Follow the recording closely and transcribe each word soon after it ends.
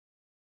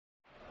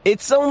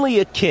It's only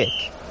a kick,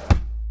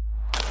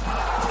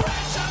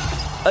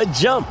 a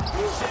jump,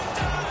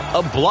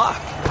 a block.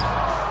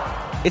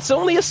 It's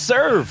only a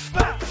serve.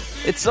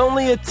 It's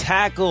only a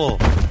tackle,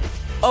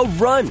 a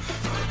run.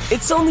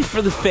 It's only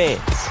for the fans.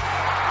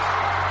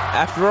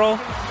 After all,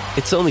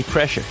 it's only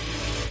pressure.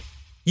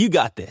 You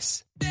got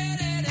this.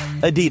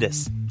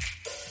 Adidas.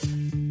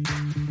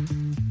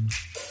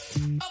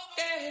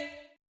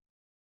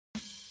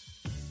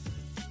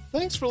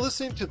 Thanks for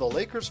listening to the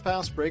Lakers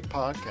Fast Break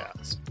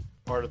podcast,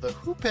 part of the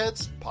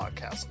Hoopheads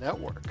Podcast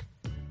Network.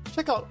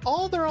 Check out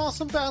all their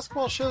awesome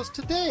basketball shows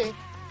today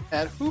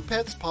at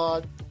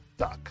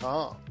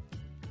hoopheadspod.com.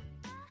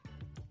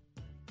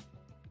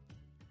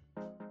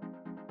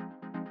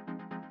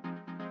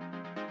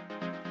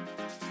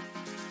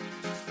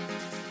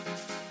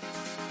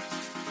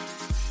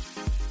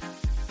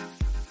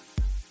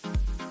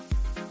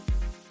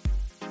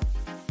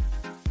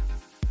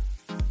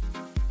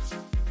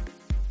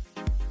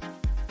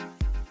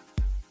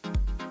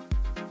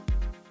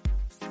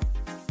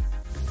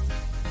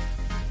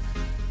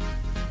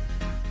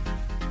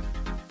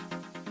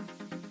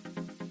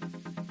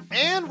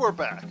 And we're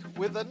back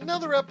with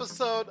another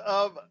episode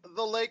of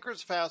the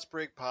Lakers Fast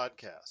Break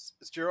podcast.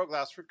 It's Gerald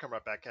Glassford coming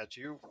right back at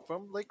you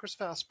from Lakers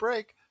Fast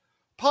Break,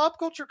 Pop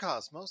Culture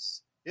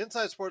Cosmos,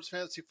 Inside Sports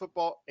Fantasy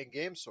Football, and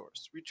Game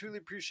Source. We truly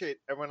appreciate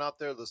everyone out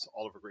there listening to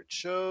all of our great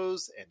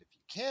shows. And if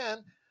you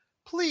can,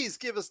 please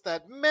give us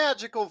that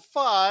magical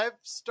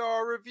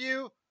 5-star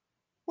review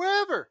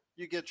wherever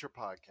you get your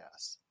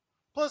podcasts.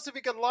 Plus, if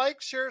you can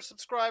like, share,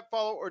 subscribe,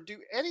 follow, or do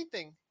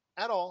anything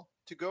at all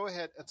to go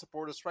ahead and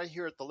support us right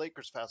here at the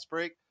Lakers Fast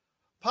Break,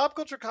 Pop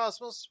Culture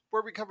Cosmos,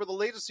 where we cover the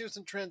latest news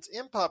and trends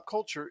in pop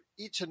culture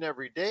each and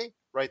every day,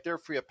 right there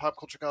for you at Pop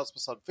Culture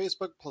Cosmos on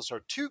Facebook, plus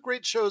our 2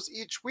 great shows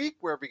each week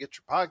wherever you get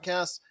your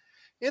podcasts.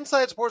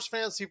 Inside Sports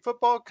Fantasy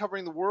Football,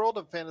 covering the world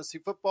of fantasy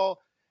football.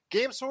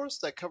 Game Source,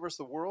 that covers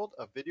the world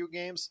of video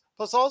games.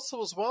 Plus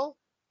also as well,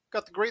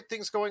 got the great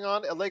things going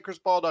on at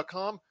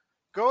LakersBall.com.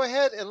 Go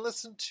ahead and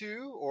listen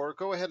to, or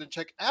go ahead and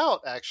check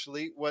out,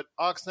 actually, what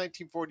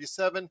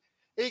Ox1947,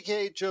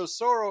 a.k.a. Joe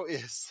Soro,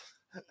 is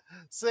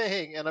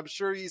saying, and I'm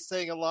sure he's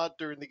saying a lot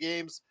during the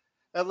games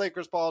at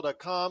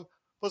LakersBall.com.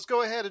 Let's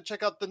go ahead and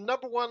check out the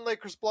 #1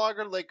 Lakers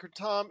blogger, Laker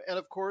Tom, and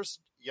of course,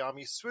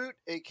 Yami Sweet,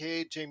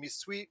 a.k.a. Jamie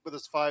Sweet, with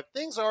his 5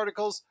 Things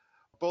articles.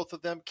 Both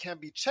of them can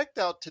be checked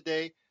out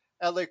today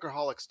at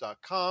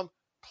Lakerholics.com,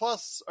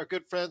 plus our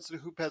good friends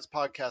at the Hoopheads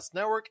Podcast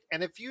Network.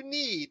 And if you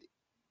need,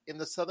 in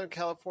the Southern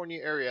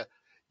California area,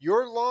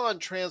 your lawn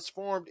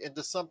transformed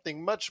into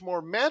something much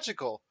more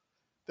magical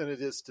than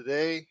it is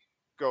today,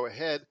 go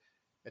ahead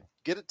and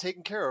get it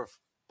taken care of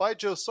by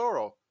Joe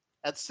Soro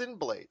at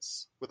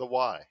Sinblades with a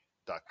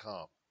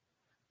Y.com.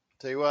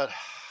 Tell you what,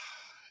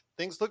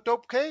 things looked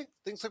okay.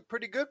 Things looked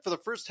pretty good for the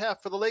first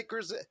half for the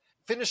Lakers,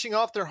 finishing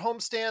off their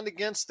homestand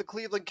against the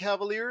Cleveland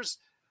Cavaliers.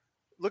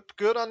 Looked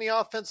good on the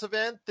offensive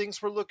end.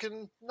 Things were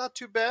looking not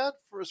too bad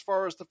for as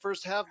far as the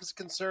first half is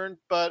concerned,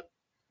 but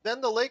then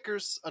the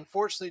Lakers,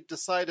 unfortunately,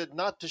 decided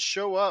not to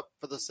show up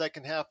for the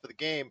second half of the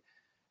game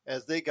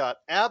as they got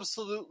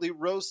absolutely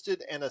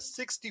roasted, and a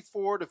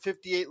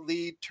 64-58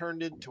 lead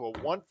turned into a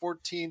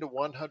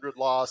 114-100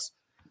 loss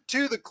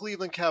to the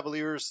Cleveland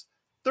Cavaliers.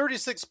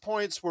 36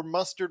 points were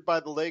mustered by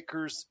the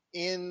Lakers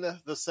in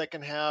the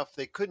second half.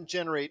 They couldn't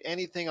generate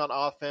anything on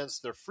offense.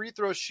 Their free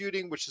throw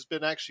shooting, which has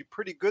been actually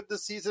pretty good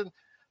this season,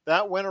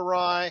 that went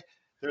awry.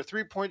 Their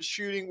three-point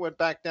shooting went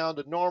back down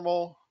to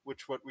normal,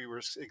 which what we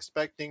were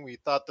expecting. We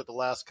thought that the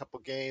last couple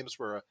games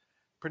were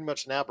pretty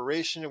much an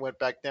aberration. It went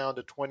back down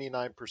to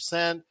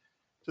 29%.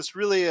 Just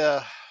really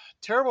a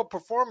terrible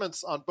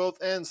performance on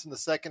both ends in the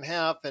second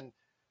half. And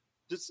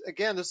just,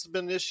 again, this has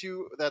been an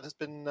issue that has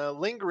been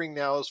lingering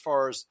now as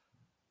far as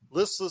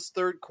listless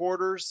third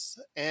quarters.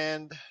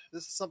 And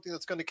this is something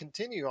that's going to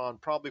continue on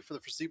probably for the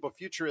foreseeable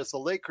future as the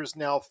Lakers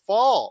now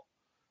fall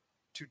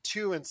to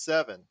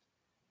 2-7.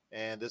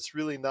 And it's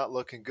really not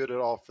looking good at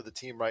all for the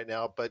team right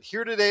now. But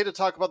here today to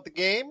talk about the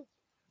game,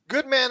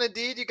 good man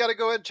indeed. You got to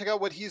go ahead and check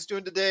out what he's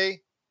doing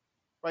today.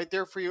 Right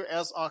there for you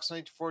as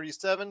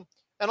Ox1947.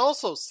 And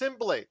also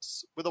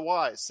Sinblades with a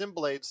Y,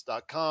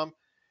 Sinblades.com.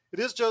 It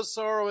is Joe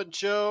Soro, and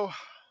Joe,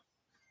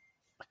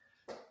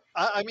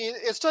 I mean,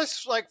 it's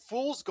just like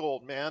fool's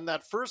gold, man.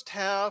 That first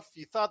half,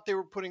 you thought they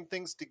were putting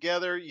things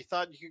together. You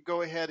thought you could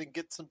go ahead and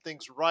get some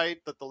things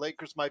right, that the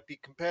Lakers might be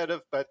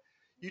competitive. But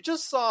you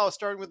just saw,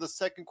 starting with the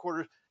second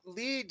quarter,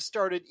 lead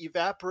started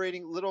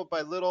evaporating little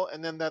by little.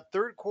 And then that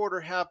third quarter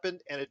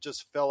happened, and it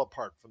just fell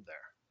apart from there.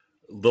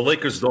 The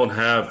Lakers don't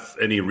have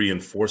any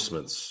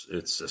reinforcements.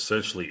 It's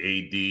essentially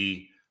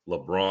AD,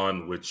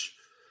 LeBron, which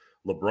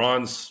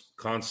LeBron's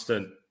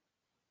constant.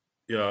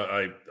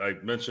 I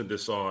mentioned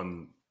this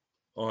on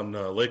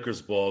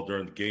Lakers Ball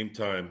during the game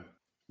time.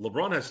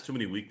 LeBron has too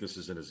many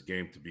weaknesses in his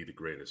game to be the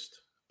greatest.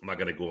 I'm not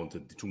going to go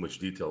into too much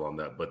detail on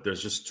that, but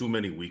there's just too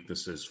many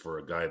weaknesses for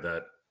a guy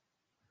that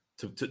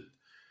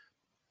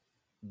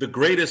the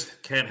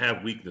greatest can't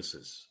have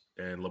weaknesses.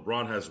 And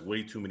LeBron has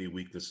way too many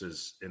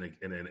weaknesses in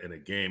a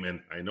game.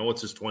 And I know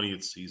it's his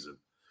 20th season,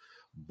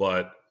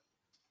 but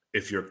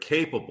if you're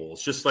capable,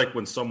 it's just like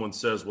when someone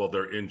says, well,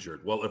 they're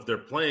injured. Well, if they're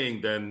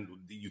playing, then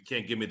you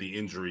can't give me the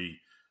injury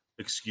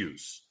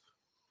excuse.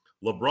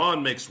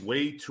 LeBron makes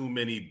way too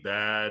many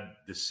bad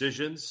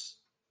decisions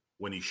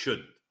when he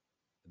shouldn't.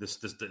 This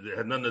it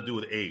had nothing to do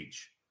with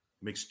age.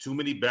 He makes too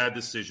many bad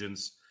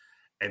decisions,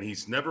 and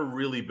he's never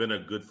really been a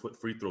good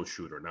free throw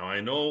shooter. Now, I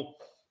know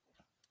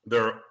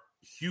there are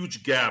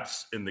huge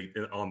gaps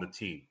on the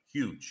team,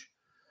 huge.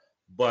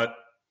 But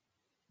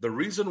the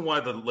reason why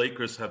the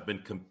Lakers have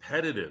been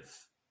competitive,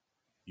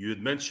 you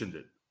had mentioned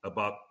it,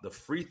 about the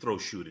free throw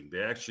shooting.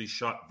 They actually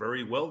shot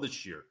very well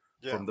this year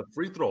from the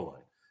free throw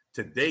line.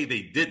 Today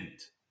they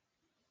didn't.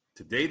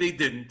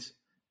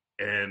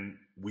 And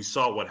we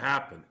saw what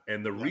happened.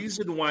 And the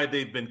reason why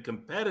they've been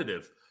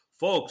competitive,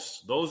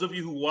 folks, those of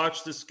you who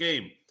watch this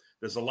game,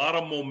 there's a lot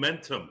of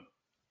momentum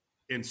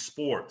in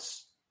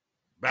sports.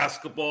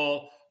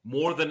 Basketball,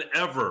 more than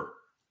ever,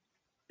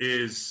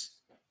 is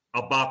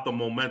about the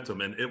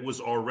momentum. And it was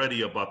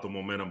already about the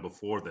momentum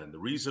before then. The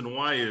reason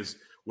why is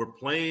we're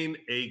playing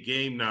a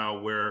game now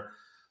where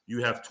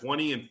you have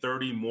 20 and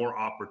 30 more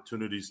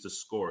opportunities to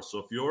score. So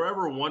if you're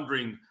ever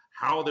wondering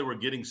how they were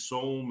getting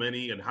so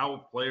many and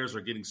how players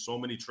are getting so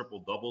many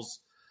triple doubles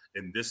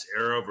in this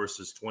era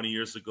versus 20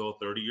 years ago,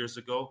 30 years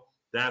ago,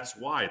 that's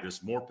why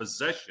there's more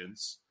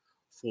possessions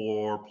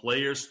for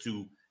players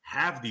to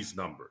have these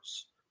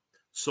numbers.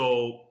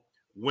 So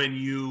when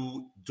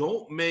you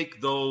don't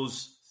make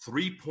those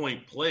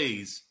 3-point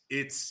plays,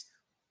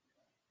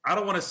 I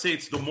don't want to say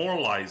it's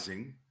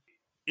demoralizing.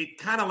 It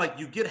kind of like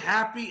you get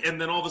happy and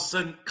then all of a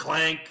sudden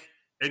clank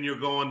and you're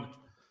going,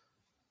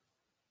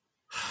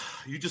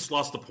 you just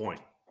lost the point.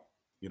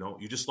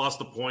 You just lost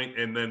the point,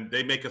 and then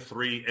they make a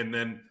 3 and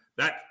then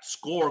that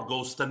score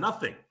goes to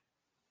nothing.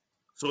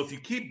 So if you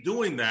keep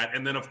doing that,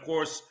 and then of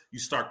course you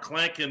start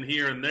clanking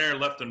here and there,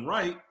 left and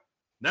right,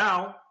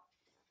 now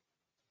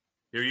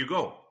here you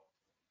go.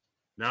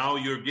 Now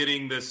you're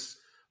getting this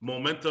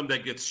momentum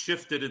that gets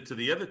shifted into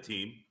the other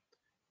team,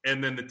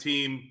 and then the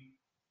team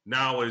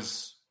now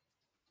is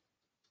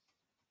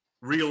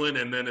reeling,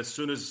 and then as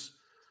soon as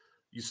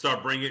you start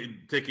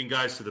taking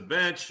guys to the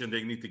bench and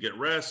they need to get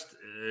rest,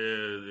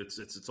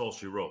 it's all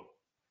she wrote.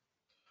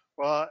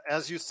 Well,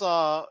 as you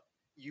saw,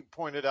 you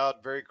pointed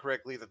out very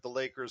correctly that the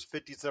Lakers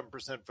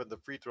 57% from the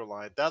free throw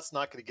line. That's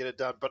not going to get it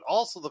done, but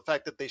also the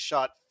fact that they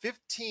shot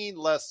 15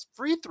 less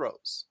free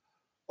throws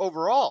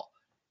overall,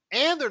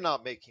 and they're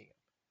not making it.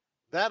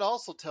 That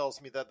also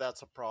tells me that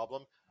that's a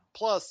problem.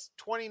 Plus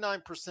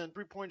 29%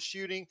 three-point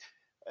shooting.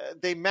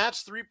 They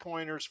matched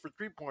three-pointers for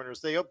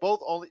three-pointers.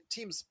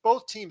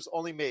 Both teams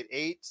only made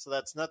 8, so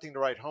that's nothing to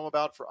write home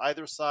about for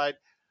either side.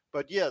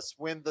 But yes,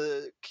 when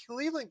the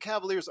Cleveland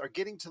Cavaliers are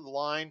getting to the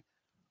line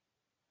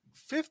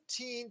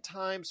 15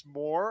 times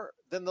more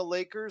than the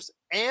Lakers,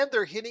 and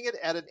they're hitting it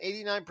at an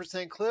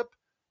 89% clip,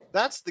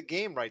 that's the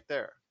game right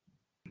there.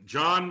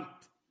 John,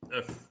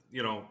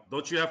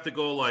 don't you have to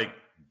go like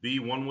be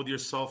one with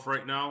yourself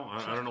right now?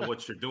 I don't know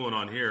what you're doing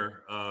on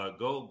here.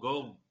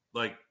 Go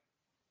like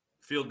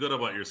feel good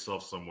about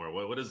yourself somewhere.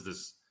 What is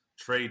this?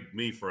 Trade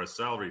me for a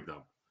salary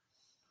dump.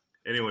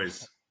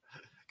 Anyways.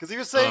 Because he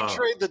was saying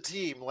trade the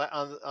team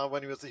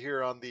when he was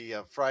here on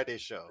the Friday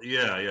show.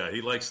 Yeah.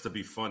 He likes to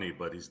be funny,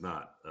 but he's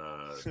not.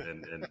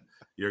 And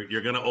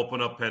you're going to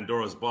open up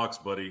Pandora's box,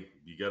 buddy.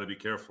 You got to be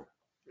careful.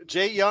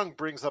 Jay Young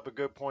brings up a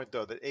good point,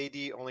 though, that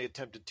AD only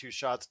attempted 2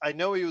 shots. I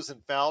know he was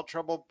in foul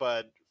trouble,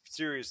 but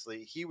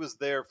seriously, he was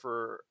there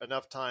for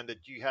enough time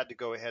that you had to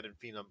go ahead and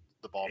feed him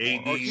the ball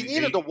more. Or he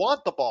needed to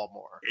want the ball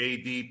more.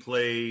 AD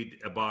played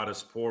about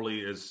as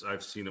poorly as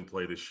I've seen him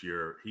play this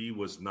year. He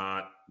was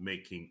not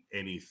making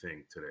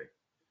anything today.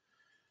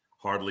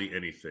 Hardly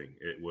anything.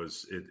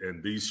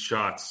 And these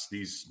shots,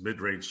 these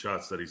mid-range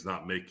shots that he's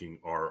not making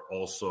are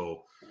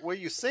also... Well,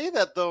 you say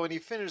that, though, and he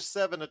finished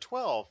 7 of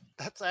 12.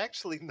 That's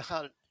actually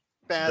not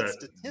bad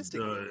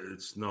statistically.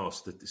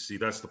 See,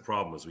 that's the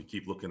problem is we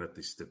keep looking at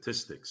the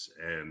statistics.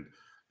 And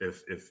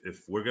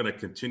if we're going to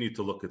continue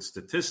to look at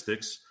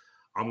statistics,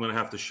 I'm going to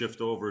have to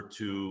shift over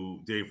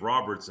to Dave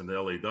Roberts and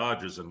the LA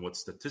Dodgers and what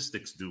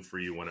statistics do for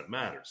you when it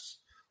matters.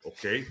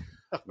 Okay?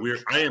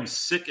 I am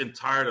sick and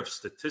tired of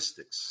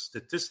statistics.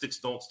 Statistics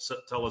don't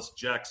tell us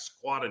jack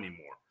squat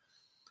anymore.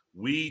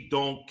 We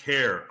don't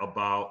care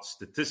about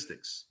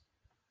statistics.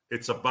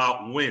 It's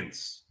about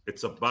wins.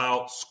 It's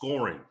about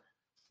scoring.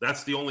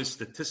 That's the only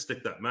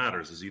statistic that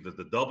matters is either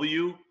the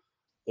W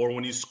or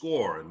when you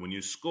score. And when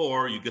you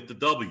score, you get the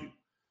W.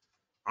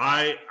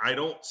 I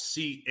don't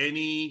see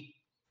any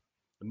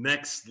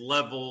next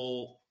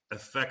level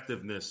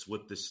effectiveness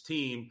with this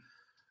team.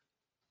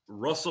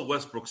 Russell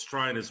Westbrook's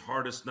trying his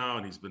hardest now,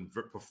 and he's been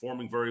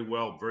performing very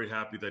well. Very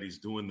happy that he's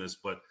doing this,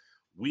 but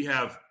we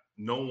have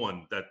no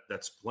one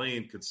that's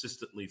playing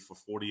consistently for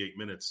 48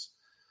 minutes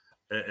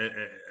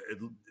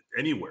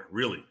anywhere,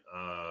 really.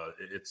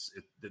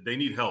 They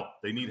need help.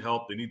 They need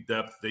help. They need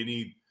depth. They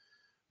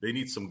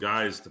need some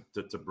guys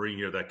to bring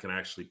here that can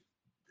actually,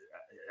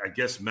 I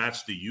guess,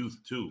 match the youth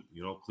too.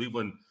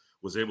 Cleveland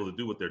was able to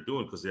do what they're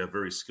doing because they have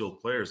very skilled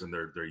players and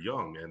they're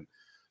young. And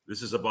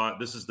This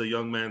is the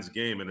young man's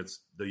game, and it's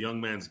the young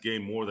man's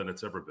game more than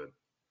it's ever been.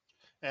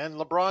 And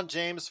LeBron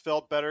James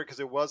felt better because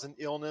it was an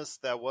illness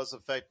that was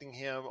affecting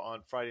him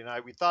on Friday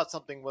night. We thought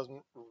something was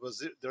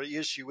the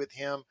issue with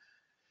him.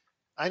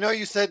 I know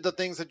you said the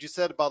things that you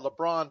said about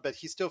LeBron, but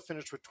he still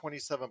finished with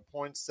 27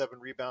 points, 7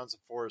 rebounds,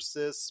 and 4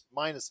 assists,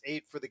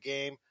 -8 for the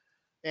game.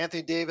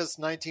 Anthony Davis,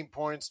 19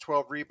 points,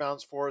 12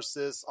 rebounds, 4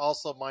 assists,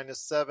 also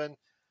 -7.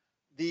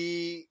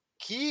 The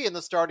key in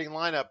the starting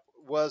lineup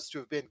was to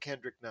have been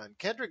Kendrick Nunn.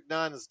 Kendrick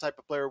Nunn is the type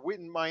of player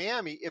in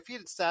Miami, if he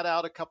had sat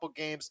out a couple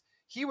games,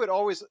 he would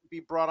always be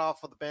brought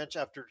off of the bench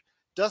after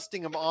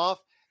dusting him off,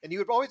 and he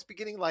would always be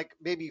getting like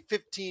maybe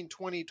 15,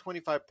 20,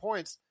 25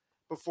 points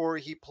before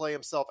he play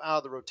himself out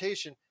of the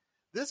rotation.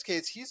 This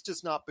case, he's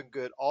just not been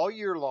good all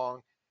year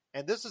long,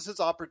 and this is his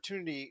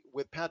opportunity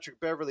with Patrick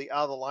Beverley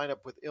out of the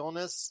lineup with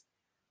illness.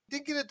 He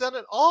didn't get it done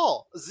at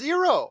all.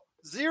 Zero.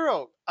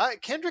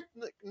 Kendrick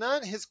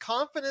Nunn, his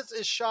confidence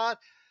is shot.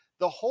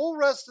 The whole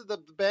rest of the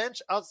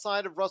bench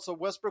outside of Russell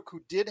Westbrook,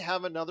 who did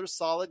have another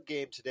solid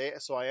game today,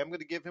 so I am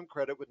going to give him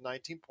credit with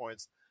 19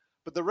 points.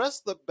 But the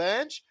rest of the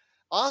bench,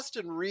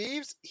 Austin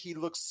Reeves, he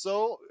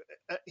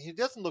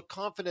doesn't look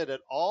confident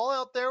at all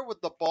out there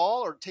with the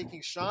ball or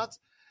taking shots.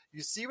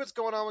 You see what's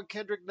going on with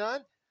Kendrick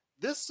Nunn?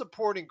 This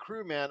supporting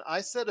crew, man,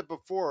 I said it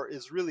before,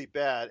 is really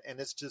bad,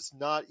 and it's just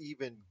not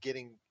even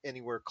getting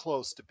anywhere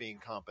close to being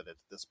competent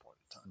at this point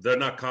in time. They're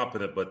not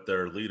competent, but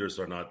their leaders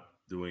are not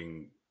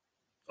doing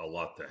a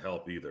lot to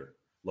help either.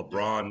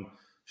 LeBron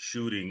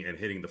shooting and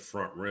hitting the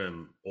front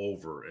rim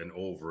over and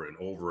over and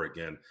over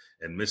again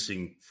and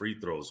missing free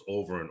throws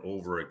over and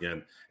over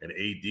again, and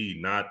AD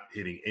not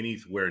hitting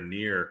anywhere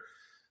near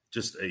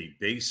just a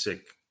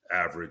basic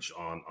average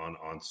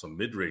on some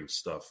mid-range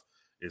stuff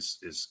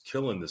is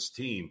killing this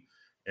team.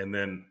 And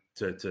then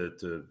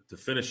to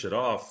finish it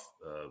off,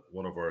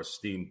 one of our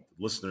esteemed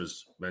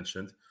listeners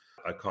mentioned,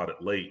 I caught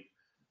it late,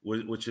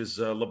 which is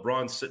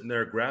LeBron sitting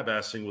there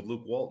grab-assing with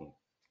Luke Walton.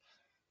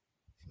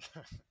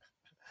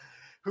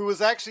 Who was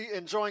actually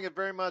enjoying it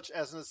very much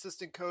as an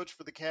assistant coach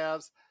for the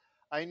Cavs.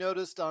 I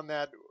noticed on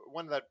that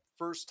one of that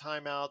first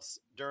timeouts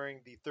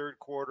during the third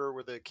quarter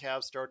where the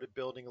Cavs started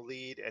building a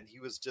lead, and he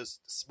was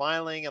just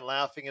smiling and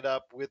laughing it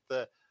up with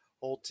the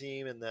whole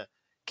team, and the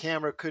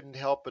camera couldn't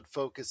help but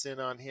focus in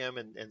on him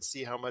and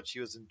see how much he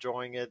was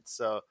enjoying it.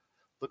 So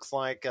looks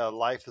like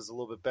life is a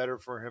little bit better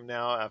for him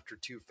now after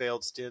 2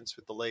 failed stints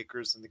with the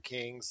Lakers and the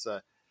Kings.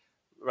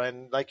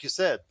 And like you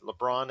said,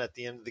 LeBron at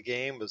the end of the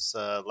game was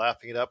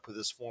laughing it up with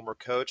his former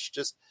coach.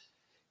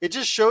 It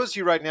just shows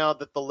you right now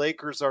that the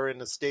Lakers are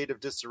in a state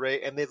of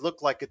disarray, and they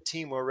look like a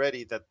team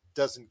already that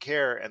doesn't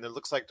care. And it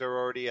looks like they're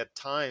already at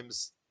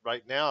times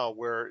right now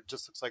where it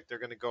just looks like they're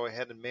going to go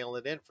ahead and mail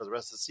it in for the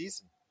rest of the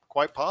season,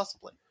 quite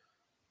possibly.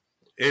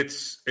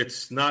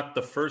 It's not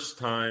the first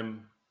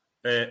time.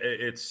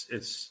 It's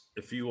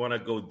if you want to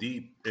go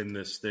deep in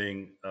this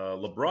thing,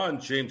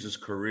 LeBron James's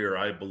career,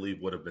 I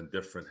believe, would have been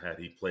different had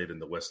he played in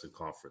the Western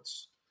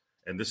Conference.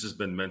 And this has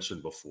been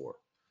mentioned before.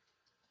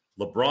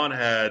 LeBron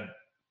had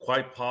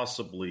quite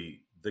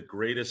possibly the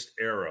greatest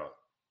era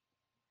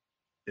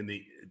in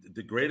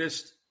the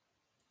greatest,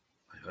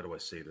 how do I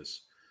say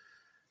this?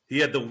 He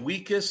had the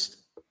weakest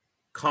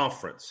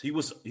conference. He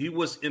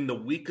was in the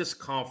weakest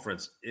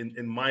conference,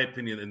 in my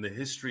opinion, in the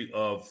history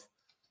of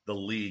the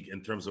league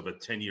in terms of a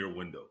 10-year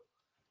window.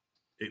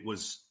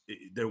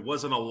 There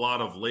wasn't a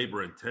lot of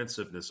labor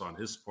intensiveness on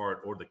his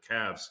part or the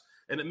Cavs.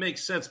 And it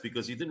makes sense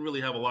because he didn't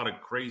really have a lot of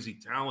crazy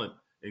talent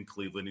in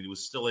Cleveland. He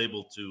was still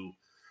able to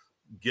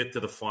get to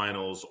the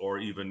finals or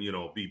even,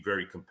 be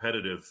very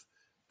competitive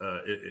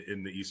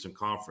in the Eastern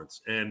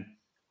Conference. And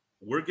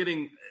we're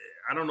getting,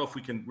 I don't know if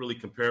we can really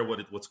compare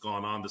what's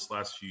gone on this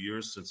last few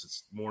years since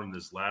it's more in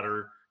his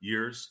latter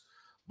years.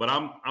 But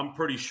I'm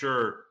pretty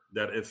sure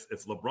that if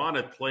LeBron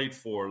had played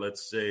for,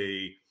 let's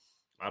say,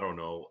 I don't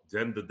know,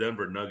 the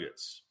Denver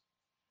Nuggets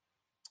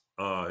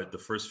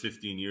the first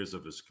 15 years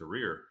of his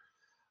career,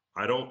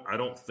 I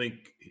don't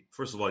think,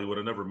 first of all, he would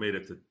have never made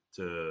it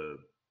to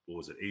what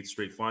was it, 8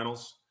 straight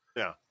finals?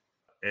 Yeah.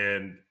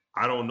 And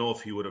I don't know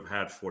if he would have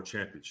had 4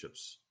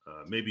 championships.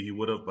 Maybe he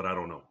would have, but I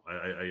don't know.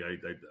 I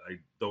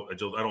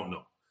don't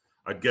know.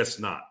 I guess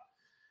not.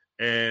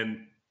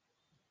 And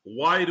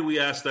why do we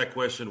ask that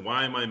question?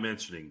 Why am I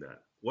mentioning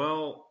that?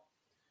 Well,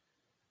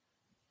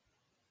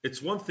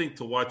 it's one thing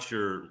to watch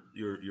your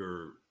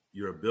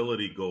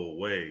ability go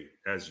away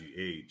as you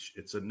age.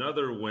 It's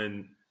another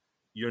when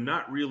you're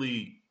not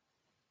really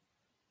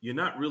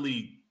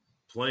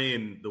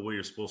playing the way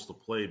you're supposed to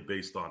play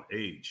based on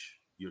age.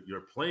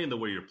 You're playing the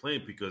way you're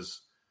playing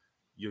because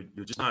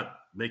you're just not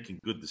making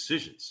good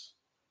decisions.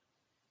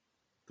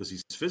 Because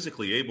he's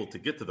physically able to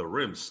get to the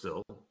rim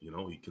still.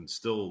 He can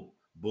still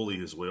bully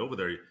his way over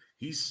there.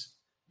 He's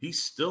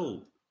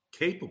still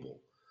capable,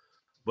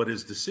 but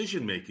his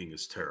decision making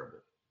is terrible.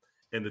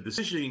 And the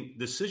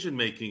decision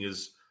making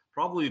is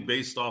probably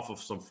based off of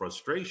some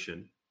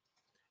frustration,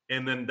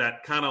 and then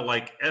that kind of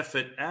like F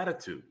it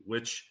attitude,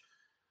 which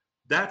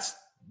that's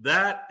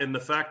that, and the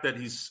fact that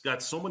he's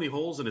got so many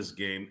holes in his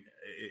game,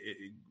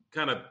 it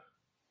kind of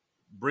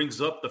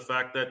brings up the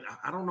fact that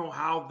I don't know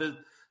how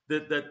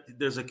that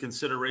there's a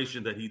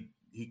consideration that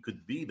he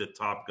could be the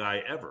top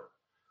guy ever.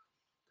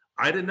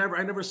 I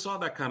never saw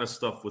that kind of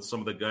stuff with some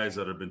of the guys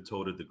that have been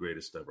touted the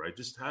greatest ever. I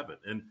just haven't,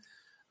 and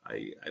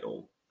I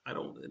don't.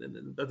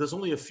 And there's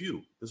only a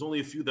few. There's only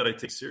a few that I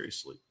take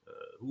seriously.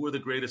 Who are the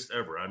greatest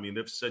ever? I mean,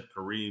 they've said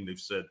Kareem. They've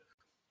said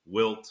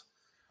Wilt.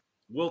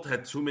 Wilt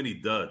had too many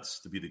duds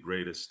to be the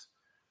greatest.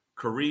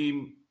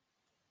 Kareem,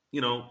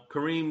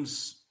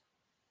 Kareem's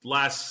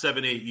last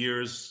 7-8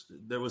 years,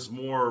 there was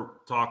more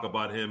talk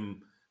about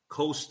him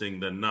coasting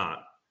than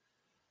not.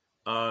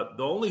 The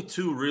only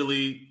two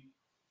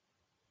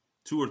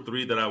or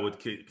three that I would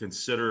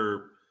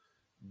consider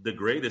the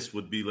greatest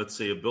would be, let's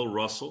say, a Bill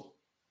Russell,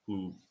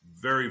 who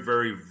very,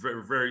 very,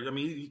 very, very, I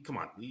mean, come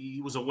on,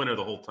 he was a winner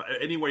the whole time.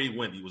 Anywhere he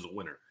went, he was a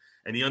winner.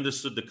 And he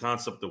understood the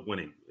concept of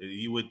winning.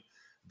 He would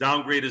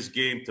downgrade his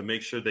game to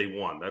make sure they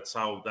won. That's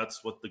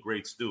what the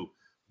greats do.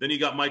 Then you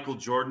got Michael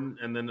Jordan,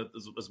 and then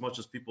as much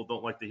as people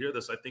don't like to hear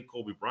this, I think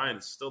Kobe Bryant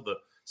is still the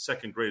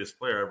second greatest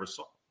player I ever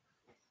saw.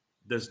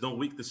 There's no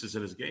weaknesses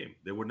in his game.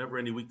 There were never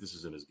any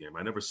weaknesses in his game.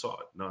 I never saw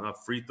it. No,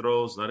 not free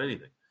throws, not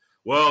anything.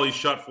 Well, he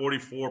shot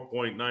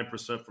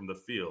 44.9% from the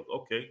field.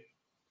 Okay,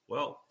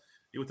 well,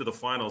 he went to the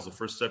finals the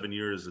first 7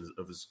 years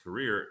of his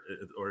career,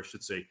 or I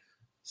should say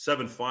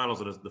 7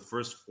 finals in the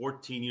first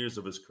 14 years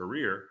of his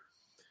career,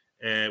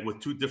 and with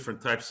two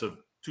different,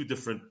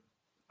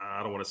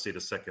 I don't want to say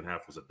the second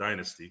half was a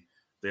dynasty.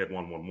 They had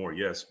one more,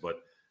 yes,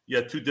 but he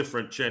had 2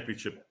 different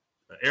championship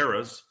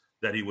eras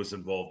that he was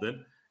involved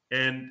in,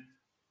 and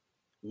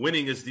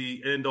winning is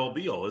the end-all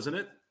be-all, isn't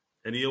it?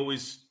 And he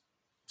always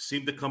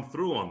seemed to come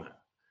through on that.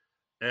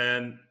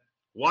 And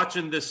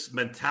watching this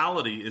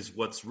mentality is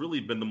what's really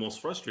been the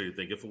most frustrating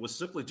thing. If it was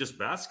simply just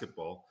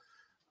basketball,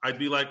 I'd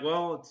be like,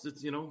 well,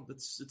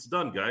 it's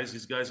done, guys.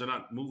 These guys are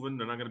not moving.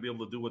 They're not going to be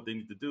able to do what they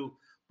need to do.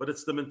 But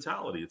it's the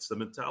mentality. It's the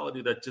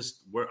mentality that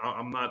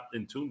I'm not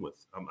in tune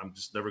with. I'm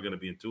just never going to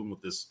be in tune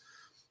with this.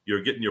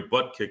 You're getting your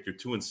butt kicked. You're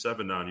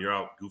 2-7 now, and you're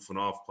out goofing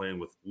off playing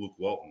with Luke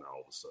Walton now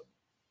all of a sudden.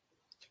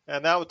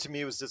 And that, to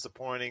me, was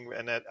disappointing.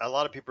 And that a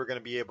lot of people are going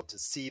to be able to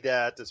see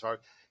that as far,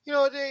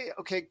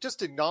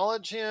 just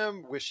acknowledge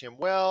him, wish him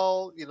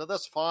well.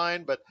 That's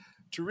fine. But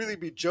to really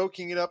be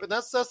joking it up, and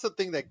that's the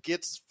thing that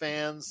gets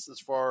fans as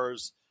far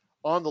as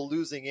on the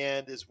losing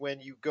end, is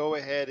when you go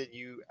ahead and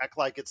you act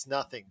like it's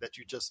nothing, that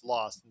you just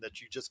lost and that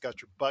you just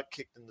got your butt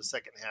kicked in the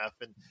second half.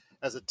 And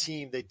as a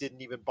team, they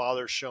didn't even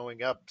bother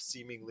showing up,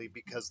 seemingly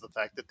because of the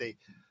fact that they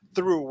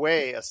threw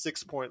away a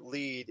 6-point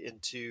lead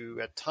into,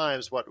 at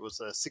times, what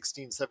was a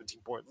 16,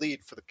 17-point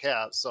lead for the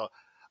Cavs. So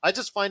I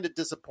just find it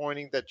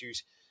disappointing that you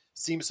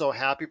seem so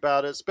happy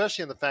about it,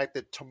 especially in the fact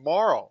that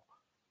tomorrow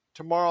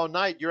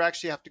night, you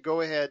actually have to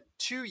go ahead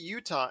to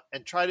Utah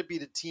and try to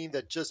beat a team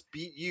that just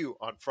beat you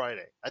on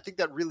Friday. I think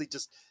that really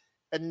just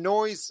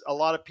annoys a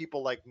lot of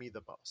people like me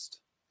the most.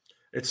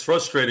 It's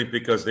frustrating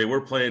because they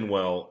were playing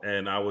well,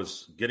 and I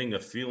was getting a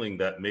feeling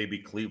that maybe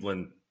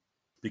Cleveland,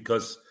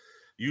 because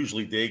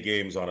usually day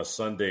games on a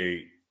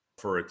Sunday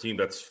for a team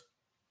that's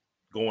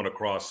going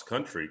across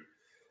country,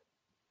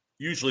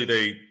 usually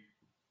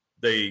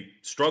they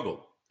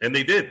struggle, and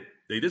they did.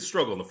 They did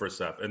struggle in the first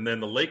half, and then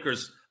the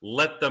Lakers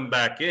let them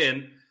back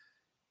in.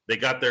 They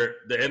got the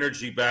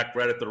energy back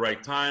right at the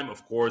right time.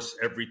 Of course,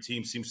 every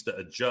team seems to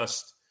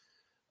adjust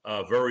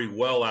very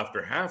well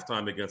after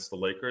halftime against the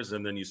Lakers,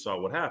 and then you saw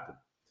what happened.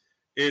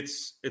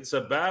 It's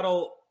a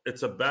battle.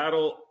 It's a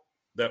battle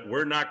that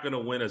we're not going to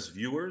win as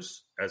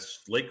viewers, as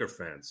Laker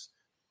fans.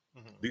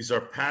 Mm-hmm. These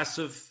are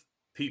passive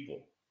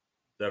people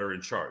that are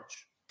in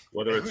charge.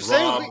 Whether it's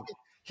Rob,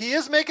 he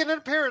is making an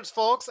appearance,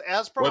 folks,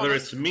 as promised. Whether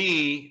it's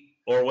me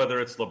or whether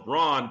it's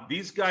LeBron,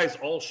 these guys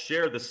all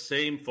share the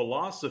same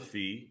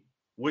philosophy,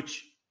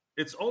 which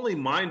it's only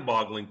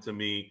mind-boggling to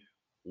me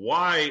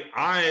why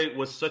I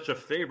was such a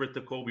favorite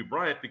to Kobe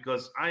Bryant,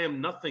 because I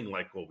am nothing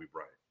like Kobe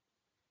Bryant.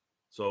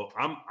 So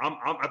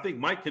I think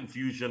my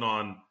confusion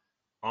on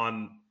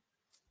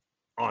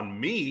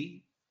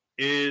me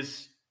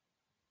is,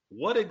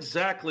 what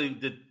exactly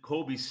did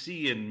Kobe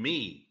see in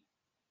me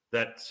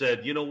that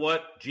said, you know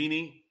what,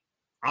 Jeannie,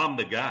 I'm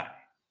the guy.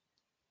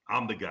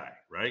 I'm the guy,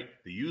 right?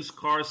 The used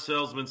car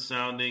salesman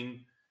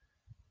sounding,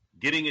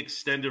 getting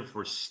extended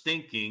for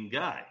stinking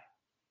guy.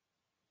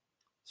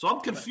 So I'm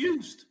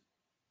confused.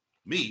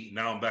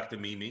 Now I'm back to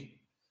me.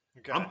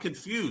 Okay. I'm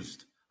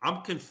confused.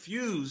 I'm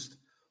confused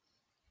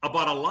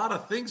about a lot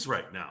of things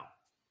right now.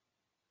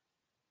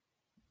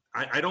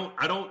 I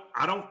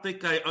don't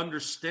think I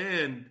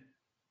understand.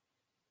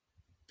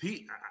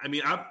 I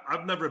mean,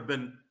 I've never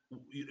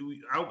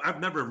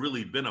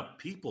really been a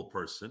people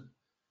person.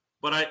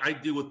 But I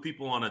deal with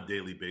people on a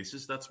daily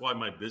basis. That's why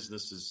my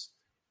business is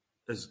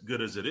as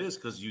good as it is,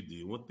 because you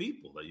deal with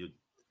people, that you're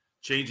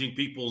changing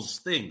people's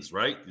things,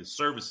 right? You're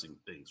servicing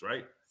things,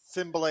 right?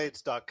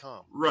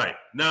 Symbolades.com. Right.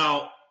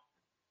 Now,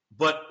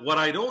 but what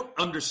I don't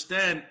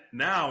understand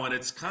now, and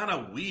it's kind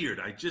of weird,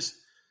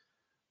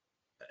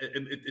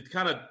 it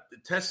kind of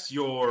tests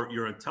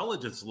your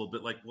intelligence a little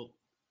bit, like, well,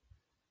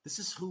 this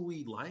is who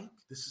we like?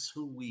 This is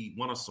who we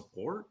want to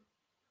support?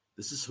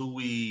 This is who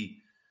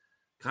we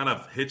kind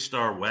of hitched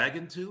our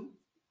wagon to.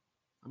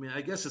 I mean, I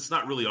guess it's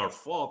not really our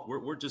fault.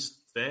 We're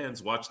just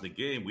fans watching the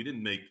game. We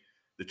didn't make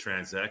the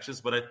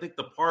transactions. But I think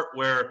the part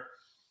where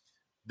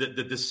the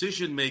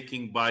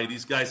decision-making by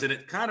these guys, and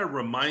it kind of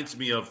reminds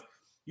me of,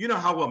 you know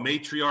how a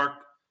matriarch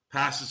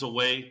passes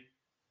away?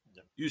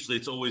 Yeah. Usually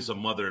it's always a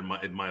mother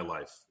in my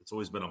life. It's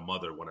always been a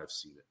mother when I've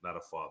seen it, not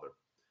a father.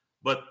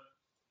 But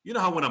you know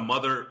how when a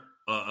mother,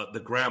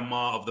 the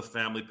grandma of the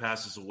family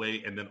passes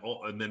away, and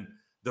then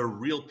the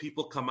real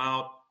people come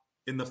out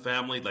in the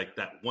family, like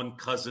that one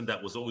cousin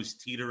that was always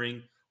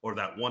teetering, or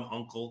that one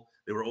uncle,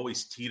 they were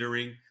always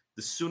teetering.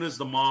 As soon as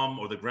the mom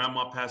or the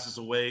grandma passes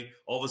away,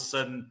 all of a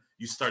sudden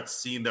you start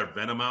seeing their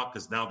venom out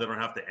because now they don't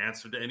have to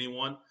answer to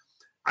anyone.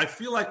 I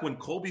feel like when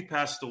Kobe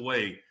passed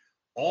away,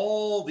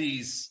 all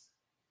these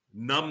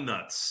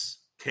numbnuts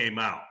came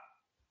out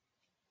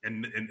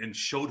and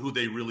showed who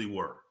they really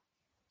were.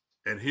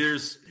 And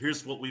here's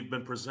what we've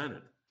been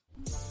presented.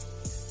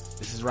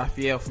 This is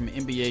Raphael from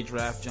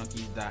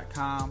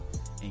NBADraftJunkies.com,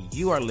 and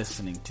you are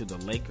listening to the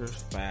Lakers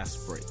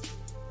Fast Break.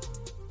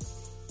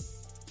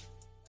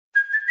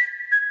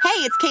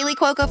 Hey, it's Kaylee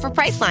Cuoco for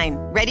Priceline.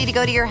 Ready to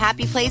go to your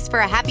happy place for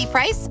a happy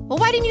price? Well,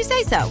 why didn't you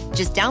say so?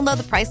 Just download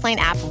the Priceline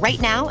app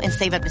right now and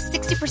save up to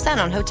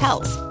 60% on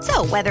hotels.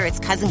 So whether it's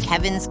Cousin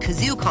Kevin's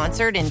Kazoo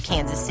Concert in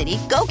Kansas City,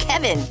 go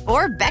Kevin,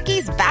 or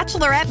Becky's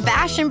Bachelorette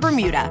Bash in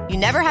Bermuda, you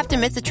never have to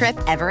miss a trip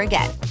ever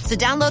again. So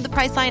download the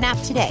Priceline app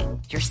today.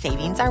 Your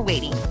savings are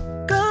waiting.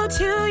 Go to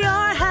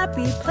your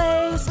happy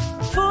place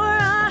for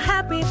a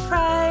happy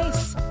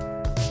price.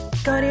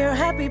 Go to your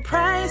happy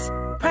price,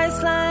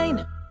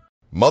 Priceline.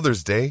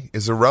 Mother's Day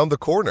is around the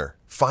corner.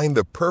 Find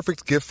the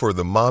perfect gift for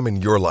the mom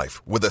in your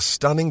life with a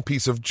stunning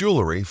piece of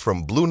jewelry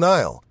from Blue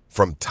Nile.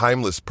 From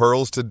timeless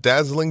pearls to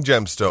dazzling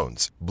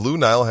gemstones, Blue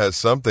Nile has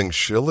something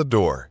she'll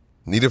adore.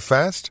 Need it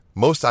fast?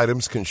 Most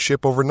items can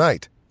ship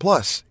overnight.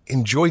 Plus,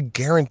 enjoy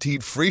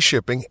guaranteed free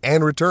shipping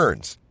and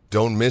returns.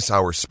 Don't miss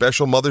our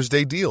special Mother's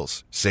Day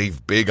deals.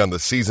 Save big on the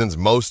season's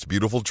most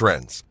beautiful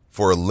trends.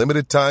 For a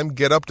limited time,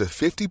 get up to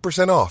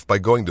 50% off by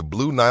going to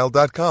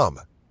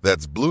BlueNile.com.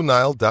 That's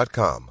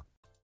BlueNile.com.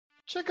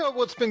 Check out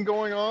what's been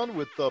going on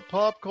with the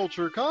Pop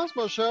Culture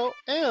Cosmos Show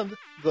and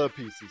the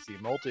PCC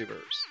Multiverse.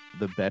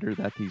 The better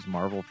that these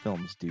Marvel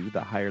films do,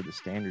 the higher the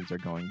standards are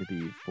going to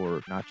be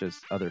for not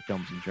just other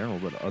films in general,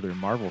 but other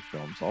Marvel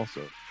films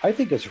also. I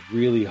think it's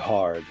really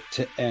hard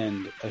to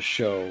end a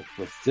show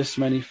with this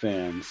many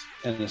fans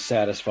in a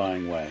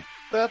satisfying way.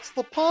 That's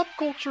the Pop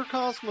Culture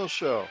Cosmos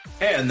Show.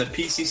 And the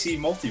PCC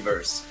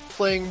Multiverse.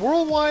 Playing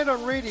worldwide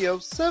on radio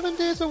 7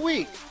 days a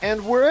week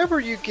and wherever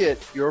you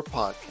get your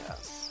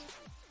podcasts.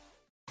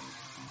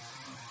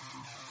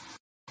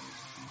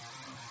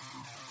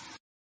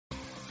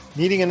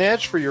 Needing an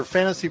edge for your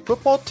fantasy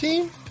football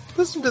team?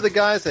 Listen to the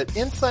guys at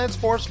Inside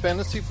Sports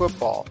Fantasy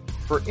Football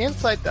for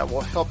insight that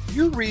will help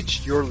you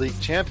reach your league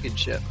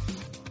championship.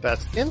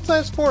 That's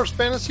Inside Sports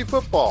Fantasy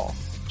Football.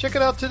 Check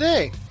it out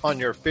today on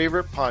your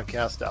favorite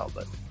podcast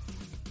outlet.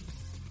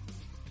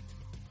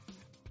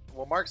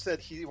 Well, Mark said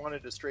he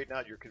wanted to straighten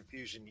out your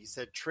confusion. He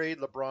said trade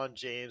LeBron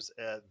James,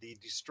 the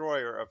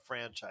destroyer of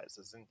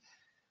franchises. And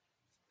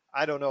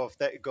I don't know if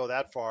that go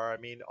that far. I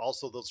mean,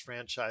 also those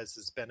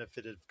franchises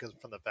benefited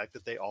from the fact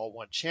that they all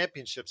won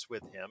championships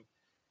with him.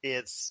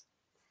 It's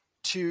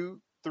 2,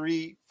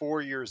 3,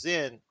 4 years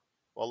in.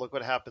 Well, look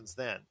what happens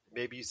then.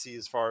 Maybe you see,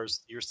 as far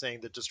as you're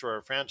saying, the destroyer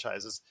of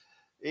franchises.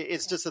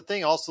 It's just a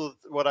thing. Also,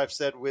 what I've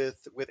said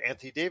with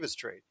Anthony Davis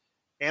trade.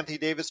 Anthony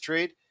Davis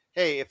trade,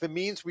 hey, if it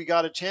means we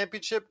got a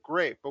championship,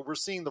 great. But we're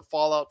seeing the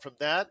fallout from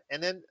that.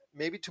 And then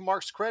maybe to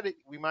Mark's credit,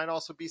 we might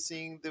also be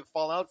seeing the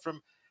fallout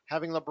from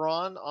having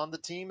LeBron on the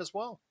team as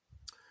well.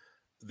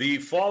 The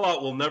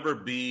fallout will never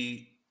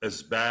be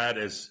as bad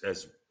as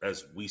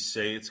we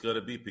say it's going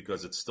to be,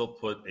 because it still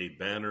put a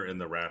banner in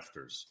the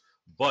rafters.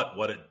 But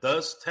what it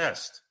does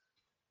test,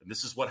 and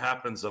this is what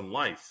happens in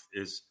life,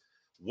 is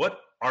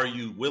what are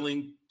you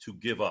willing to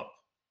give up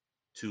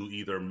to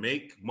either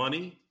make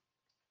money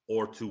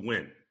or to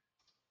win?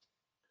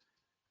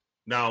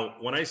 Now,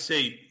 when I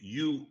say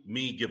you,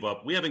 me, give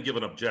up, we haven't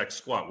given up jack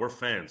squat. We're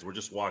fans. We're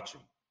just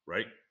watching,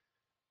 right?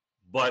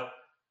 But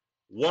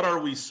what are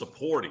we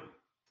supporting?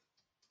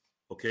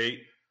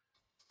 Okay.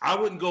 I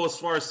wouldn't go as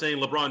far as saying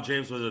LeBron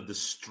James was a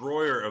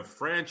destroyer of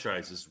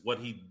franchises. What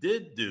he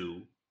did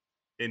do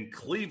in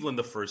Cleveland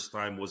the first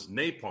time was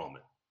napalm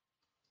it.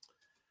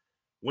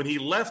 When he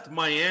left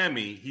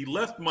Miami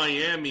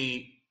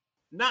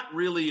not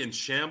really in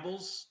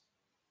shambles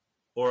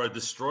or a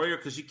destroyer,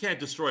 because you can't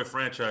destroy a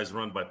franchise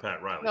run by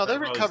Pat Riley. No, they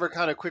recover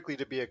kind of quickly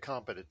to be a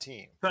competent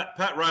team.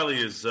 Pat Riley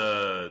is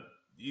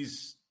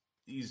he's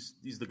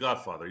the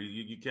godfather.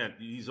 You can't.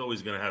 He's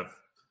always going to have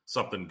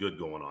something good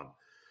going on.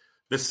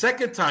 The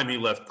second time he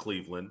left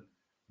Cleveland,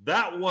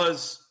 that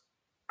was,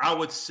 I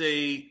would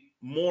say,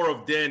 more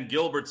of Dan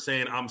Gilbert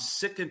saying, I'm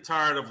sick and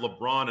tired of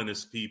LeBron and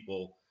his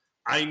people.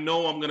 I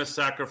know I'm going to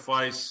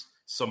sacrifice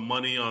some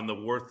money on the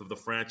worth of the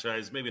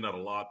franchise, maybe not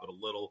a lot, but a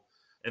little.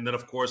 And then,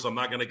 of course, I'm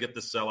not going to get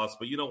the sellouts.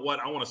 But you know what?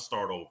 I want to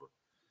start over.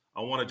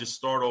 I want to just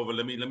start over.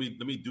 Let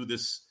me do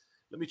this.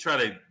 Let me try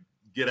to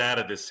get out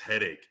of this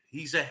headache.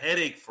 He's a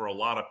headache for a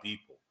lot of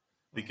people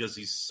because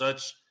he's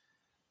such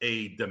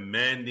a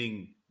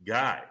demanding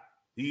guy.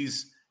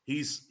 He's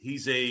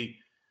a,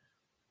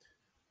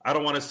 I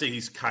don't want to say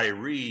he's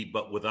Kyrie,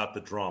 but without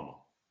the drama.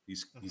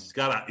 He's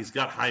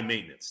got high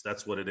maintenance.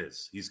 That's what it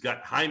is. He's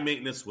got high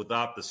maintenance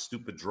without the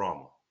stupid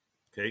drama.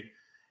 Okay.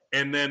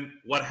 And then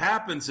what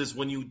happens is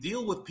when you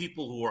deal with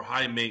people who are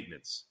high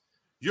maintenance,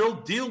 you'll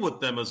deal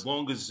with them as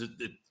long as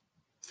it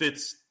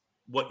fits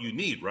what you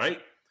need, right?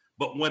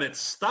 But when it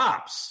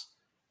stops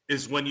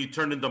is when you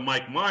turn into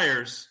Mike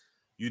Myers,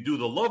 you do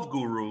the love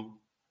guru,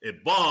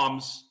 it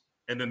bombs,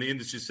 and then the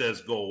industry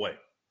says, go away.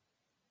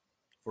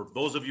 For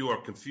those of you who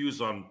are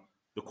confused on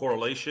the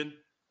correlation,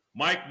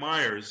 Mike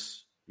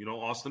Myers,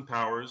 Austin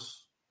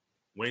Powers,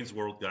 Wayne's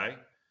World guy,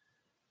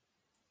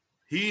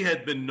 he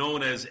had been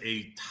known as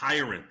a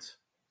tyrant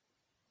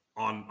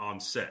on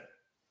set.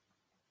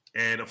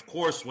 And of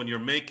course, when you're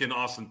making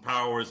Austin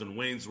Powers and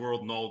Wayne's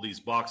World and all these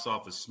box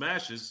office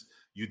smashes,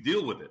 you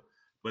deal with it.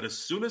 But as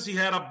soon as he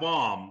had a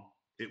bomb,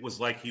 it was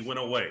like he went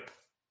away.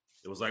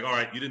 It was like, all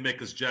right, you didn't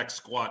make us jack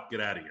squat, get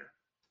out of here.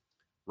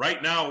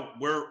 Right now,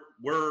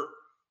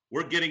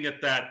 we're getting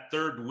at that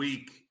third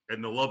week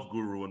in the Love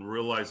Guru and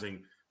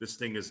realizing this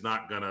thing is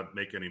not going to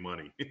make any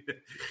money.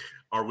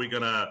 Are we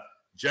going to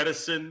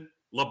jettison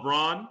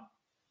LeBron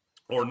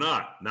or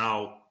not?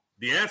 Now,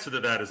 the answer to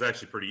that is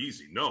actually pretty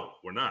easy. No,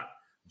 we're not.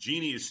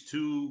 Genie is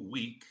too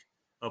weak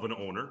of an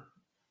owner.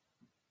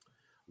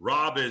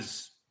 Rob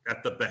is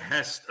at the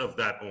behest of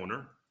that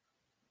owner.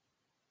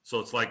 So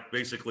it's like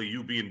basically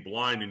you being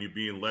blind and you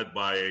being led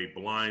by a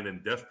blind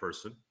and deaf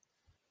person.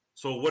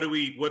 So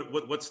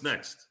what's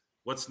next?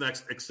 What's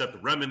next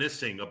except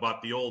reminiscing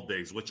about the old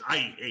days, which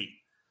I hate.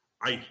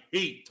 I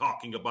hate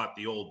talking about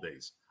the old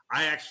days.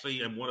 I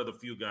actually am one of the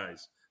few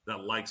guys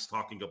that likes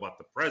talking about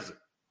the present.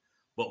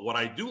 But what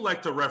I do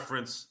like to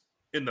reference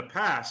in the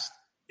past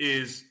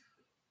is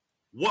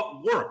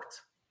what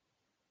worked.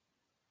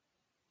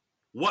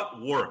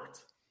 What worked?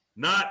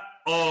 Not,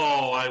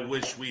 I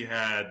wish we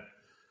had,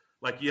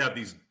 like you have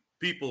these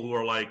people who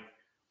are like,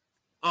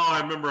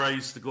 I remember I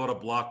used to go to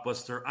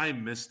Blockbuster. I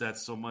missed that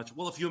so much.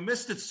 Well, if you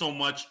missed it so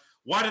much,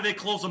 why did they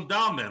close them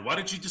down then? Why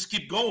didn't you just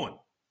keep going?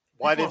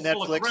 Why did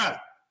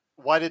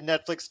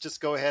Netflix just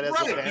go ahead as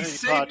a vanity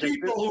project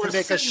to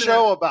make a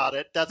show about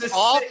it? That's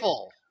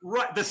awful.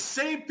 Right. The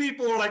same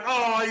people are like,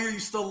 I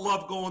used to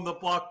love going to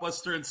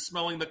Blockbuster and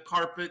smelling the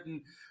carpet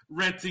and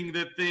renting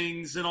the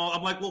things and all.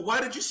 I'm like, well, why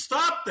did you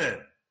stop then?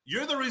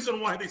 You're the reason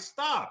why they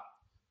stopped.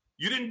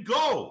 You didn't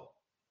go.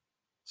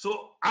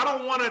 So I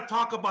don't want to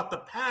talk about the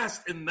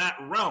past in that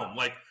realm.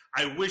 Like,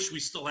 I wish we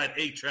still had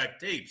 8-track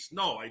tapes.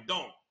 No, I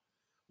don't.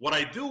 What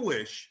I do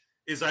wish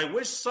is I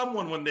wish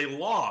someone, when they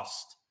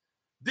lost,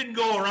 didn't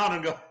go around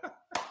and go,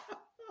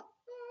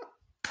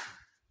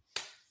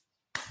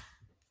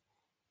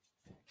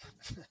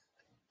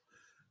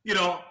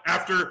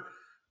 after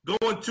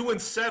going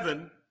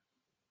 2-7,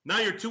 now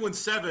you're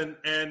 2-7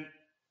 and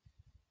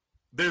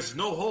there's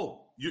no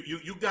hope.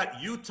 You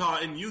got Utah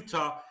in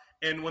Utah,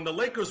 and when the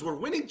Lakers were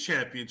winning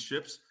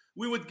championships,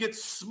 we would get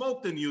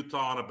smoked in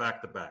Utah on a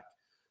back-to-back.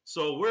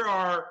 So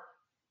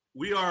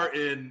we are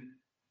in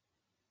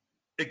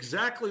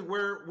exactly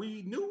where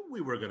we knew we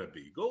were going to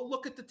be. Go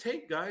look at the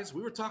tape, guys.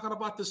 We were talking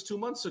about this 2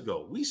 months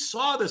ago. We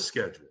saw the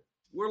schedule.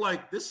 We're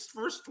like, this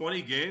first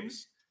 20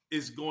 games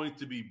is going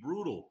to be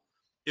brutal.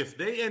 If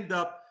they end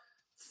up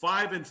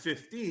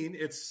 5-15,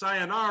 it's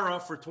sayonara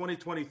for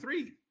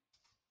 2023.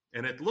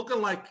 And it's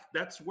looking like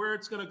that's where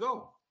it's going to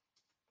go.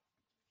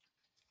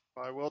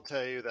 I will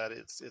tell you that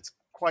it's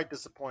quite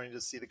disappointing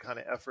to see the kind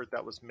of effort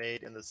that was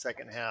made in the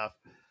second half.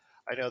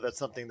 I know that's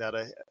something that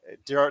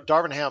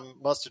Darvin Ham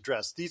must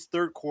address. These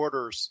third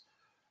quarters,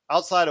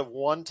 outside of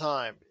one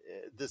time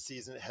this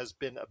season, has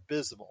been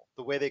abysmal.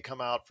 The way they come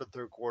out for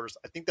third quarters,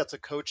 I think that's a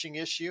coaching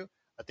issue.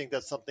 I think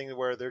that's something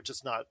where they're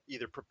just not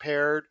either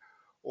prepared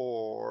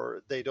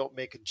or they don't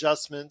make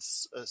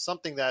adjustments.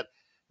 Something that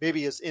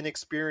maybe his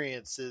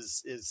inexperience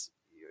is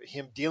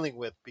him dealing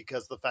with,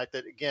 because the fact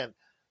that, again,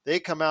 they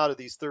come out of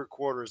these third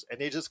quarters and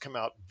they just come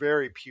out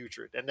very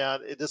putrid. And now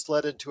it just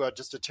led into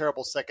just a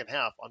terrible second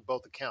half on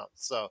both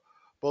accounts. So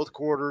both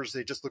quarters,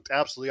 they just looked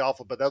absolutely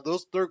awful. But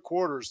those third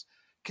quarters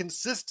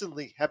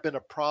consistently have been a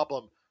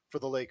problem for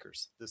the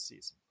Lakers this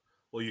season.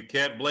 Well, you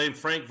can't blame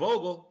Frank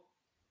Vogel.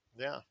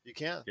 Yeah, you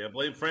can. Can't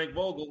blame Frank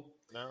Vogel.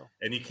 No.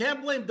 And you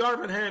can't blame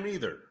Darvin Ham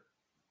either.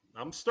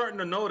 I'm starting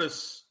to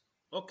notice,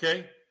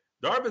 okay,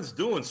 Darvin's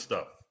doing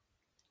stuff.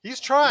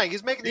 He's trying.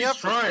 He's making the effort.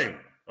 He's trying,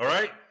 all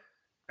right?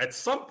 At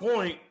some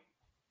point,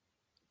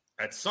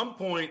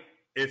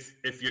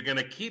 if you're going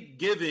to keep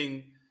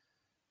giving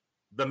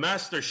the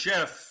master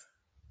chef,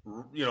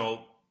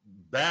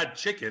 bad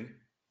chicken,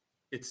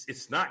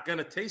 it's not going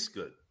to taste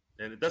good.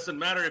 And it doesn't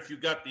matter if you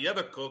got the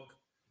other cook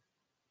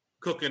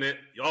cooking it.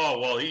 Oh,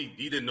 well, he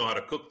didn't know how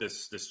to cook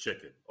this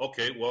chicken.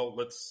 Okay, well,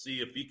 let's see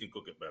if he can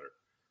cook it better.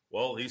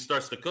 Well, he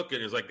starts to cook it,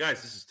 and he's like,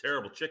 guys, this is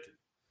terrible chicken.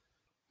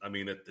 I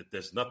mean,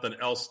 there's nothing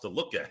else to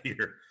look at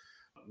here.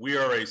 we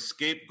are a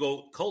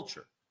scapegoat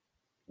culture.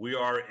 We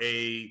are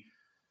a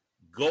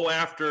go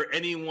after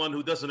anyone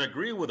who doesn't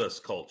agree with us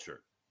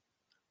culture.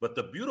 But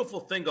the beautiful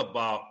thing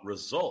about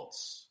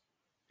results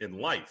in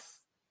life,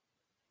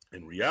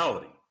 in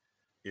reality,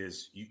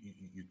 is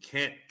you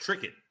can't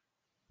trick it.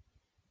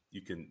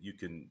 You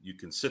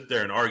can sit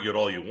there and argue it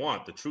all you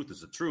want. The truth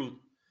is the truth.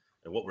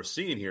 And what we're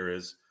seeing here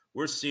is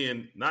we're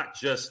seeing not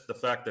just the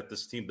fact that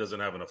this team doesn't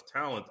have enough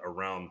talent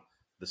around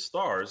the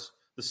stars.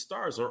 The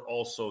stars are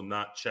also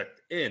not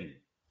checked in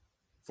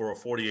for a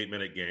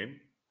 48-minute game.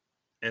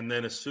 And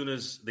then as soon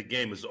as the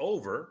game is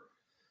over,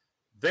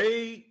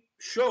 they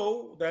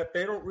show that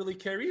they don't really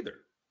care either.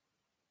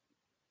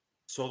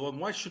 So then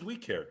why should we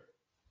care?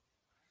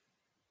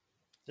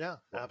 Yeah,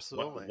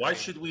 absolutely. Why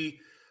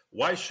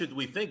should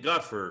we thank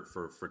God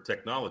for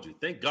technology?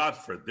 Thank God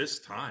for this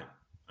time.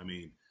 I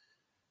mean,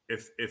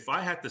 if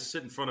I had to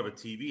sit in front of a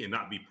TV and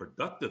not be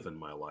productive in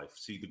my life,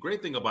 see, the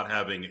great thing about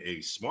having a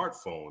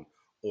smartphone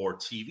or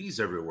TVs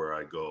everywhere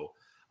I go,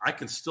 I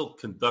can still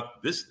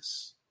conduct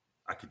business.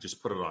 I could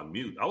just put it on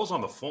mute. I was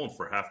on the phone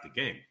for half the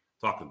game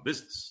talking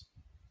business.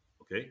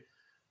 Okay?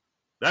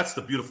 That's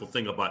the beautiful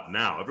thing about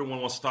now. Everyone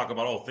wants to talk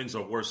about, oh, things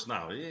are worse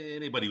now.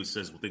 Anybody who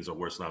says things are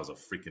worse now is a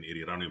freaking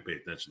idiot. I don't even pay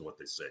attention to what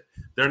they say.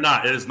 They're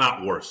not. It is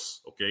not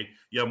worse, okay?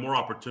 You have more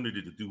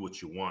opportunity to do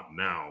what you want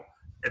now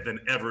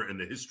than ever in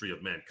the history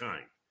of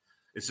mankind.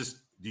 It's just,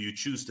 do you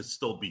choose to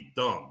still be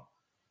dumb?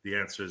 The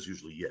answer is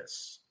usually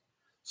yes.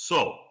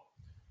 So,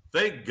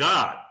 thank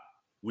God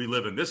we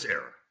live in this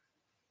era.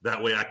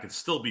 That way I can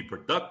still be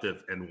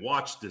productive and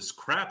watch this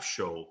crap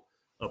show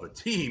of a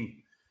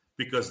team,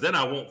 because then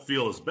I won't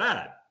feel as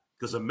bad.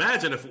 Because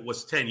imagine if it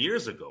was 10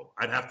 years ago,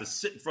 I'd have to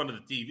sit in front of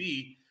the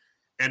TV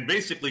and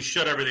basically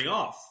shut everything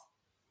off.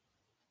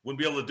 Wouldn't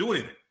be able to do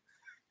anything.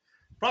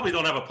 Probably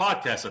don't have a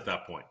podcast at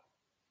that point.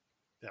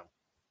 Yeah.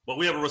 But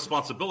we have a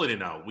responsibility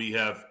now. We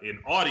have an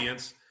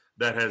audience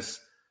that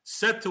has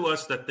said to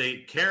us that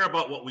they care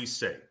about what we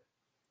say.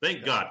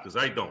 Thank God, because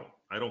I don't.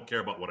 I don't care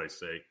about what I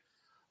say.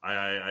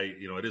 I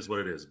it is what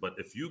it is. But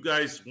if you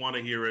guys want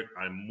to hear it,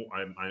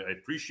 I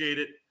appreciate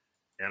it.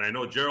 And I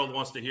know Gerald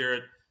wants to hear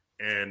it.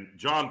 And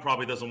John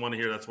probably doesn't want to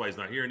hear it. That's why he's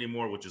not here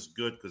anymore, which is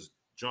good, because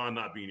John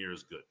not being here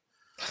is good.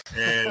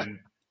 And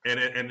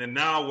then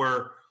now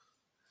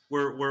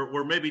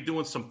we're maybe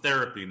doing some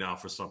therapy now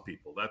for some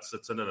people.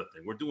 That's another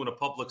thing. We're doing a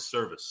public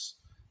service.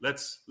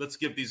 Let's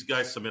give these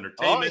guys some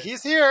entertainment. Oh,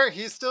 he's here.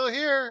 He's still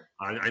here.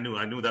 I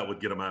knew that would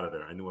get him out of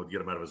there. I knew it would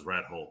get him out of his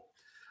rat hole.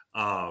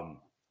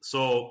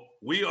 So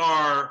we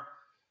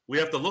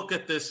have to look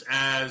at this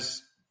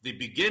as the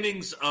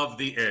beginnings of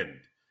the end.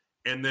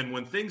 And then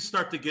when things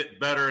start to get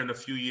better in a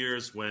few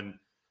years, when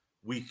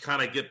we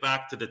kind of get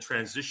back to the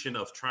transition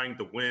of trying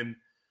to win,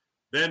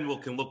 then we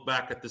can look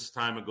back at this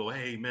time and go,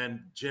 hey,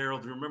 man,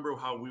 Gerald, remember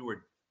how we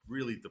were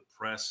really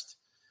depressed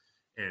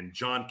and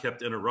John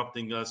kept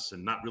interrupting us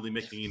and not really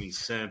making any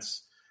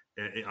sense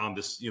on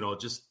this,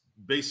 just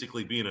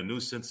basically being a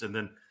nuisance. And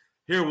then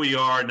here we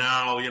are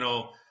now,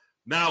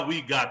 now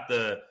we got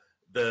the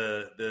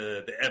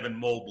Evan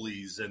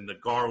Mobleys and the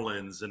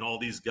Garlands and all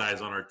these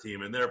guys on our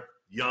team, and they're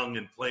young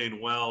and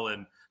playing well,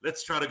 and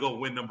let's try to go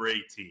win number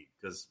 18,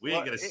 because we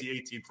ain't going to see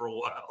 18 for a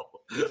while.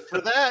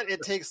 For that,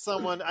 it takes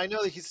someone. I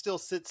know that he still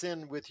sits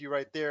in with you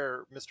right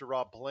there, Mr.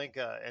 Rob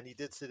Pelinka, and he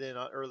did sit in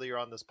earlier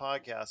on this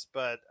podcast.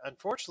 But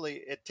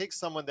unfortunately, it takes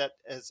someone that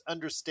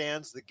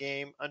understands the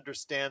game,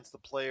 understands the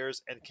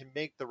players, and can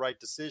make the right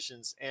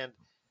decisions. And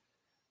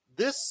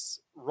this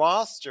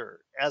roster,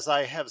 as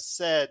I have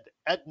said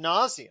ad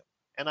nauseum,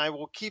 and I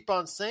will keep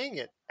on saying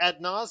it ad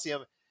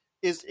nauseum,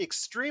 is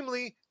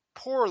extremely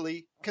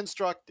poorly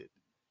constructed.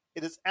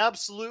 It is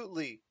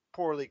absolutely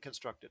poorly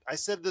constructed. I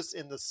said this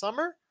in the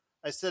summer.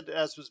 I said it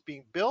as was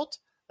being built.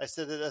 I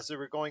said it as they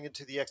were going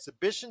into the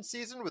exhibition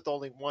season with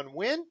only one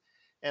win.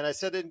 And I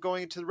said it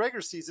going into the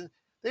regular season.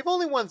 They've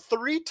only won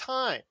 3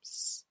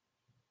 times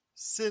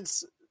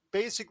since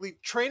basically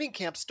training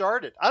camp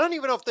started. I don't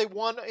even know if they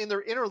won in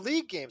their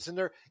inter-league games, in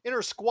their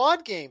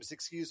inter-squad games,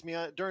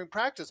 during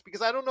practice,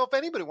 because I don't know if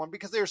anybody won,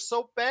 because they're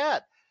so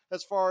bad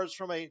as far as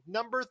from a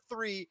number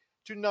 3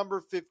 to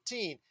number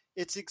 15.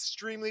 It's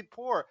extremely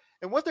poor.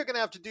 And what they're going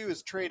to have to do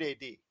is trade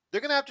AD.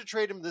 They're going to have to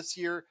trade him this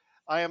year.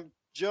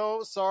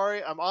 Joe,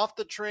 sorry, I'm off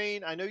the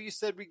train. I know you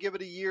said we give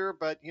it a year,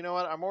 but you know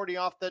what? I'm already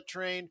off that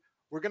train.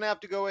 We're going to have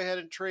to go ahead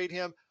and trade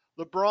him.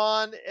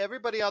 LeBron,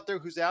 everybody out there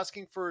who's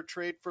asking for a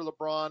trade for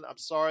LeBron, I'm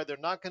sorry, they're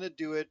not going to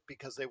do it,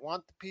 because they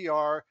want the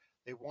PR.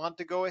 They want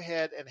to go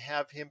ahead and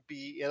have him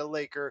be a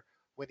Laker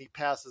when he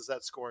passes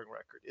that scoring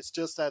record. It's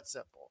just that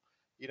simple.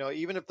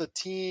 Even if the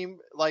team,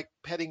 like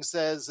Petting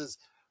says, is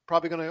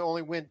probably going to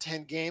only win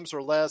 10 games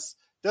or less,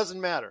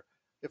 doesn't matter.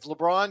 If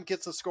LeBron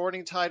gets a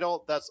scoring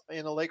title that's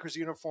in a Lakers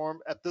uniform,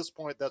 at this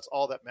point, that's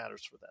all that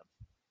matters for them.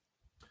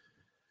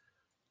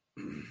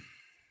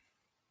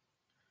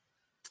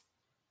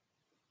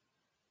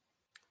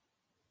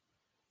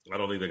 I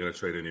don't think they're going to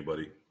trade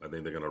anybody. I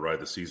think they're going to ride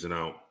the season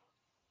out.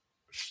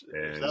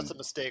 And that's a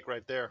mistake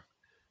right there.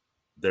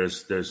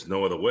 There's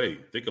no other way.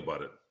 Think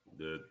about it.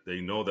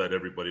 They know that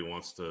everybody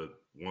wants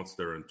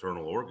their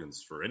internal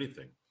organs for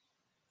anything.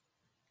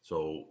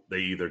 So they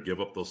either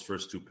give up those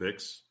first 2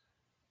 picks,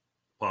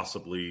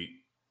 possibly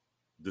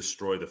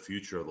destroy the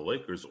future of the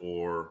Lakers,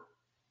 or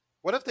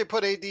what if they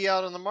put AD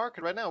out on the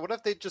market right now? What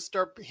if they just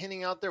start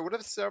hinting out there? What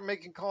if they start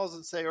making calls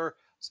and say, or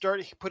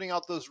start putting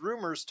out those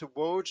rumors to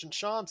Woj and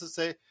Shams and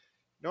say, you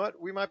know what,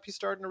 we might be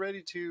starting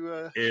ready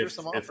to hear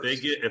some offers.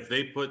 If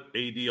they put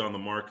AD on the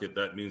market,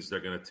 that means they're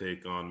going to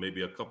take on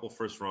maybe a couple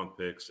first-round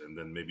picks and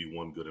then maybe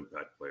one good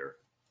impact player.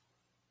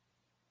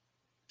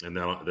 And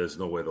now there's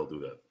no way they'll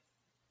do that.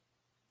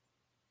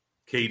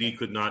 KD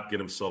could not get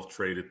himself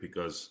traded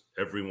because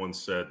everyone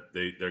said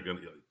they're going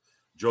to.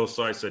 Joe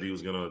Tsai said he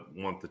was going to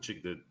want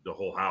the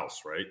whole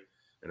house, right?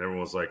 And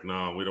everyone's like,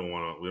 "No, we don't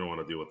want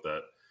to deal with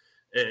that."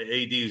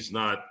 AD is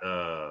not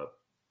a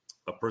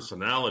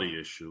personality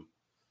issue,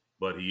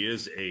 but he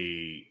is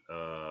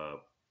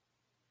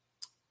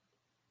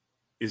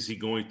is he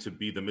going to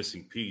be the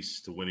missing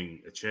piece to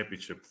winning a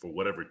championship for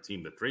whatever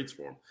team that trades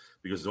for him?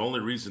 Because the only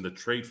reason to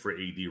trade for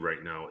AD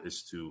right now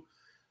is to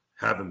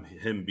have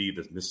him be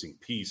the missing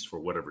piece for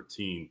whatever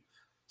team.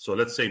 So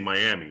let's say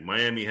Miami.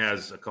 Miami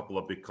has a couple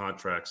of big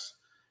contracts,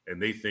 and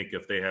they think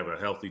if they have a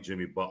healthy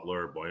Jimmy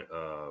Butler, my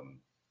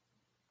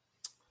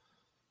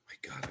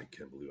God, I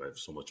can't believe I have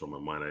so much on my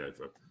mind.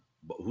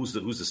 Who's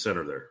the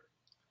center there?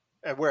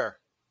 At where?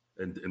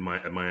 At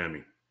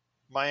Miami.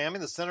 Miami,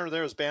 the center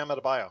there is Bam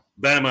Adebayo.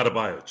 Bam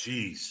Adebayo,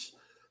 jeez.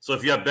 So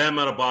if you have Bam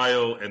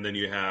Adebayo and then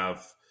you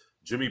have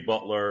Jimmy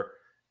Butler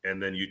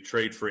and then you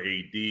trade for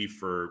AD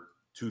for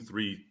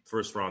 2-3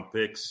 first-round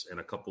picks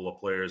and a couple of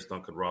players,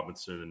 Duncan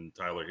Robinson and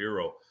Tyler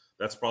Hero,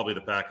 that's probably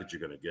the package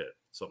you're going to get,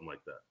 something like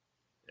that.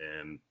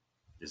 And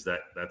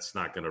that's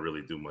not going to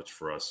really do much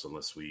for us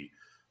unless we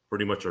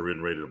pretty much are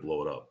ready to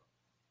blow it up.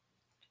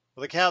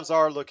 Well, the Cavs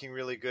are looking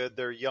really good.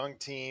 They're a young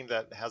team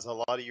that has a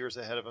lot of years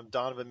ahead of them.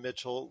 Donovan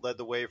Mitchell led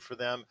the way for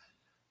them.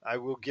 I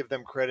will give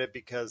them credit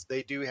because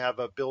they do have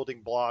a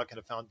building block and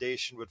a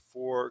foundation with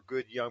 4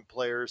 good young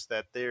players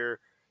that their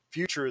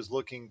future is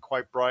looking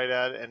quite bright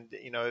at. And,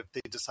 you know, if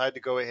they decide to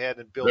go ahead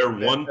and build, they're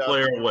one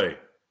player away.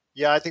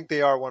 Yeah, I think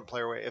they are one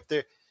player away.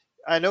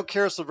 I know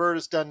Karis LeVert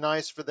has done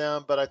nice for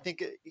them, but I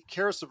think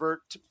Karis LeVert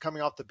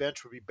coming off the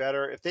bench would be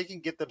better if they can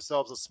get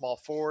themselves a small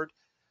forward,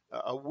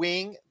 a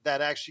wing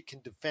that actually can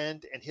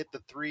defend and hit the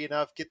 3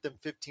 enough, get them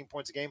 15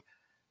 points a game.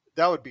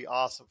 That would be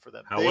awesome for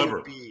them.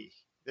 However,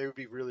 they would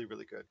be really,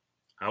 really good.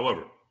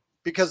 However,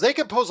 because they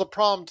can pose a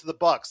problem to the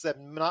Bucks that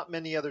not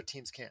many other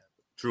teams can.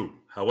 True.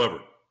 However,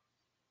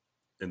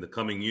 in the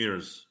coming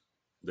years,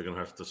 they're going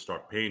to have to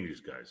start paying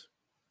these guys.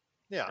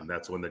 Yeah. And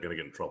that's when they're going to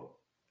get in trouble.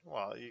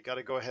 Well, you got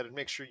to go ahead and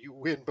make sure you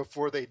win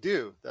before they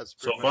do. That's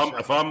so.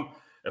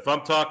 If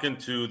I'm talking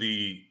to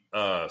the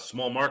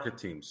small market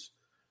teams,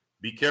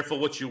 be careful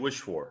what you wish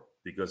for,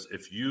 because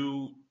if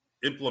you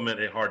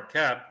implement a hard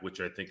cap,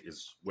 which I think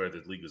is where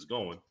the league is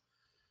going,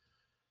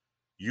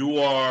 you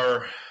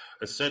are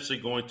essentially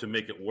going to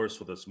make it worse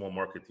for the small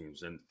market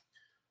teams. And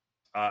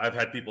I've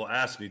had people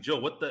ask me, Joe,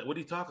 what are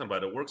you talking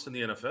about? It works in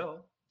the NFL.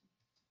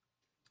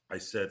 I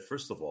said,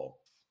 first of all,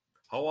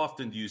 how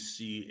often do you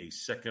see a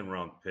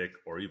second-round pick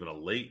or even a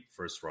late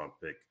first-round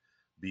pick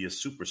be a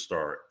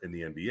superstar in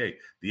the NBA?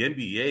 The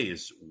NBA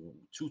is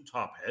too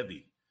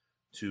top-heavy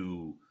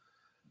to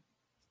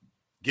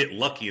get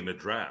lucky in the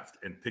draft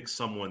and pick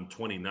someone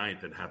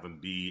 29th and have him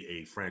be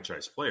a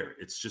franchise player.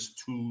 It's just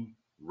too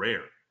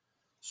rare.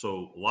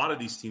 So a lot of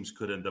these teams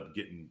could end up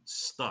getting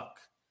stuck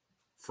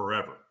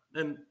forever.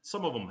 And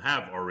some of them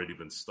have already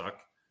been stuck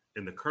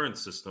in the current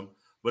system.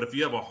 But if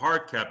you have a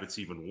hard cap, it's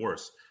even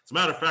worse. As a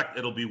matter of fact,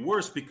 it'll be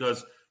worse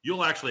because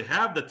you'll actually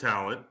have the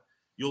talent.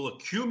 You'll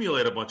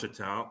accumulate a bunch of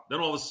talent. Then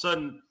all of a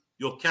sudden,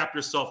 you'll cap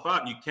yourself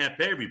out and you can't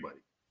pay everybody.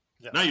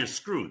 Yeah. Now you're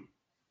screwed.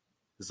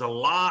 There's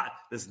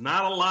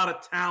not a lot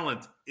of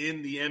talent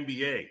in the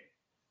NBA.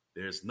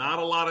 There's not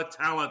a lot of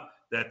talent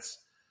that's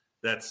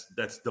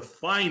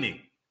defining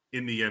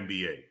in the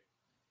NBA.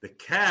 The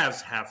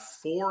Cavs have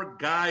 4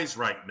 guys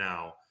right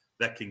now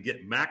that can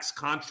get max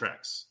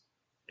contracts.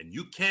 And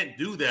you can't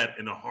do that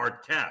in a hard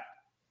cap.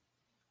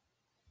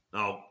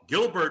 Now,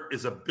 Gilbert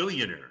is a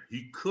billionaire.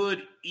 He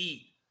could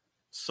eat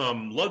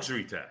some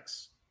luxury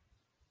tax.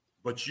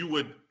 But you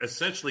would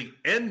essentially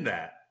end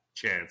that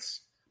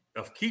chance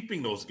of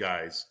keeping those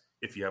guys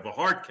if you have a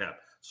hard cap.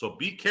 So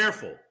be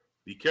careful.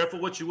 Be careful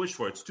what you wish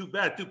for. It's too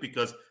bad, too,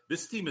 because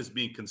this team is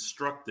being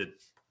constructed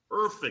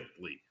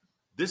perfectly.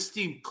 This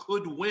team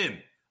could win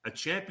a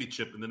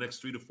championship in the next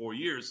 3 to 4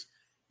 years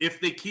if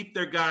they keep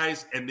their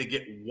guys and they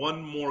get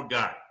one more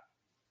guy.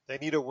 They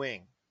need a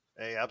wing.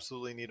 They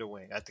absolutely need a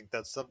wing. I think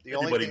that's the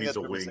only thing needs that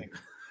a they're wing. missing.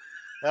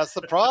 That's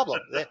the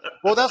problem.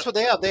 That's what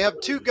they have. They have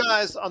 2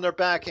 guys on their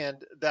back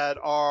end that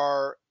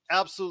are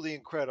absolutely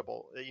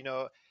incredible. You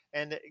know,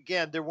 and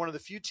again, they're one of the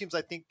few teams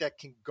I think that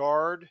can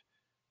guard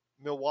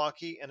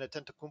Milwaukee and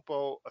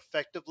Antetokounmpo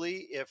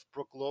effectively if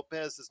Brook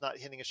Lopez is not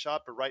hitting a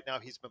shot. But right now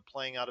he's been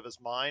playing out of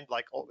his mind.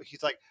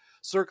 He's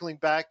circling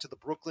back to the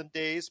Brooklyn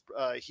days.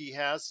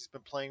 He's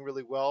been playing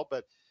really well.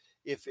 But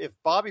if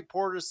Bobby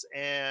Portis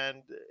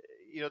and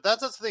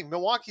that's the thing.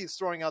 Milwaukee's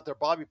throwing out there.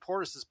 Bobby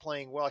Portis is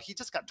playing well. He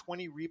just got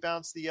 20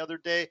 rebounds the other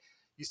day.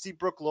 You see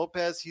Brook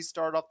Lopez, he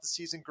started off the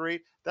season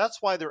great.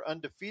 That's why they're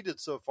undefeated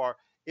so far.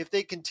 If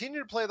they continue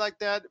to play like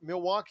that,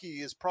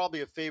 Milwaukee is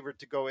probably a favorite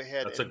to go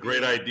ahead. That's a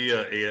great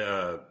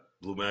idea,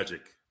 Blue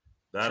Magic.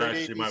 That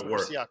actually might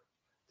work. Yeah,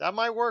 that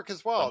might work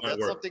as well.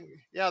 That's something.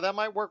 Yeah, that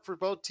might work for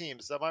both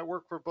teams.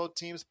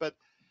 But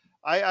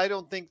I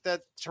don't think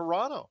that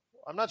Toronto.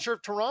 I'm not sure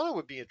if Toronto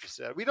would be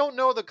interested. We don't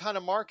know the kind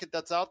of market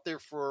that's out there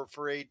for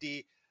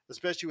AD,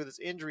 especially with his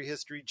injury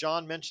history.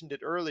 John mentioned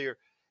it earlier,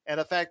 and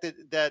the fact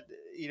that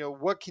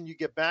what can you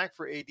get back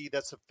for AD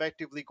that's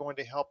effectively going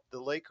to help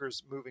the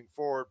Lakers moving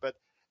forward. But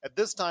at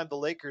this time, the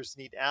Lakers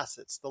need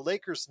assets. The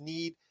Lakers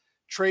need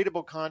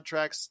tradable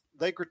contracts.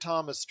 Laker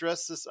Tom has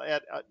stressed this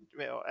at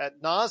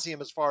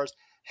nauseum as far as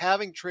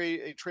having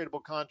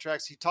tradable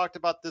contracts. He talked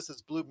about this,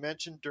 as Blue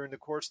mentioned, during the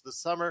course of the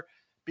summer,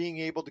 being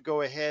able to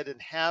go ahead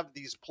and have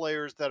these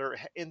players that are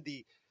in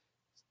the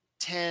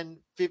 10,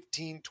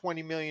 15,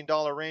 $20 million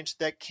range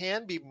that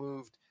can be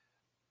moved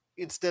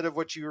instead of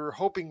what you're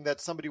hoping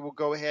that somebody will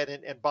go ahead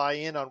and buy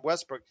in on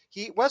Westbrook.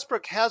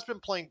 Westbrook has been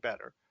playing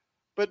better,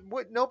 but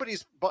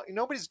nobody's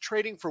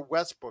trading for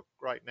Westbrook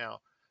right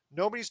now.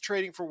 Nobody's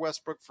trading for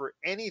Westbrook for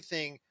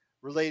anything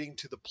relating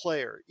to the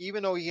player,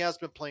 even though he has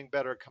been playing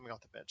better coming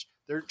off the bench.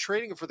 They're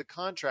trading for the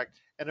contract,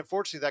 and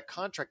unfortunately that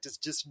contract is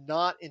just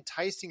not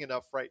enticing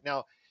enough right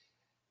now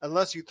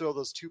unless you throw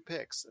those 2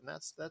 picks. And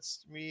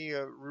that's me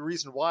a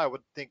reason why I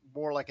would think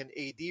more like an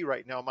AD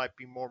right now might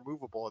be more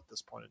movable at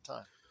this point in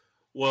time.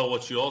 Well,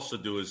 what you also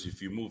do is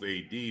if you move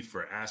AD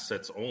for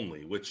assets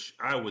only, which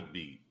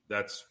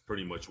that's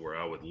pretty much where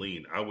I would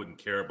lean. I wouldn't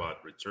care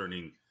about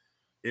returning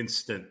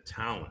instant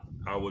talent.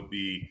 I would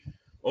be,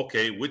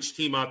 okay, which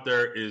team out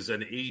there is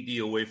an AD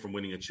away from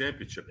winning a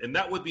championship? And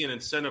that would be an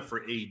incentive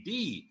for AD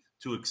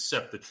to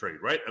accept the trade,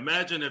 right?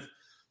 Imagine if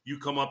you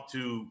come up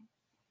to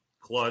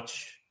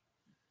Clutch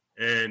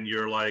and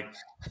you're like,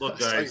 look,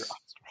 guys,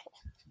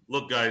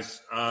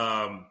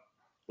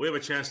 we have a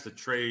chance to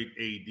trade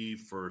AD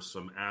for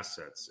some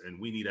assets, and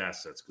we need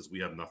assets because we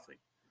have nothing.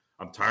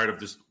 I'm tired of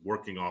just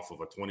working off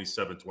of a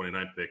 27,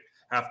 29 pick.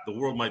 Half the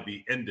world might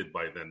be ended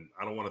by then.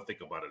 I don't want to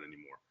think about it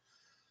anymore.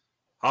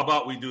 How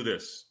about we do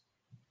this?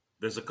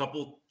 There's a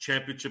couple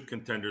championship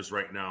contenders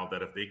right now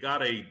that if they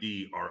got AD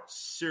are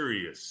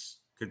serious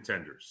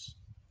contenders.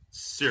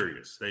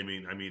 Serious. I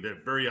mean,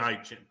 they're very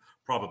high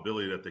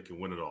probability that they can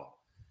win it all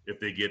if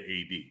they get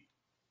AD.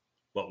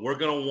 But we're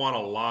going to want a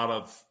lot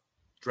of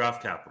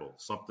draft capital,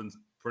 something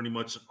pretty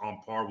much on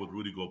par with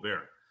Rudy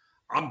Gobert.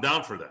 I'm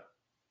down for that.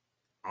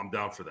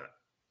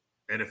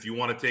 And if you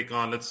want to take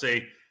on, let's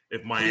say,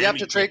 if Miami, you have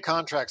to trade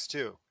contracts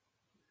too.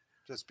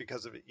 Just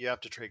because of it, you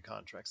have to trade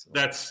contracts.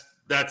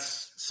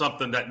 That's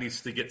something that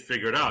needs to get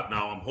figured out.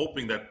 Now, I'm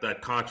hoping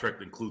that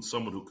contract includes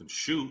someone who can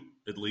shoot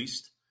at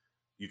least.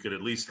 You could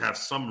at least have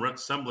some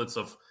semblance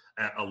of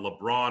a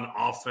LeBron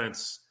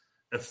offense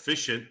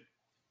efficient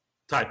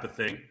type of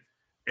thing.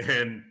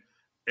 And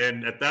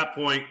at that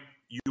point,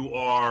 you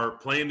are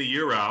playing the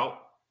year out.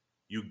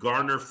 You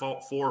garner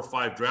 4 or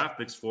 5 draft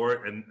picks for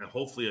it and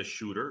hopefully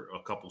a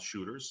couple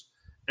shooters.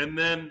 And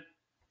then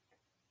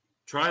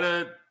try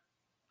to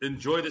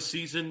enjoy the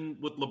season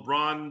with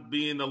LeBron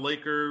being the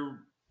Laker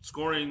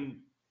scoring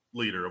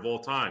leader of all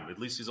time. At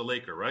least he's a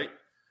Laker, right?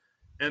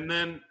 And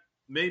then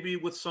maybe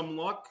with some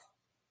luck,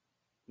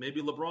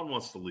 maybe LeBron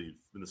wants to leave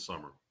in the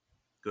summer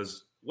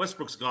because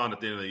Westbrook's gone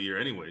at the end of the year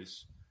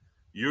anyways.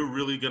 You're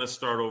really going to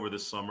start over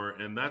this summer,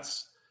 and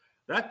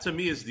that to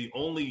me is the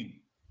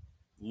only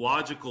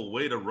logical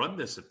way to run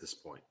this at this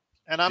point.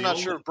 And I'm not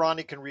sure if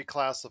Bronny can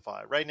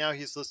reclassify. Right now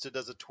he's listed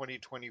as a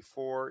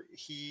 2024.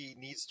 He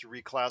needs to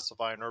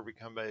reclassify in order to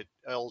become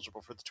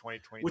eligible for the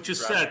 2023 Which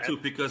is sad too,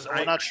 because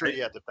I'm not sure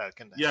yet that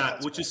can. Yeah,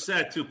 which is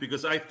sad too,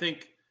 because I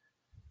think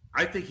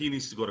he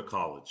needs to go to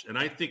college. And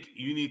I think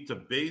you need to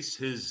base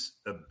his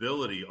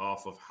ability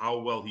off of how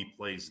well he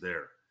plays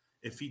there.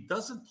 If he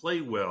doesn't play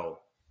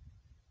well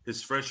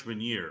his freshman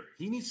year,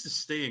 he needs to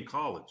stay in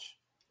college.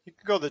 He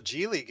could go to the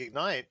G League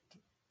Ignite.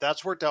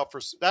 That's worked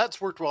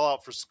well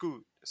out for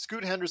Scoot.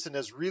 Scoot Henderson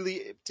has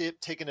really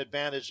taken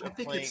advantage of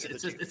playing.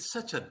 It's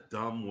such a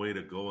dumb way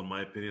to go, in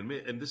my opinion.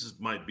 And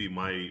might be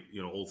my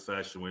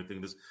old-fashioned way of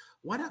thinking this.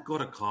 Why not go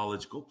to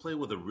college, go play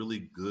with a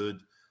really good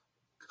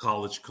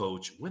college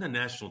coach, win a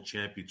national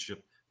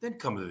championship, then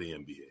come to the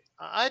NBA?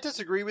 I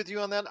disagree with you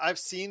on that. I've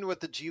seen what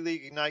the G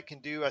League Ignite can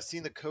do. I've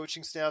seen the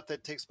coaching staff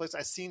that takes place.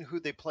 I've seen who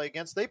they play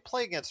against. They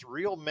play against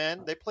real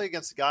men. They play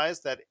against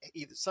guys that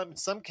in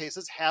some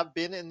cases have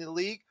been in the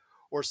league,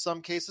 or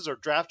some cases are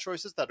draft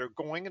choices that are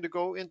going to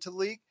go into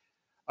league.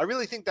 I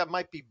really think that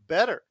might be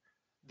better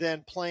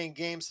than playing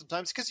games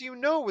sometimes because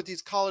with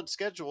these college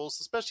schedules,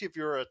 especially if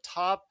you're a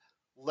top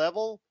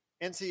level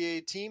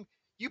NCAA team,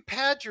 you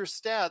pad your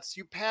stats,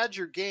 you pad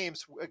your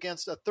games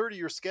against a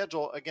 30-year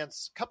schedule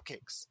against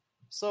cupcakes.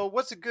 So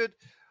what's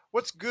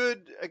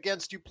good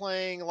against you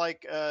playing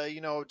like,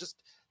 just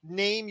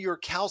name your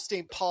Cal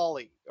State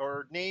Poly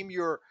or name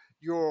your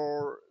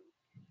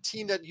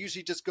team that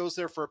usually just goes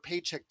there for a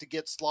paycheck to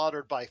get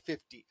slaughtered by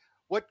 50.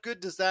 What good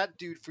does that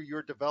do for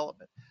your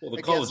development? Well,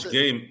 the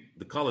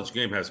college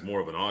game has more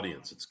of an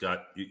audience.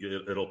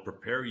 It'll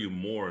prepare you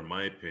more, in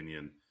my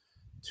opinion,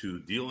 to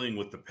dealing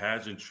with the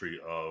pageantry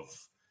of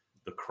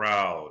the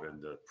crowd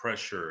and the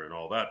pressure and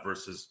all that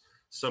versus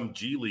some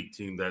G League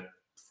team that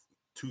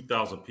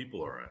 2,000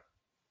 people are at.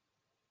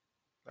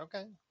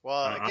 Okay.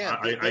 Well,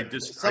 again,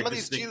 some of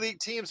these G League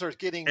teams are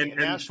getting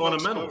and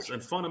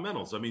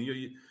fundamentals. I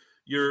mean,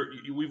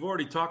 we've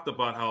already talked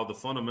about how the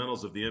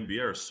fundamentals of the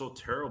NBA are so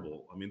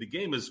terrible. I mean, the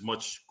game is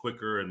much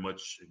quicker and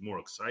much more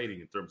exciting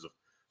in terms of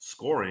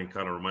scoring.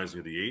 Kind of reminds me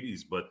of the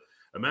 80s. But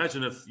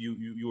imagine if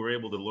you were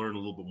able to learn a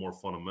little bit more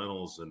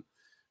fundamentals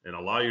and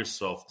allow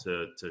yourself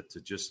to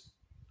just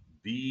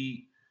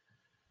be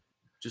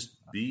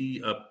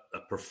a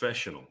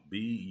professional. Be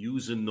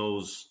using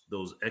those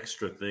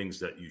extra things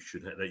that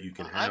you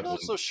can have. I'm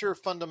not so sure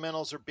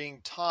fundamentals are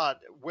being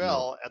taught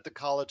well at the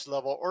college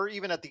level or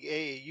even at the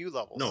AAU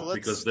level. No, so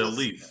because they'll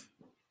leave.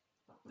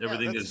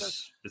 Everything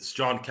it's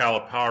John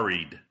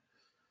Calipari.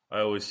 I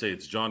always say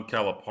it's John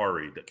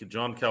Calipari.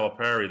 John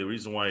Calipari. The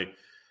reason why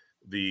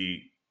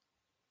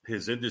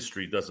his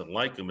industry doesn't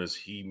like him is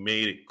he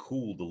made it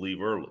cool to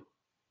leave early,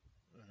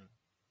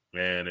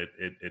 and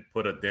it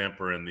put a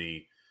damper in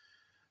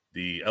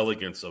the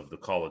elegance of the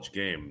college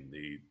game,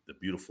 the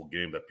beautiful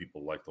game that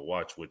people like to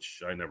watch,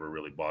 which I never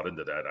really bought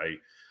into that.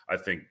 I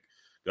think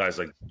guys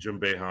like Jim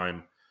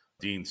Boeheim,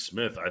 Dean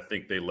Smith, I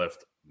think they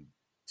left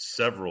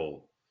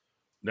several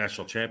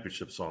national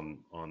championships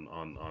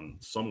on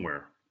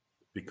somewhere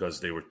because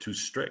they were too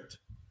strict.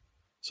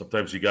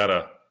 Sometimes you got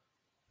to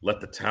let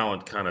the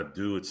talent kind of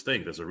do its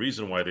thing. There's a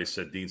reason why they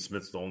said Dean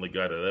Smith's the only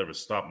guy that ever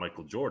stopped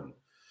Michael Jordan.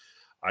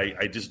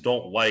 I just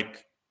don't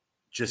like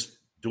just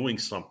doing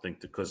something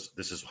because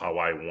this is how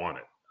I want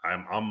it.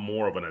 I'm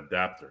more of an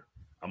adapter.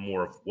 I'm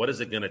more of what is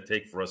it going to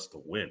take for us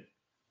to win?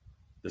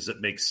 Does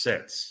it make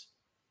sense?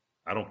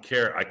 I don't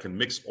care. I can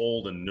mix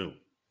old and new.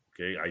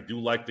 Okay. I do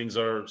like things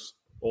that are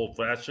old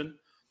fashioned.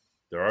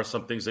 There are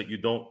some things that you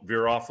don't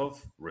veer off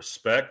of.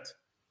 Respect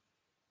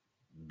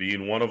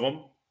being one of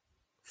them.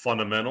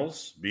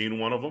 Fundamentals being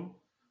one of them.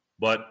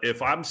 But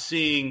if I'm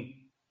seeing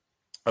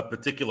a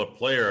particular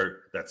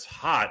player that's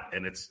hot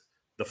and it's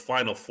the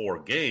Final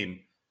Four game,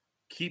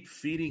 keep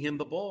feeding him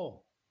the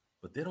ball.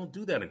 But they don't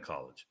do that in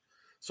college.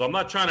 So I'm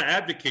not trying to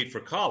advocate for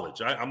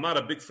college. I'm not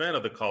a big fan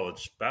of the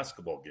college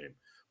basketball game.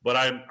 But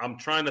I'm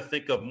trying to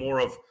think of more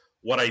of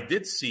what I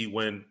did see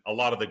when a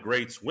lot of the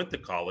greats went to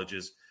college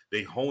is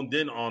they honed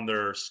in on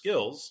their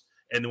skills.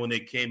 And when they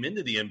came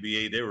into the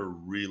NBA, they were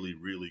really,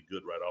 really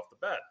good right off the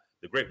bat.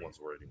 The great ones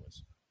were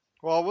anyways.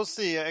 Well, we'll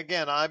see.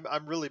 Again,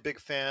 I'm really big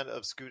fan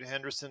of Scoot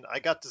Henderson. I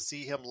got to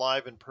see him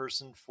live in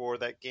person for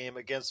that game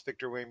against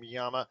Victor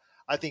Wembanyama.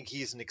 I think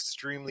he's an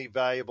extremely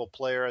valuable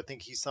player. I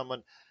think he's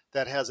someone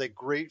that has a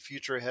great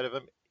future ahead of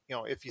him,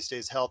 if he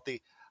stays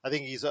healthy. I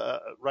think he's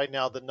right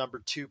now the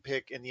number 2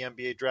 pick in the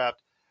NBA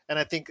draft. And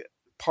I think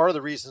part of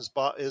the reason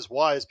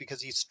is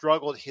because he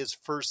struggled his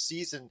first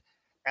season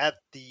at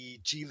the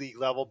G League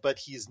level, but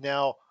he's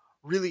now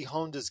really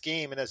honed his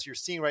game. And as you're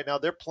seeing right now,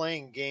 they're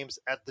playing games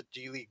at the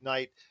G League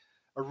Night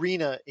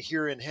Arena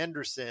here in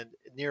Henderson,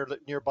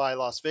 nearby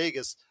Las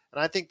Vegas.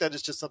 And I think that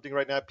is just something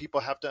right now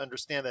people have to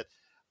understand that.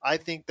 I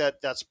think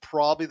that that's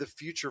probably the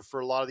future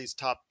for a lot of these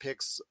top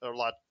picks, or a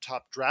lot of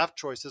top draft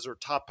choices or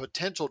top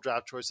potential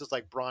draft choices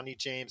like Bronny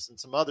James and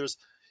some others,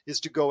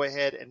 is to go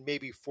ahead and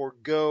maybe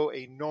forego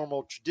a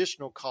normal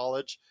traditional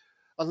college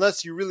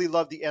unless you really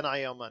love the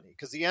NIL money.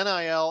 Because the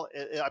NIL,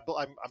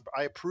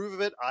 I approve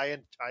of it. I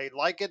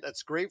like it.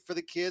 That's great for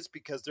the kids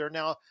because they're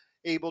now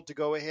able to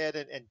go ahead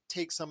and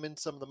take some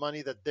of the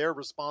money that they're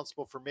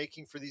responsible for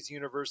making for these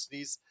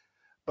universities.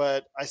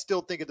 But I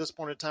still think at this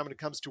point in time, when it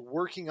comes to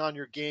working on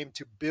your game,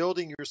 to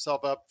building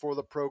yourself up for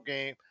the pro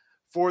game,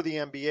 for the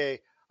NBA,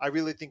 I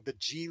really think the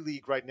G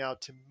League right now,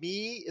 to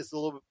me, is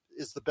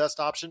the best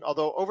option.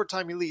 Although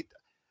Overtime Elite,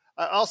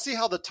 I'll see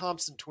how the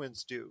Thompson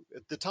twins do.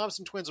 The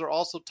Thompson twins are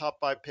also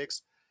top 5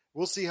 picks.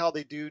 We'll see how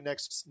they do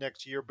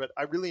next year. But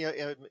I really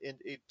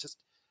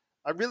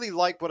I really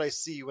like what I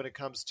see when it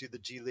comes to the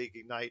G League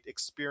Ignite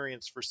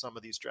experience for some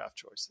of these draft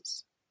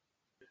choices.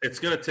 It's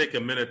going to take a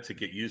minute to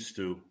get used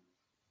to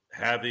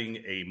having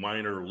a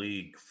minor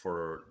league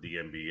for the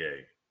NBA.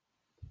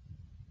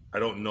 I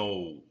don't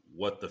know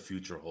what the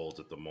future holds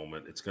at the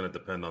moment. It's going to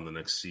depend on the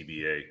next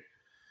CBA.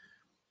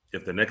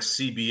 If the next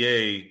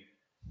CBA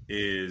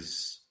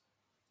is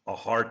a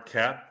hard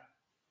cap,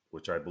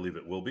 which I believe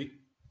it will be,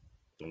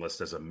 unless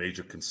there's a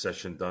major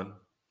concession done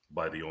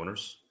by the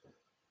owners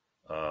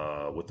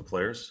with the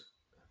players,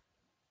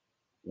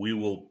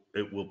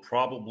 it will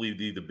probably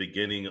be the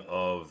beginning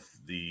of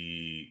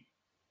the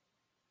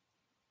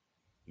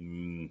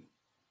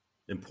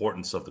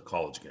importance of the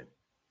college game,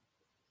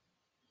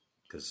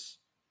 because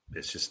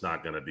it's just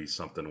not going to be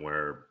something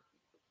where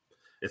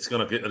it's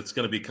going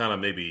to be kind of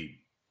maybe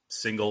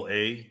single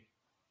A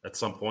at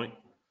some point.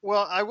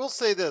 Well, I will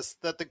say this,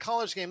 that the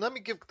college game, let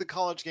me give the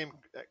college game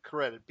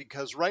credit,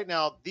 because right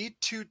now the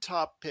 2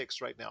 top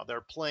picks right now,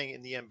 they're playing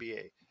in the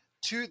NBA.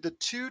 The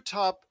 2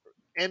 top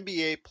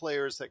NBA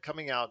players that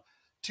coming out,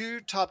 two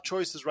top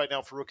choices right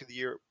now for Rookie of the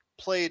Year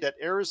played at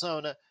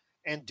Arizona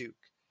and Duke,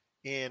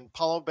 in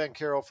Paulo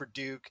Banchero for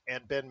Duke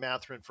and Ben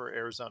Mathurin for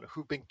Arizona,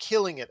 who've been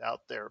killing it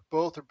out there.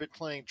 Both have been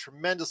playing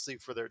tremendously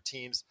for their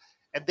teams,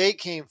 and they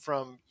came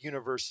from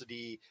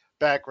university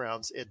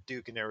backgrounds at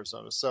Duke and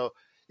Arizona. So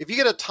if you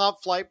get a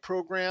top flight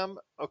program,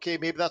 okay,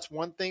 maybe that's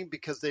one thing,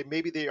 because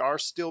they are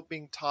still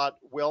being taught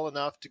well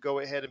enough to go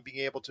ahead and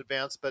being able to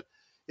advance. But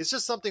it's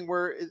just something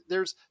where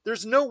there's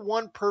no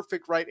one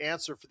perfect right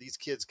answer for these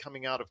kids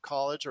coming out of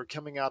college or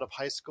coming out of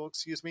high school,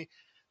 excuse me.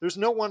 There's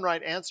no one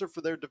right answer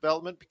for their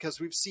development, because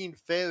we've seen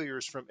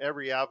failures from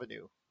every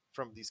avenue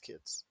from these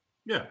kids.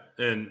 Yeah,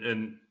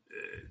 and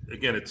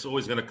again, it's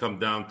always going to come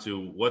down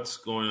to what's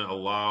going to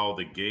allow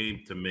the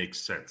game to make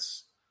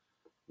sense.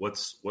 What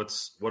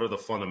are the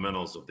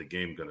fundamentals of the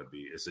game going to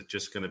be? Is it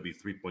just going to be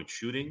 3-point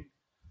shooting?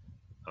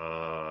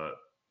 I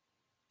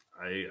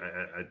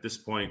at this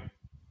point,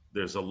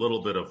 there's a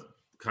little bit of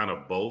kind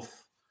of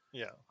both.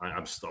 Yeah,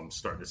 I'm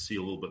starting to see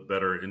a little bit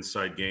better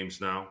inside games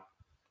now.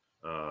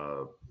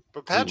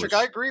 But Patrick,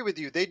 I agree with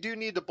you. They do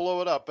need to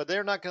blow it up, but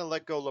they're not going to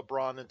let go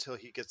LeBron until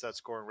he gets that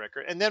scoring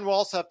record. And then we'll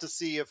also have to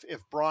see if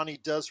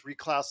Bronny does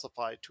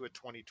reclassify to a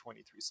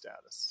 2023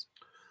 status.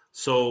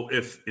 So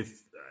if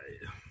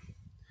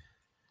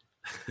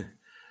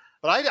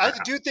but I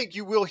do think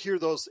you will hear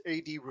those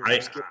AD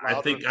rumors get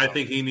louder. I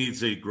think he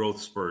needs a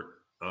growth spurt.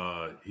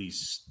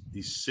 He's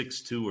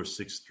 6'2" or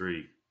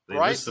 6'3".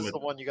 Bryce is the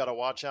one you got to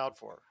watch out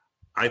for.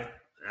 I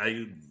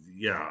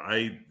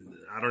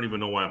don't even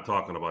know why I'm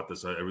talking about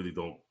this. I really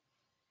don't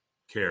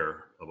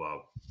care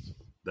about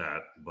that,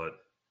 but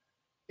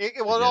it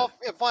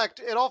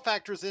all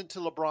factors into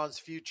LeBron's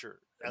future.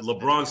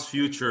 LeBron's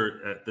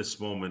future at this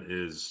moment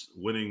is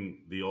winning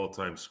the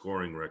all-time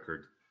scoring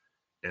record,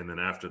 and then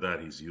after that,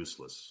 he's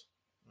useless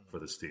for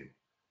this team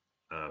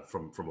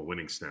from a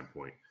winning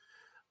standpoint.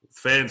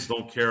 Fans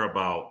don't care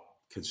about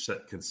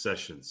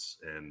concessions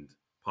and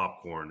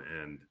popcorn,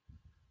 and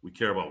we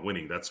care about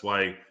winning. That's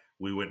why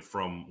we went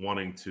from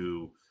wanting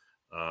to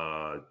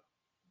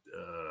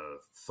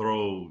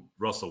throw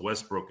Russell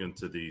Westbrook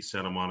into the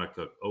Santa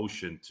Monica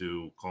Ocean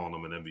to calling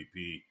him an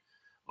MVP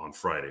on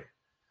Friday.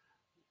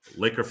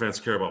 Laker fans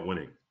care about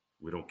winning.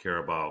 We don't care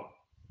about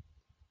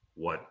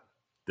what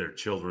their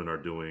children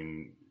are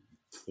doing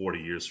 40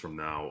 years from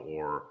now,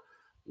 or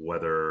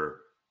whether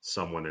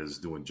someone is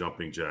doing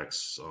jumping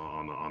jacks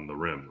on the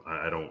rim.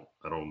 I don't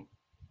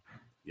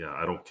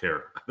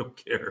care. I don't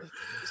care.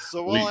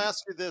 So we'll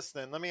ask you this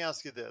then. Let me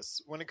ask you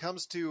this. When it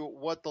comes to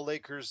what the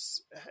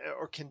Lakers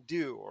can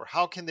do, or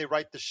how can they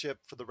right the ship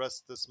for the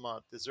rest of this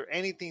month, is there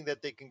anything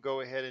that they can go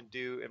ahead and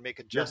do and make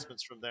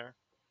adjustments from there?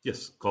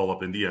 Yes. Call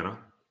up Indiana.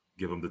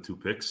 Give them the 2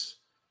 picks.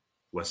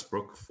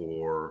 Westbrook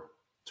for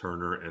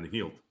Turner and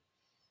Hield.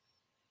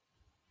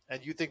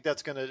 And you think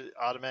that's going to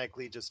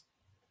automatically just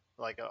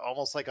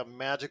almost like a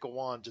magical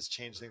wand, just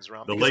change things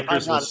around? The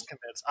Lakers, I'm not as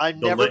convinced. I've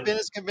never been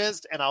as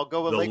convinced, and I'll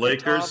go with the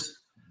Lakers.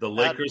 The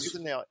Lakers.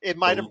 It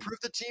might improve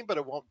the team, but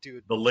it won't do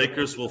it. The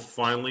Lakers will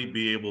finally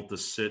be able to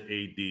sit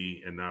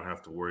AD and not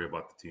have to worry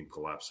about the team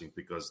collapsing,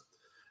 because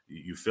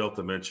you failed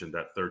to mention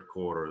that third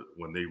quarter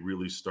when they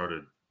really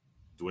started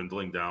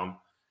dwindling down.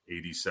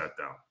 AD sat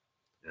down,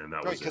 and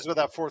that was because with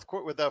that fourth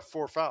quarter, with that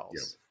 4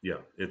 fouls. Yeah.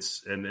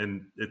 It's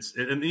and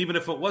even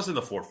if it wasn't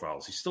the 4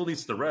 fouls, he still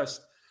needs to rest.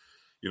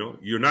 You know,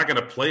 you're not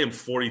going to play him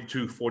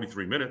 42,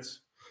 43 minutes,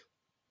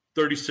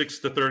 36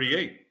 to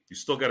 38. You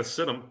still got to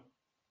sit him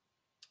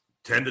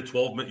 10 to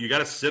 12 minutes. You got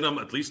to sit him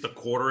at least a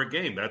quarter a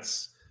game.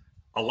 That's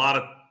a lot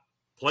of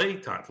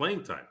playing time.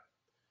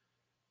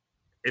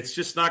 It's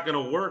just not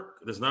going to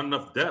work. There's not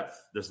enough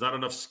depth. There's not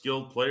enough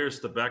skilled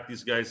players to back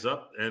these guys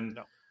up. And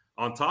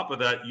on top of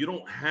that, you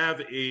don't have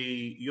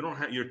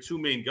your 2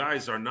 main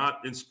guys are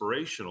not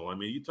inspirational. I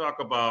mean, you talk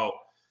about,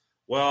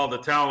 well, the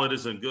talent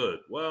isn't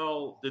good.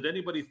 Well, did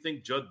anybody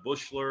think Judd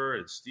Bushler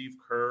and Steve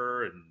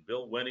Kerr and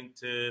Bill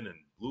Wennington and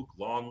Luke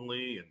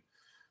Longley and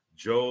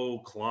Joe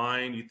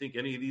Klein, you think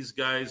any of these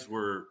guys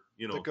were,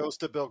 the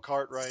ghost of Bill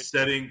Cartwright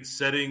setting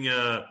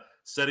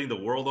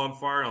the world on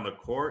fire on the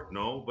court?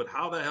 No, but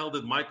how the hell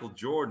did Michael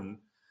Jordan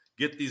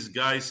get these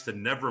guys to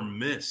never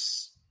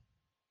miss?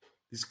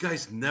 These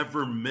guys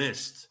never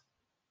missed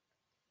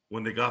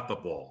when they got the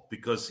ball,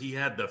 because he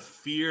had the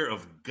fear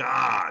of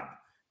God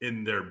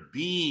in their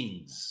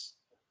beings.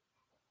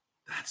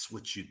 That's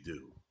what you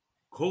do.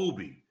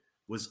 Kobe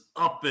was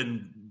up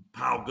in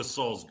Pau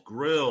Gasol's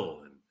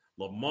grill, and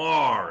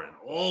Lamar and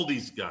all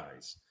these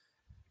guys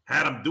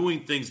had them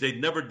doing things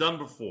they'd never done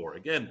before.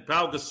 Again,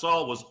 Pau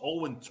Gasol was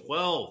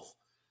 0-12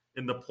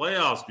 in the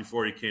playoffs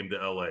before he came to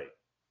L.A.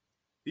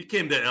 He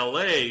came to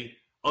L.A.,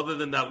 other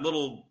than that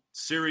little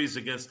series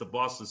against the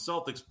Boston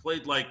Celtics,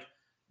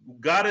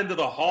 got into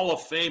the Hall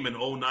of Fame in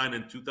 2009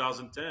 and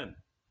 2010.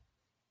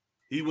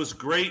 He was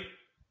great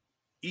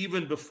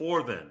even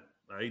before then.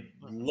 I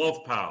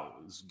love Pau.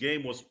 His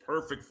game was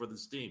perfect for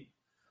this team.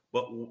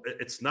 But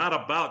it's not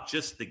about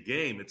just the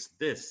game. It's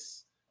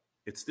this.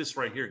 It's this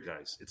right here,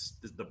 guys. It's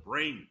the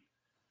brain.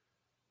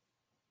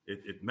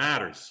 It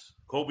matters.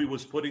 Kobe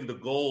was putting the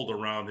gold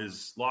around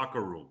his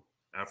locker room.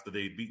 after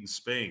they'd beaten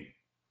Spain.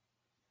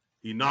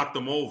 He knocked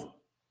them over.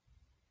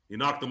 He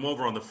knocked them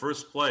over on the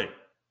first play.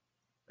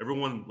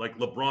 Everyone, like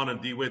LeBron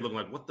and D-Wade, looking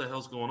like, what the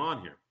hell's going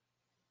on here?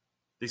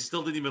 They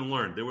still didn't even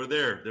learn. They were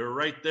there. They were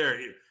right there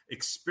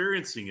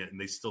experiencing it, and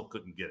they still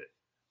couldn't get it.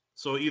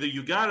 So either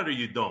you got it or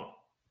you don't.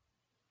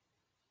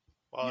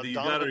 Well, either you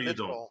got it or you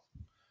don't.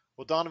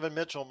 Well, Donovan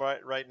Mitchell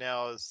right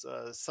now is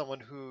someone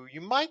who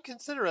you might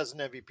consider as an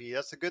MVP.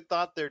 That's a good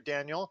thought there,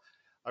 Daniel.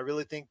 I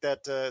really think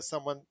that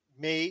someone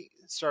may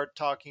start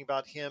talking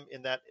about him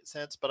in that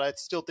sense, but I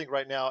still think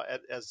right now,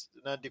 as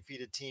an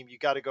undefeated team, you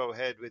got to go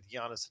ahead with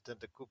Giannis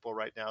Antetokounmpo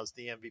right now as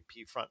the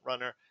MVP front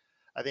runner.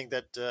 I think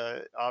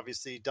that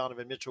obviously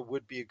Donovan Mitchell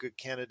would be a good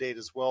candidate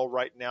as well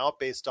right now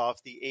based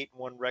off the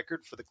 8-1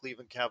 record for the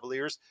Cleveland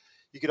Cavaliers.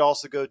 You could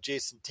also go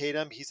Jason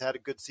Tatum. He's had a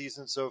good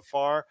season so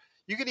far.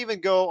 You can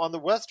even go on the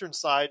Western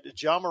side,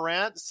 Ja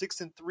Morant,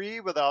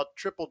 6-3 without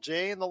Triple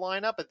J in the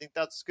lineup. I think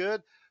that's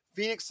good.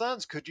 Phoenix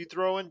Suns, could you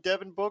throw in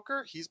Devin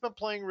Booker? He's been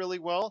playing really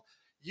well.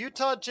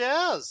 Utah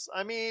Jazz,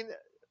 I mean,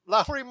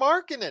 Lauri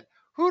Markkanen.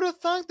 Who'd have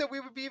thunk that we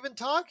would be even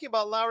talking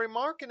about Lauri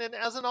Markkanen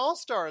as an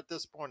all-star at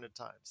this point in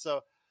time?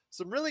 So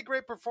some really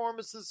great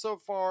performances so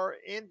far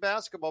in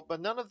basketball,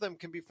 but none of them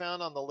can be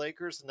found on the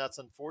Lakers, and that's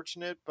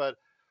unfortunate. But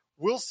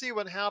we'll see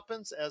what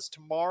happens as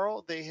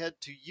tomorrow they head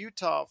to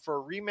Utah for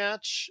a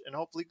rematch and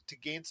hopefully to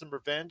gain some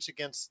revenge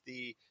against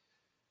the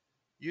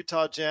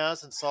Utah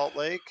Jazz in Salt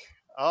Lake.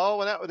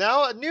 Oh,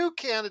 now a new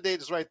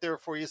candidate is right there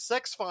for you.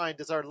 SexFind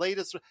is our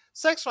latest.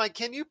 SexFind,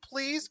 can you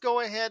please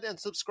go ahead and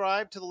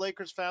subscribe to the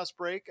Lakers Fast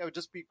Break? It would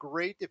just be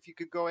great if you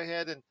could go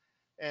ahead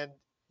and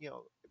you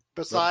know,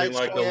 besides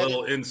nothing like a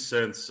little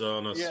incense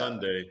on a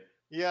Sunday.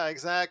 Yeah,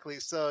 exactly.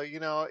 So, you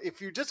know,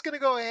 if you're just going to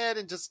go ahead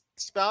and just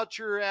spout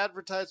your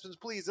advertisements,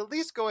 please at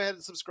least go ahead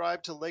and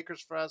subscribe to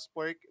Lakers Fast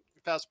Break.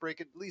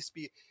 At least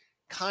be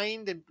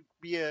kind and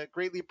be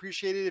greatly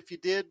appreciated if you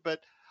did. But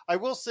I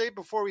will say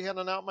before we head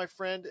on out, my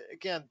friend,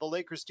 again, the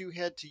Lakers do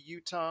head to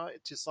Utah,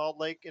 to Salt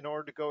Lake, in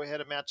order to go ahead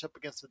and match up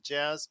against the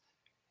Jazz.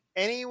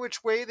 Any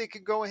which way they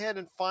could go ahead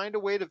and find a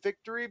way to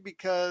victory,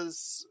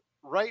 because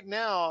right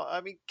now,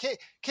 I mean,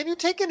 can you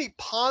take any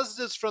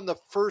positives from the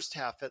first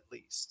half at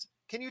least?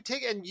 Can you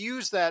take and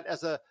use that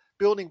as a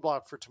building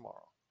block for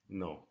tomorrow?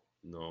 No.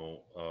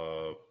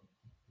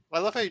 I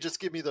love how you just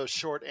give me those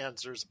short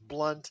answers,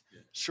 blunt,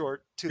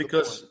 short, to the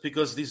point.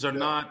 Because these are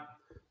not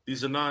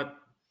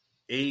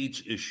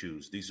age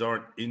issues. These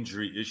aren't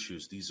injury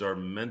issues. These are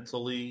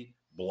mentally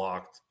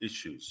blocked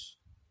issues.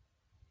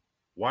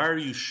 Why are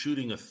you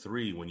shooting a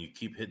three when you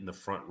keep hitting the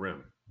front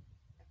rim?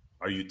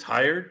 Are you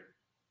tired?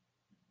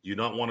 Do you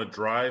not want to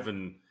drive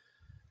and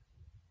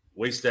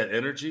waste that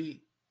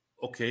energy?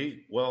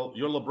 Okay, well,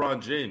 you're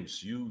LeBron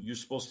James. You're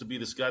supposed to be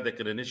this guy that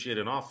can initiate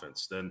an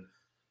offense. Then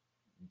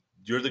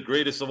you're the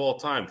greatest of all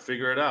time.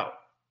 Figure it out.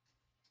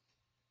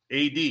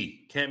 AD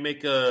can't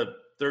make a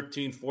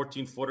 13,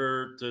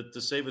 14-footer to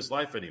save his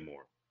life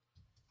anymore.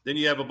 Then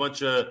you have a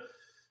bunch of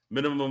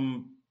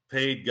minimum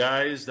paid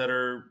guys that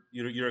are,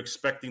 you're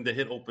expecting to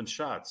hit open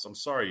shots. I'm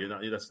sorry,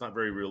 that's not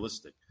very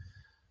realistic.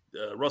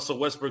 Russell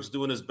Westbrook's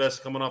doing his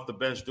best coming off the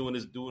bench,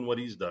 doing what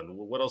he's done.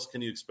 What else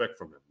can you expect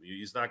from him?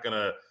 He's not going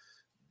to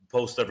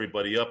post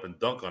everybody up and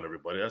dunk on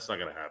everybody. That's not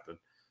going to happen.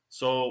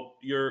 So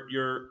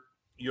your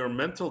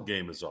mental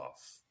game is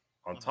off.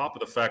 On top of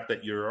the fact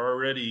that you're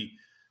already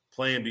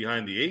playing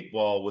behind the eight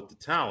ball with the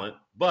talent,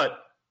 but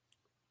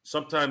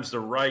sometimes the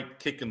right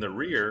kick in the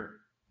rear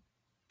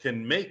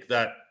can make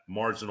that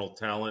marginal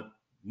talent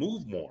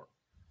move more.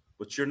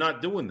 But you're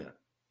not doing that.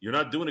 You're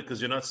not doing it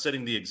because you're not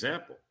setting the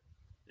example.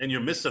 And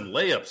you're missing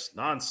layups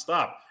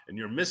nonstop, and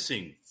you're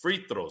missing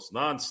free throws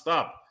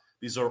nonstop.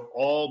 These are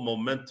all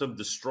momentum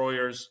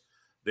destroyers.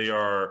 They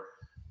are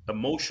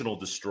emotional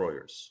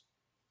destroyers.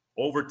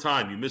 Over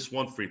time, you miss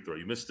one free throw,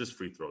 you miss this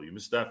free throw, you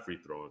miss that free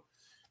throw,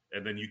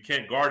 and then you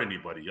can't guard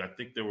anybody. I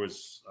think I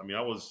was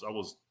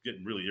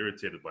getting really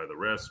irritated by the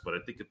refs, but I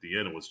think at the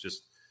end it was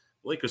just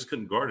Lakers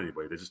couldn't guard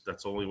anybody.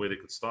 That's the only way they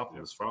could stop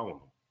them is fouling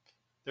them.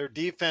 Their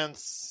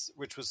defense,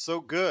 which was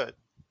so good,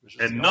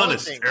 and none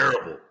is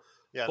terrible.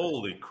 Yeah.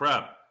 Holy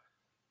crap!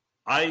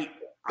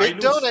 Big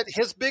Donut,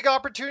 his big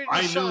opportunity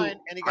to shine,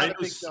 and he got a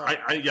big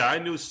donut. I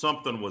knew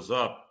something was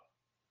up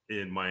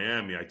in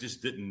Miami. I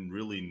just didn't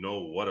really know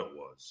what it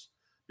was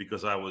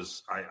because I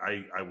was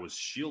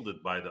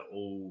shielded by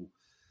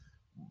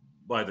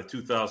the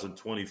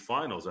 2020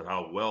 finals and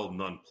how well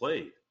none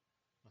played.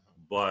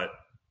 But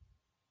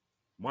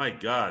my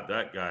God,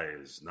 that guy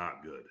is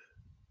not good.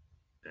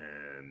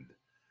 And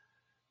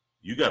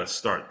you got to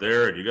start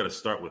there, and you got to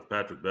start with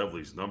Patrick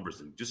Beverley's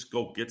numbers and just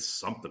go get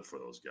something for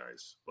those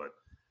guys. But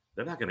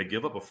they're not going to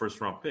give up a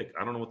first-round pick.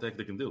 I don't know what the heck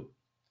they can do.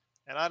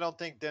 And I don't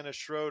think Dennis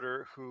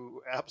Schroeder,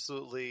 who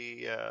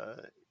absolutely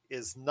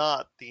is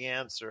not the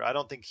answer, I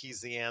don't think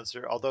he's the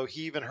answer, although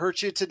he even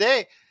hurt you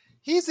today.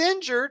 He's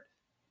injured.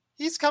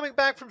 He's coming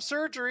back from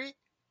surgery,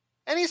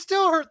 and he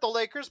still hurt the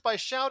Lakers by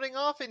shouting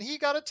off, and he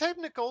got a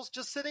technicals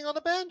just sitting on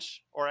the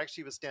bench. Or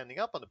actually, he was standing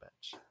up on the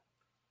bench.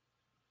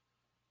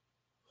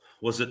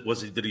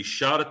 Did he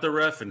shout at the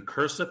ref and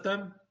curse at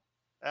them?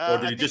 Or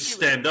did he just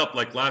stand up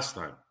like last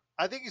time?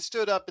 I think he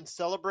stood up and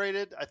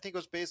celebrated. I think it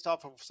was based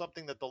off of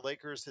something that the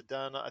Lakers had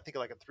done. I think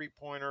like a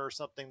 3-pointer or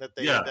something that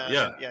they had done.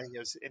 Yeah.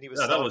 He was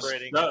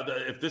celebrating.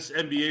 If this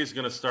NBA is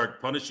going to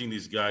start punishing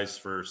these guys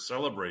for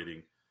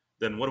celebrating,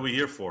 then what are we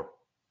here for?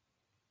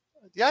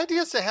 The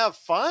idea is to have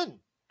fun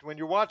when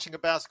you're watching a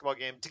basketball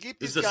game. To keep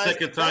these guys This is the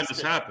second time invested.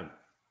 this happened.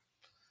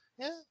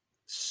 Yeah.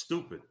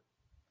 Stupid.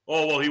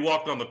 Oh, well, he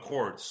walked on the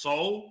court.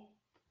 So?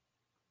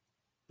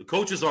 The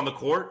coach is on the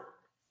court.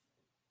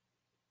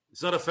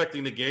 It's not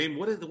affecting the game.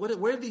 Where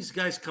did these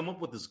guys come up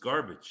with this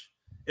garbage?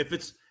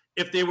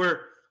 If they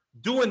were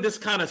doing this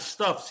kind of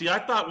stuff, see, I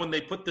thought when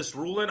they put this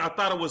rule in, I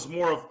thought it was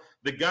more of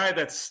the guy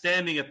that's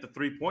standing at the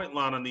 3-point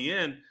line on the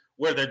end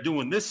where they're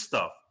doing this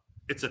stuff.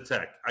 It's a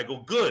tech. I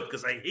go, good,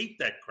 because I hate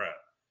that crap.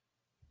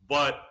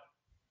 But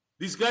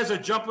these guys are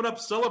jumping up,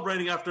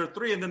 celebrating after a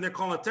 3, and then they're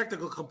calling a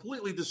technical,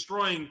 completely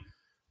destroying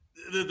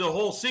the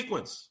whole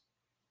sequence.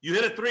 You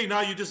hit a 3, now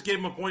you just gave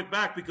them a point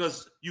back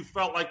because you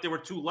felt like they were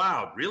too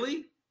loud.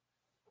 Really?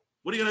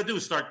 What are you going to do?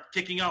 Start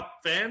kicking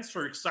out fans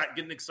for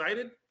getting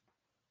excited?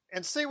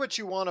 And say what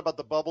you want about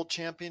the bubble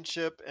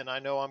championship, and I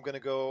know I'm going to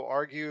go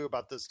argue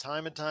about this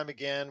time and time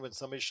again when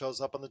somebody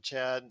shows up on the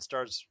chat and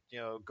starts,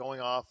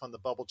 going off on the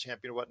bubble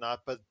champion or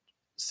whatnot. But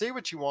say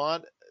what you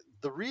want.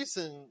 The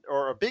reason,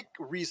 or a big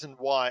reason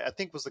why, I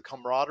think was the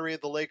camaraderie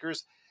of the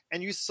Lakers.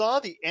 And you saw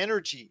the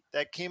energy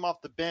that came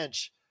off the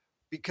bench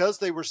because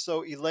they were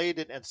so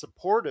elated and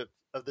supportive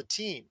of the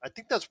team. I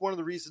think that's one of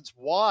the reasons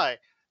why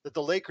that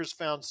the Lakers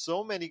found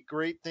so many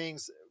great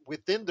things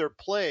within their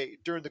play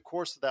during the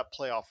course of that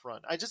playoff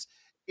run.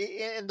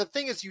 And the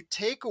thing is, you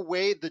take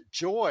away the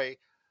joy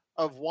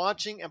of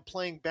watching and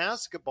playing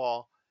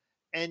basketball,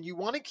 and you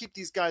want to keep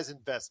these guys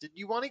invested.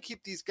 You want to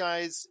keep these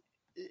guys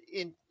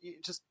in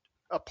just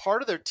a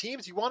part of their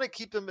teams. You want to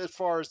keep them as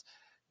far as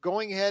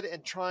going ahead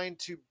and trying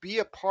to be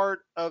a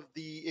part of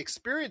the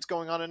experience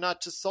going on and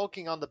not just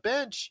sulking on the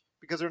bench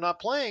because they're not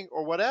playing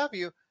or what have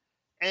you.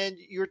 And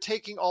you're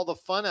taking all the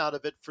fun out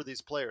of it for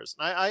these players.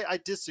 And I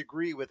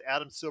disagree with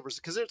Adam Silver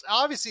because it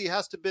obviously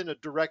has to have been a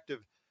directive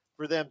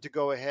for them to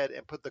go ahead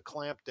and put the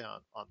clamp down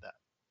on that.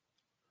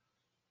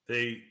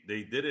 They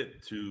did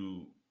it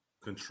to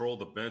control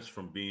the bench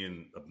from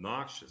being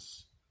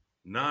obnoxious,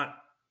 not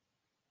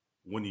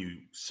when you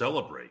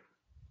celebrate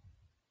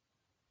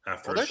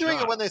after they're a shot. doing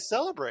it when they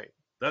celebrate.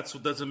 That's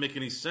what doesn't make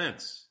any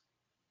sense.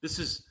 This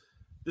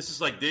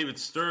is like David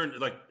Stern,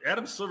 like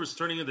Adam Silver's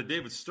turning into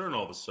David Stern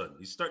all of a sudden.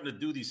 He's starting to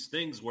do these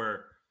things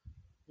where,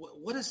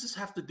 what does this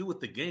have to do with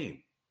the game?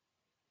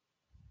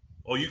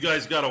 Oh, you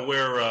guys got to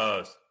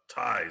wear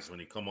ties when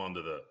you come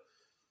onto the,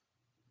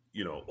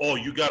 oh,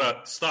 you got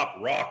to stop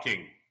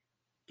rocking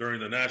during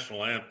the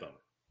national anthem.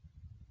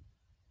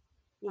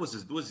 What was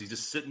this? Was he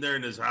just sitting there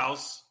in his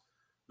house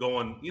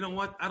going, you know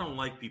what? I don't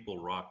like people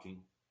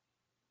rocking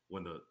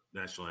when the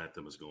national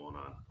anthem is going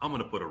on. I'm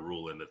going to put a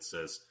rule in that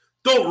says,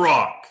 don't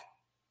rock.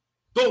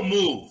 Don't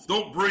move.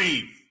 Don't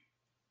breathe.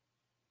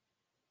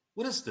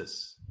 What is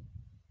this?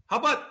 How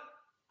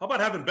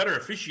about having better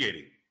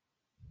officiating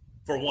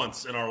for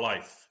once in our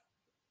life?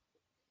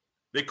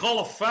 They call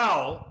a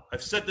foul.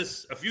 I've said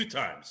this a few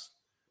times.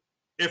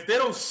 If they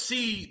don't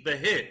see the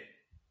hit,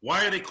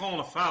 why are they calling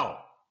a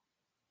foul?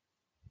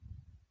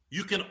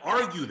 You can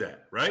argue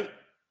that, right?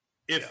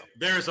 If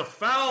there's a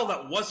foul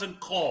that wasn't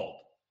called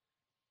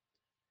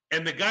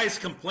and the guy's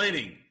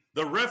complaining,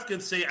 the ref can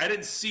say, I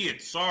didn't see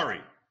it. Sorry.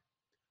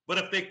 But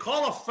if they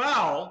call a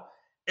foul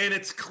and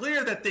it's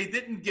clear that they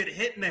didn't get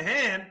hit in the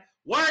hand,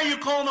 why are you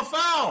calling a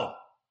foul?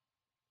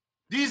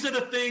 These are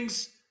the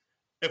things,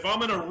 if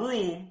I'm in a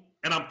room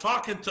and I'm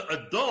talking to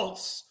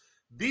adults,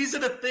 these are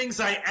the things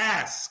I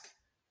ask.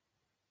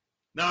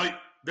 Now,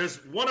 there's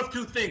one of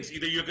two things.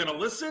 Either you're going to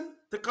listen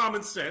to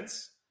common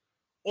sense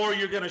or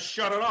you're going to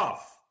shut it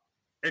off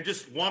and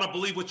just want to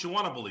believe what you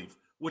want to believe,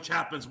 which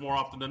happens more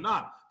often than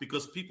not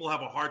because people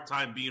have a hard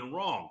time being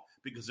wrong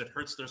because it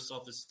hurts their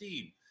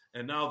self-esteem.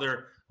 And now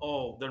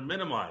they're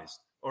minimized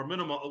or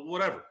minimal,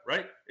 whatever,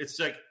 right? It's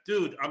like,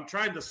 dude, I'm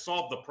trying to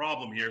solve the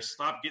problem here.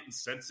 Stop getting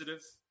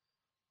sensitive.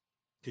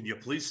 Can you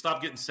please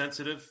stop getting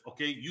sensitive?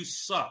 Okay, you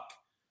suck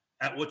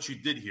at what you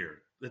did here.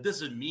 That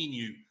doesn't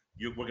mean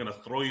we're going to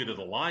throw you to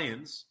the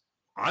lions.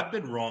 I've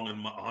been wrong in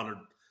my honor.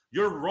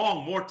 You're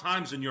wrong more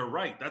times than you're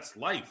right. That's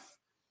life.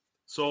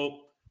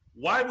 So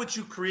why would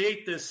you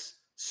create this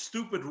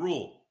stupid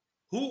rule?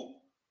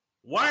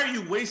 Why are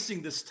you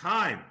wasting this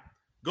time?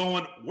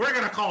 Going, we're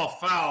going to call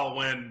a foul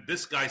when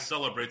this guy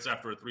celebrates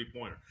after a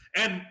three-pointer.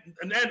 And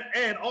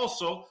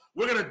also,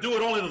 we're going to do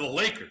it only to the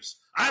Lakers.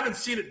 I haven't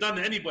seen it done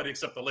to anybody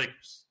except the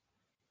Lakers.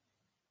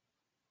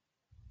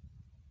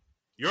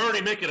 You're already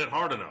making it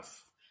hard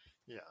enough.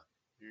 Yeah,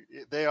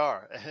 they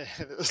are.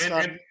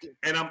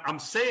 And I'm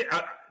saying,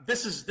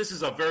 this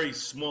is a very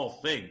small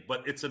thing,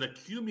 but it's an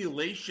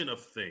accumulation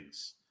of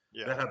things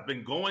that have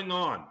been going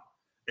on.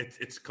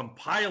 It's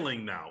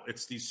compiling now.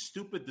 It's these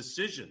stupid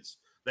decisions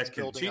that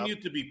continue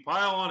to be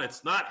piled on.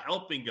 It's not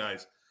helping,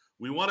 guys.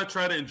 We want to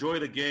try to enjoy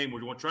the game.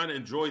 We want to try to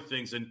enjoy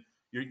things. And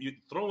You're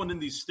throwing in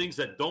these things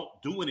that don't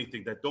do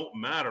anything, that don't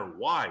matter.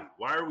 Why?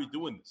 Why are we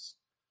doing this?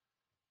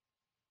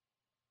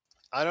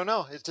 I don't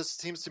know. It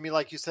just seems to me,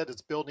 like you said,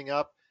 it's building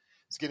up.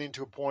 It's getting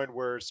to a point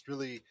where it's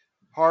really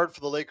hard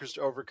for the Lakers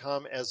to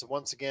overcome, as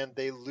once again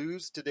they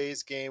lose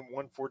today's game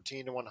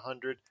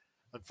 114-100.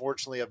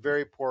 Unfortunately, a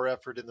very poor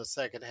effort in the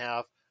second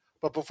half.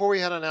 But before we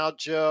head on out,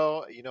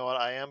 Joe, you know what?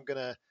 I am going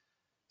to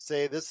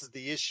say this is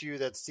the issue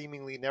that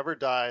seemingly never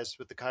dies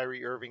with the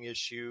Kyrie Irving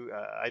issue.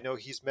 I know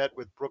he's met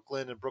with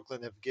Brooklyn, and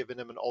Brooklyn have given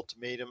him an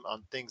ultimatum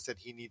on things that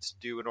he needs to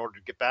do in order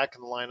to get back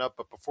in the lineup.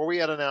 But before we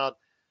head on out,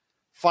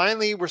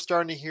 finally, we're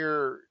starting to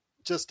hear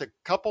just a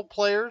couple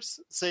players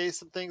say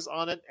some things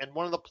on it. And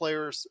one of the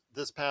players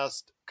this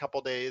past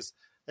couple days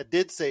that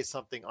did say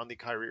something on the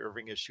Kyrie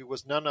Irving issue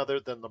was none other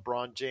than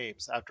LeBron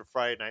James after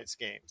Friday night's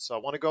game. So I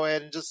want to go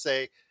ahead and just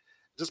say,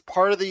 just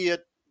part of the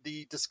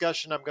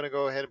discussion I'm going to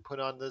go ahead and put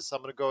on this,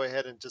 I'm going to go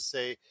ahead and just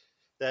say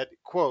that,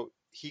 quote,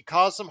 he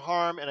caused some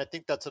harm, and I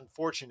think that's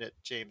unfortunate,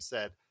 James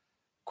said.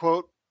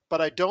 Quote,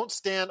 but I don't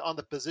stand on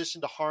the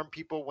position to harm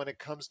people when it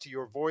comes to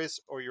your voice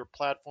or your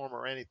platform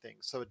or anything.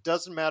 So it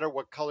doesn't matter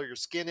what color your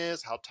skin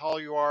is, how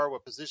tall you are,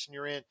 what position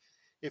you're in.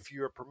 If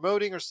you are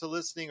promoting or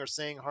soliciting or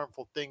saying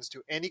harmful things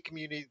to any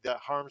community that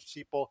harms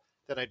people,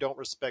 then I don't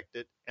respect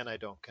it and I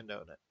don't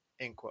condone it,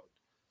 end quote.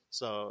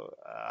 So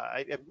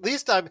at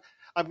least I'm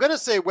going to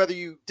say, whether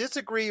you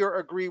disagree or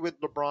agree with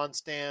LeBron's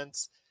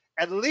stance,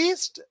 at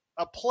least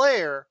a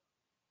player,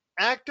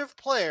 active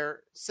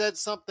player, said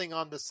something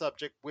on the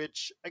subject,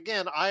 which,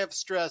 again, I have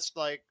stressed,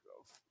 like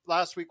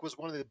last week was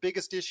one of the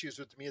biggest issues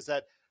with me, is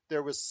that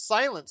there was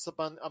silence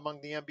among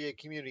the NBA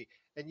community.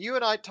 And you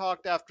and I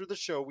talked after the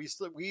show.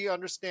 We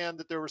understand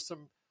that there were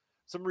some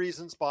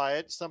reasons by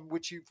it, some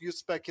which you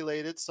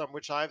speculated, some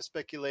which I've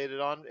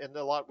speculated on, and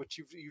a lot which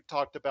you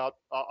talked about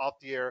off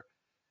the air.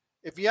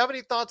 If you have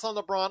any thoughts on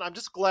LeBron, I'm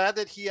just glad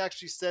that he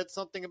actually said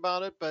something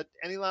about it. But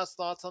any last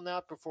thoughts on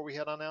that before we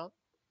head on out?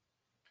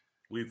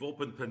 We've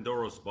opened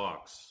Pandora's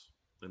box,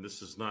 and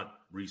this is not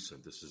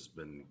recent. This has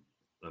been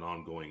an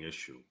ongoing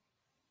issue.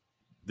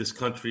 This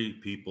country,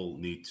 people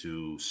need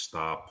to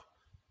start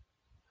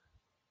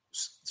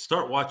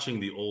watching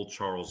the old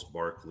Charles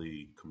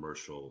Barkley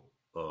commercial,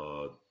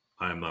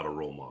 I am not a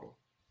role model.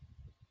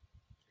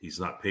 He's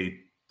not paid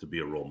to be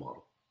a role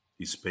model.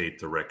 He's paid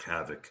to wreak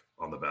havoc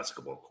on the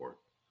basketball court.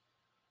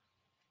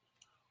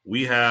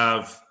 We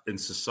have in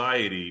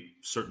society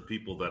certain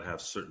people that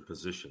have certain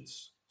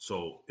positions.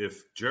 So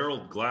if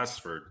Gerald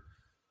Glassford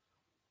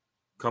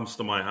comes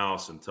to my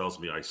house and tells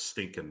me I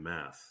stink in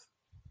math,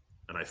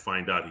 and I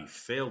find out he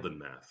failed in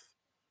math,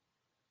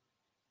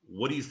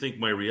 what do you think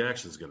my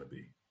reaction is going to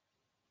be?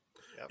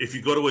 Yep. If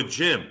you go to a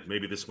gym,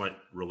 maybe this might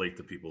relate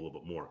to people a little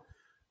bit more.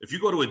 If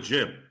you go to a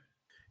gym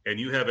and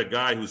you have a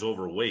guy who's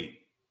overweight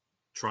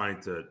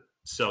trying to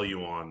sell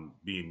you on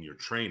being your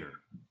trainer,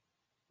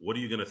 what are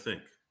you going to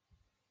think?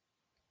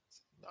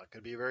 Not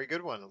going to be a very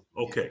good one.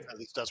 Okay. At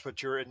least that's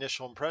what your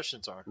initial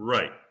impressions are.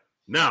 Right.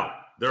 Now,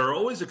 there are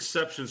always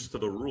exceptions to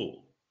the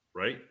rule,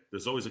 right?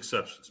 There's always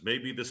exceptions.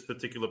 Maybe this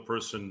particular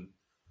person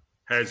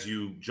has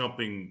you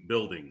jumping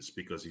buildings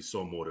because he's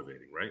so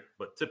motivating, right?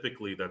 But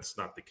typically that's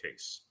not the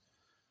case.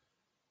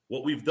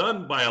 What we've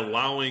done by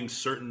allowing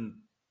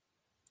certain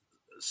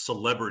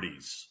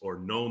celebrities or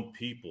known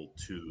people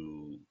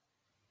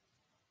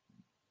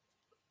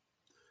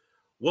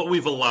what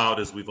we've allowed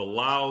is we've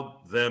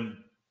allowed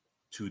them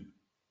to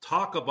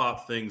talk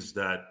about things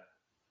that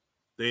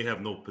they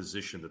have no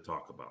position to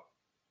talk about.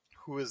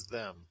 Who is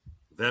them?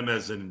 Them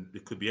as in,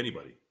 it could be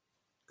anybody.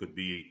 Could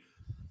be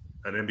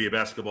an NBA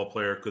basketball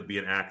player, could be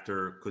an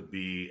actor, could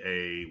be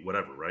a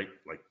whatever, right?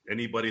 Like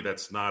anybody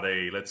that's not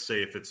let's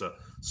say if it's a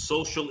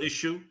social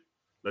issue,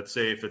 let's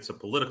say if it's a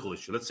political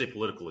issue, let's say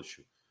political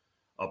issue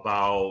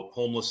about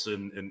homeless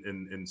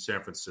in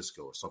San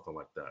Francisco or something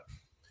like that.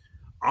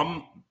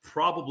 I'm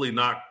probably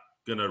not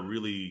going to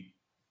really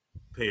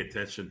pay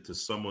attention to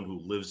someone who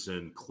lives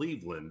in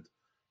Cleveland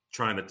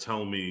trying to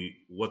tell me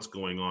what's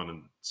going on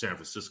in San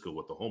Francisco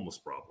with the homeless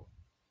problem.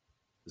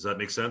 Does that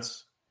make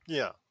sense?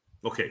 Yeah.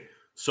 Okay.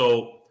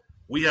 So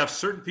we have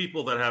certain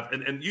people that have,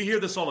 and you hear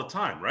this all the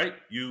time, right?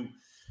 Are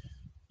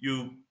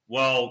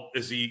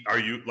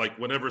you like,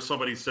 whenever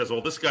somebody says,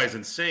 oh, this guy's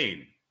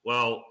insane.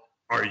 Well,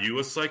 are you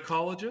a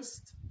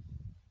psychologist?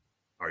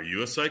 Are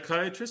you a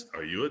psychiatrist?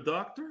 Are you a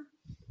doctor?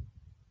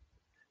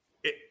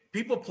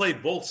 People play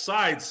both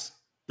sides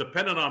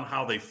depending on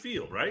how they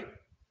feel, right?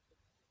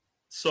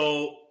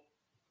 So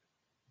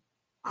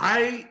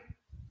I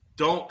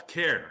don't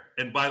care.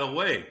 And by the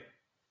way,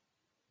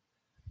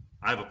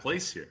 I have a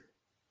place here,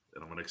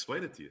 and I'm going to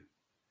explain it to you.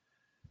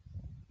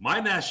 My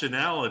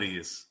nationality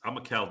is, I'm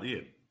a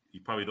Chaldean. You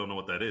probably don't know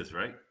what that is,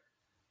 right?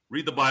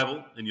 Read the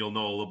Bible, and you'll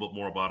know a little bit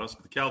more about us.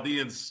 But the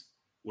Chaldeans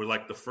were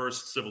like the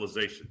first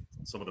civilization,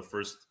 some of the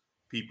first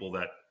people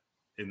that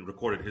in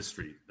recorded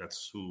history,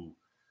 that's who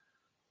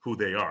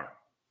they are.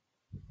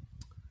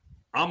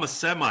 I'm a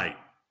Semite.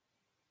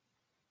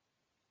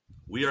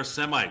 We are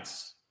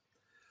Semites.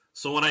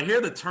 So when I hear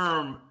the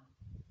term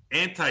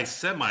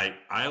anti-Semite,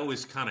 I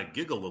always kind of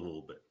giggle a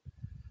little bit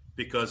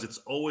because it's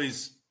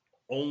always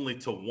only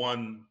to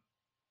one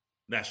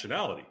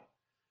nationality.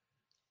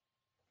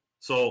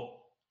 So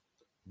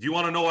do you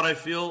want to know what I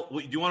feel?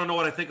 Do you want to know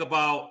what I think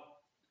about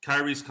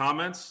Kyrie's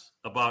comments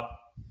about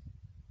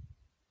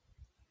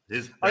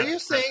his? Are you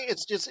saying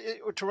it's just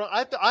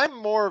I'm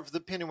more of the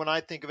opinion when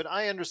I think of it.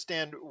 I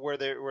understand where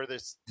they're.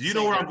 Do you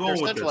know where I'm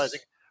going with this?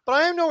 But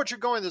I know what you're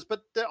going with this.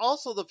 But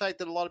also the fact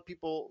that a lot of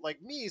people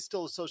like me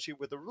still associate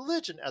with a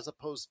religion as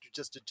opposed to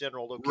just a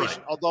general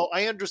location. Right. Although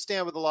I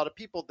understand with a lot of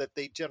people that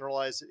they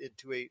generalize it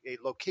into a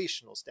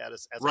locational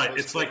status as right. opposed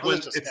It's to like a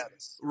religious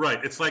status.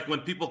 Right. It's like when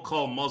people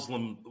call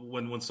Muslim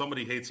when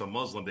somebody hates a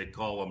Muslim, they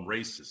call them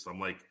racist. I'm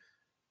like,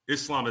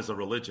 Islam is a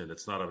religion.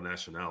 It's not a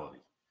nationality.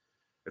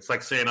 It's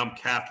like saying I'm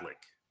Catholic,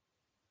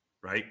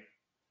 right?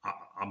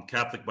 I'm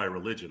Catholic by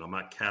religion. I'm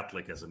not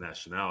Catholic as a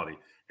nationality.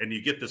 And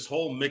you get this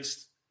whole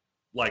mixed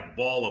like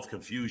ball of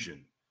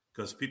confusion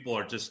because people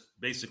are just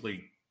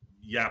basically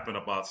yapping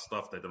about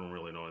stuff they don't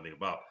really know anything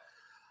about.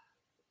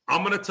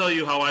 I'm going to tell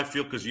you how I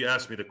feel because you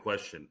asked me the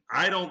question.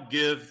 I don't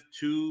give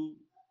two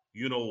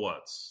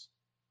you-know-whats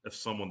if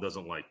someone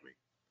doesn't like me.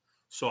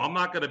 So I'm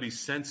not going to be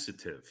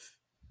sensitive.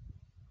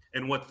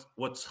 And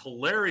what's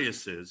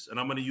hilarious is, and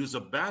I'm going to use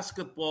a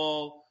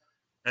basketball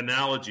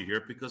analogy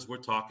here because we're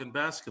talking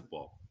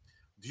basketball.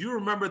 Do you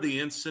remember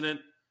the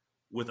incident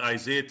with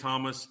Isaiah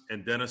Thomas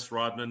and Dennis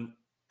Rodman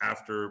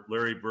after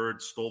Larry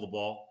Bird stole the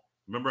ball?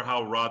 Remember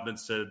how Rodman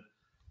said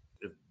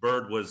if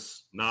Bird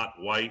was not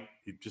white,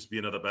 he'd just be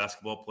another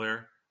basketball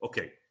player?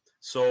 Okay,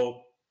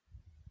 so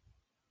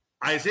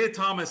Isaiah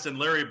Thomas and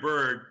Larry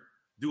Bird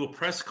do a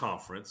press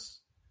conference.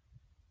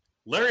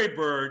 Larry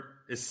Bird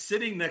is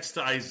sitting next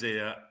to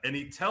Isaiah, and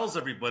he tells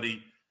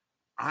everybody,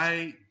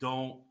 I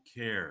don't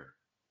care.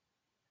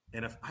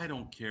 And if I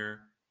don't care,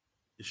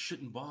 it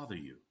shouldn't bother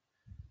you.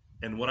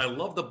 And what I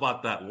loved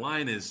about that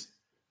line is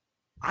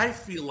I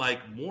feel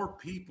like more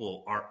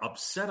people are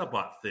upset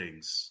about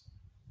things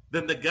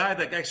than the guy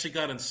that actually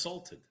got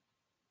insulted.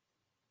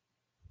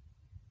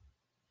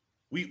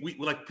 We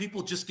like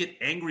people just get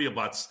angry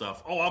about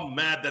stuff. Oh, I'm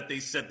mad that they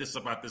said this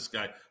about this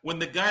guy. When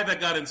the guy that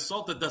got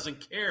insulted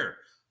doesn't care.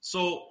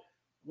 So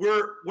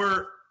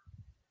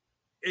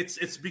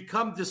it's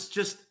become this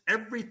just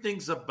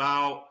everything's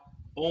about,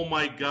 oh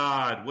my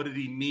God, what did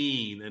he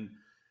mean? And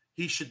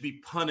he should be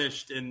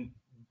punished and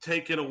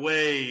taken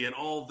away and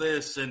all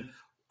this. And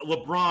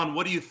LeBron,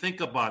 what do you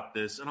think about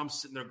this? And I'm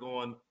sitting there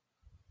going,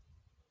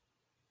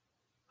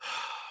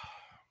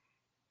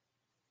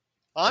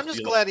 I'm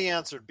just glad he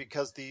answered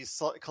because the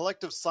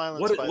collective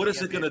silence. What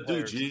is it going to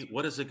do, G?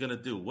 What is it going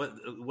to do?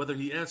 Whether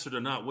he answered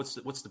or not, what's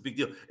the big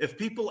deal? If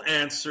people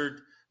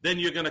answered, then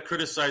you're going to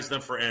criticize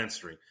them for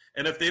answering.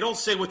 And if they don't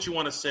say what you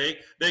want to say,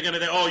 they're going to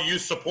say, oh, you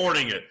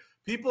supporting it.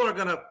 People are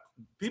going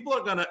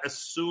to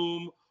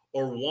assume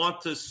or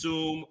want to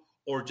assume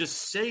or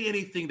just say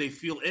anything they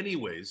feel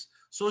anyways.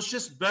 So it's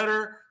just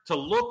better to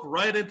look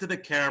right into the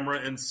camera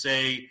and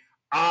say,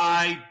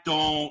 I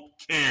don't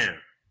care.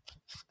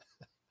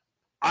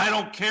 I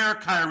don't care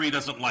Kyrie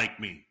doesn't like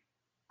me.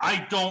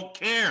 I don't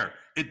care.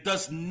 It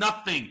does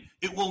nothing.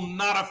 It will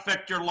not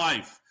affect your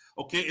life.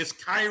 Okay, is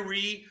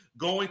Kyrie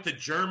going to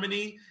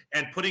Germany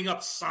and putting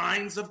up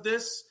signs of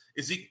this?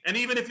 Is he? And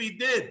even if he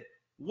did,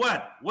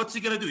 what's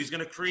he going to do? He's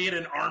going to create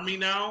an army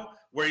now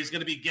where he's going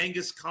to be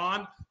Genghis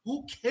Khan?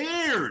 Who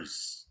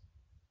cares?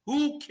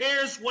 Who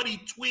cares what he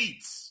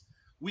tweets?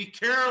 We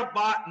care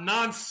about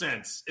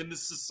nonsense in the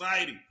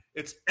society.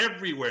 It's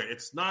everywhere.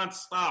 It's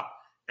nonstop.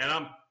 And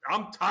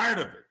I'm tired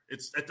of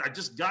it. I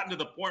just gotten to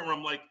the point where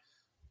I'm like,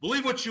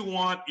 believe what you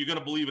want, you're going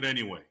to believe it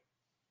anyway.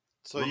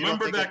 So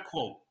remember that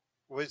quote.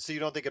 So you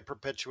don't think it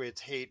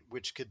perpetuates hate,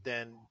 which could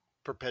then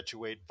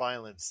perpetuate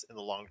violence in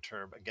the long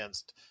term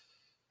against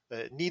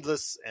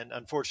needless and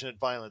unfortunate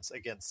violence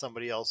against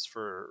somebody else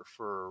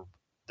for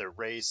their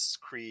race,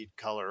 creed,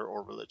 color,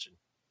 or religion?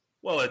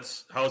 Well,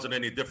 how is it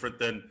any different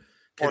than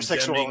or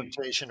sexual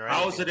orientation? Or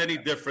how is it any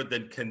different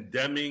than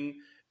condemning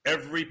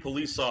every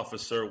police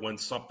officer when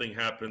something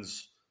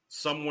happens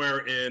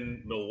somewhere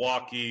in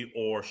Milwaukee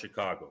or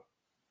Chicago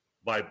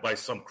by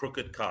some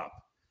crooked cop?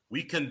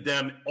 We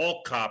condemn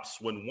all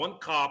cops when one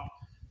cop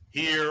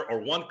here or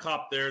one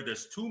cop there.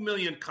 There's 2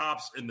 million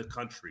cops in the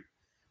country.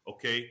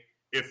 Okay,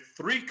 if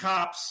 3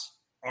 cops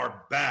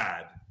are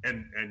bad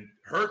and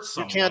hurt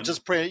someone,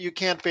 you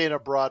can't paint a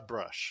broad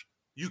brush.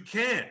 You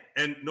can't,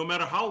 and no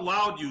matter how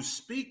loud you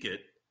speak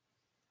it,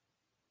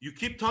 you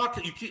keep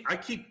talking.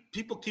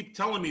 People keep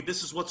telling me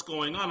this is what's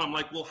going on. I'm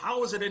like, well,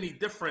 how is it any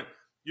different?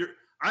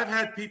 I've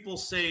had people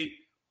say,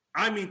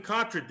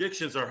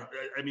 contradictions are,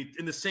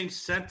 in the same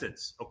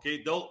sentence.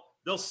 Okay,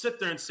 they'll sit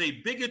there and say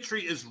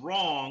bigotry is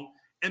wrong,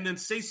 and then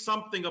say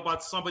something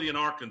about somebody in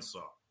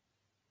Arkansas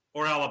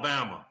or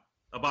Alabama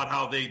about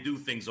how they do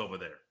things over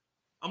there.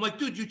 I'm like,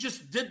 dude, you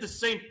just did the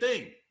same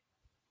thing.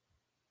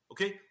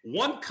 Okay,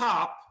 one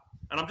cop,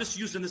 and I'm just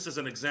using this as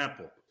an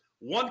example.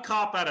 1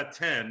 cop out of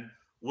 10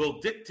 will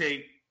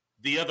dictate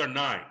the other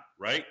 9,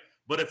 right?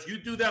 But if you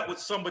do that with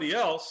somebody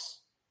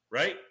else,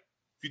 right?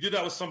 If you do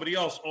that with somebody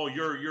else, oh,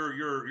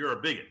 you're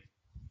a bigot.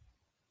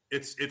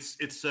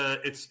 it's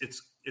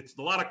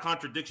a lot of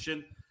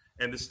contradiction,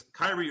 and this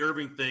Kyrie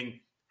Irving thing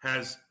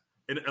has,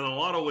 in a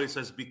lot of ways,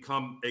 has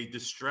become a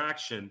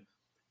distraction.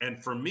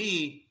 And for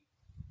me,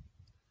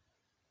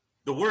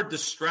 the word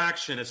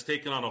distraction has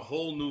taken on a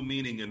whole new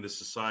meaning in this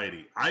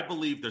society. I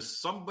believe there's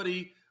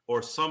somebody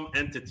or some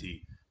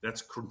entity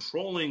that's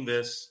controlling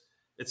this.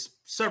 It's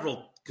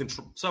several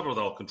that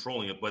are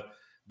controlling it, but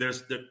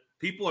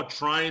people are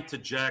trying to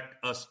jack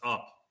us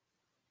up,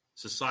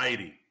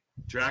 society,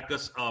 jack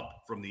us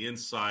up from the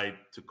inside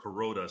to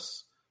corrode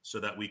us so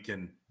that we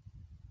can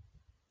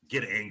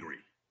get angry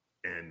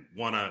and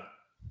want to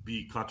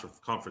be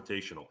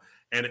confrontational.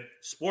 And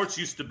sports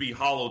used to be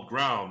hallowed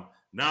ground.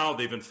 Now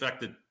they've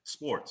infected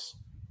sports,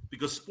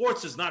 because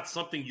sports is not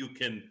something you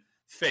can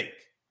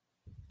fake.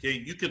 Okay,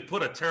 you can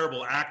put a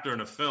terrible actor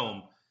in a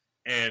film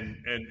and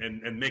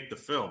make the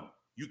film.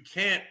 You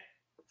can't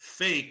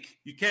fake.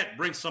 You can't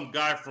bring some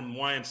guy from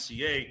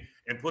YMCA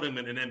and put him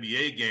in an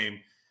NBA game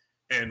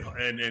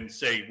and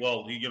say,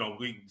 well,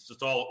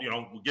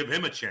 we'll give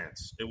him a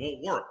chance. It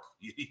won't work.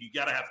 You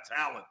got to have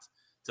talent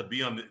to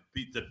be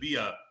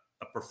a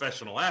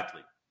professional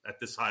athlete at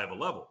this high of a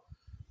level.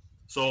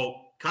 So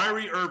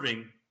Kyrie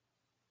Irving,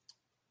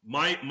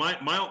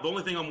 the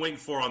only thing I'm waiting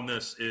for on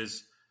this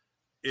is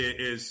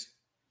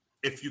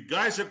if you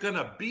guys are going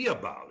to be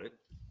about it,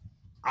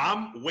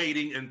 I'm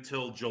waiting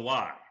until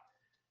July.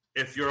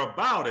 If you're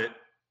about it,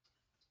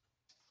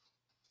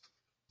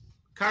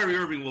 Kyrie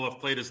Irving will have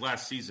played his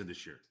last season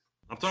this year.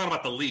 I'm talking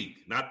about the league,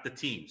 not the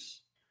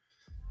teams.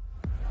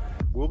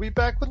 We'll be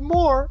back with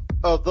more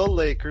of the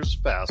Lakers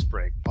Fast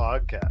Break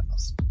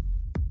podcast.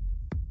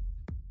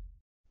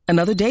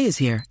 Another day is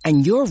here,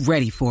 and you're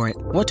ready for it.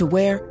 What to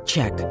wear?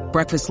 Check.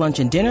 Breakfast, lunch,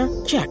 and dinner?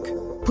 Check.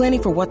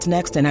 Planning for what's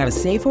next and how to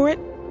save for it?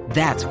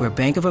 That's where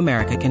Bank of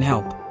America can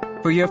help.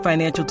 For your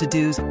financial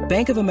to-dos,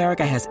 Bank of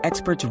America has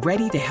experts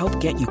ready to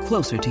help get you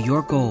closer to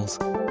your goals.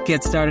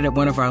 Get started at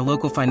one of our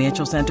local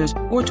financial centers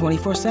or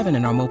 24/7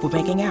 in our mobile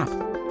banking app.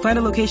 Find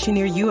a location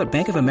near you at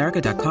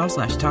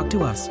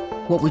bankofamerica.com/talktous.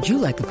 What would you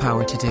like the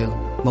power to do?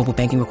 Mobile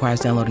banking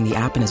requires downloading the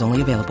app and is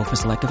only available for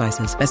select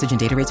devices. Message and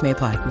data rates may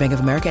apply. Bank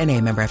of America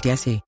N.A., member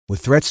FDIC. With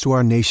threats to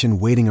our nation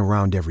waiting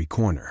around every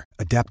corner,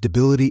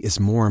 adaptability is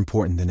more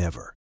important than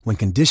ever. When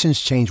conditions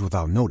change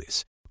without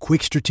notice,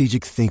 quick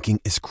strategic thinking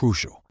is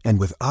crucial. And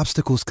with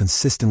obstacles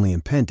consistently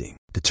impending,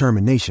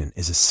 determination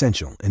is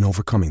essential in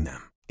overcoming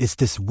them. It's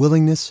this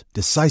willingness,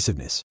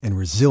 decisiveness, and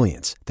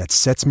resilience that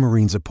sets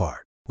Marines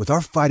apart. With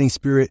our fighting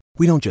spirit,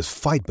 we don't just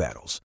fight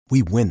battles,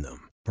 we win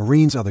them.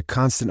 Marines are the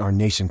constant our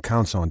nation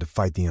counts on to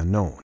fight the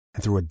unknown.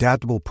 And through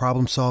adaptable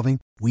problem solving,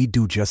 we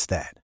do just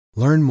that.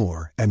 Learn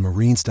more at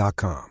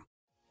Marines.com.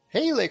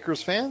 Hey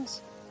Lakers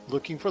fans!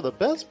 Looking for the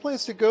best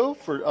place to go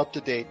for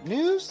up-to-date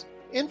news,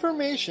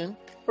 information,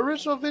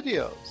 original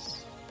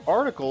videos,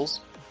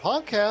 articles,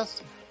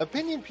 podcasts,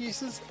 opinion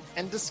pieces,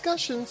 and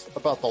discussions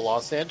about the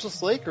Los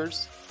Angeles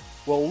Lakers?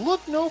 Well,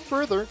 look no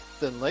further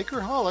than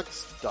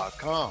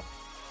Lakerholics.com.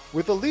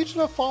 With a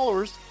legion of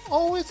followers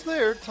always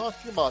there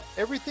talking about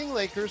everything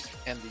Lakers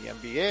and the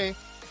NBA,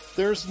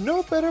 there's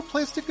no better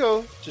place to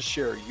go to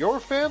share your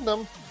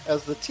fandom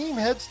as the team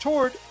heads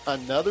toward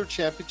another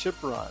championship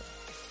run.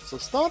 So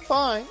stop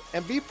by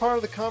and be part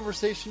of the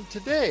conversation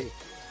today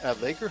at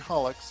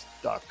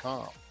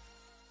Lakerholics.com.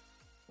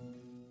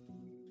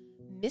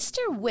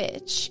 Mr.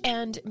 Witch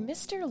and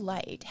Mr.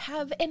 Light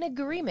have an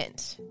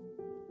agreement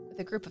with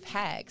a group of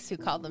hags who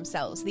call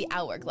themselves the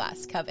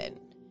Hourglass Coven.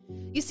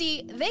 You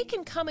see, they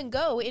can come and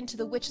go into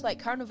the Witchlight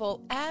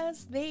Carnival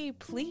as they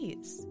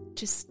please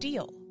to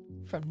steal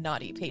from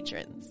naughty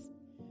patrons.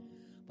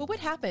 But what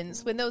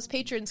happens when those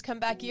patrons come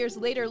back years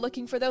later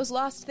looking for those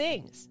lost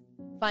things?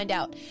 Find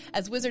out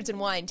as Wizards and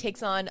Wine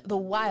takes on The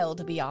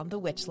Wild Beyond the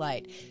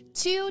Witchlight.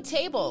 2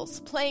 tables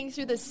playing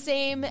through the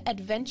same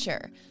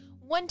adventure.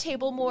 One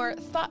table more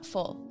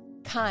thoughtful,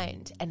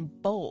 kind, and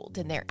bold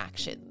in their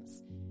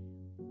actions.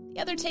 The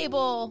other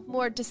table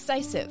more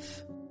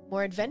decisive,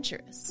 more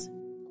adventurous,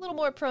 a little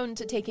more prone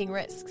to taking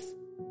risks.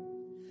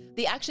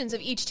 The actions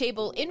of each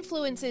table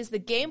influences the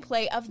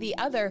gameplay of the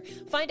other.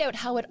 Find out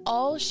how it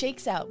all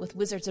shakes out with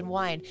Wizards and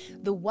Wine,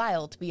 The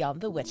Wild Beyond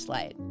the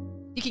Witchlight.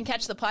 You can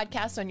catch the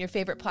podcast on your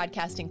favorite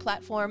podcasting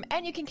platform,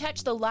 and you can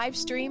catch the live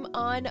stream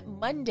on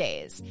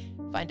Mondays.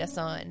 Find us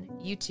on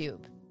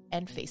YouTube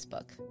and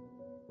Facebook.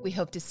 We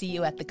hope to see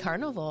you at the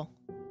carnival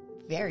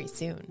very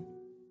soon.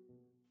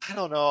 I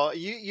don't know.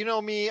 You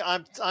know me.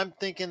 I'm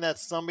thinking that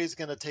somebody's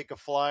going to take a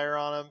flyer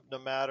on him, no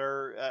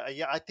matter.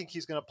 I think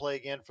he's going to play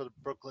again for the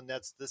Brooklyn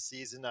Nets this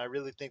season. I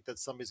really think that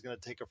somebody's going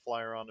to take a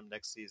flyer on him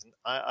next season.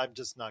 I'm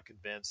just not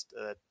convinced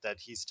that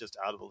he's just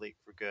out of the league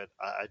for good.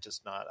 I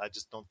just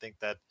don't think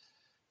that,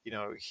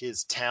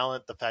 his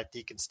talent, the fact that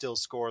he can still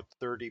score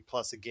 30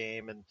 plus a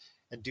game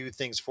and do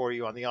things for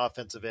you on the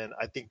offensive end.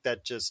 I think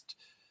that just,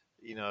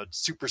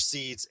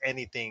 supersedes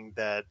anything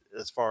that,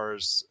 as far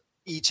as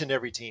each and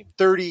every team,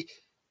 30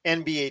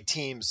 NBA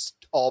teams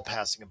all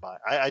passing him by.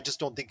 I just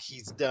don't think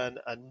he's done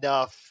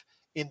enough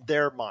in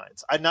their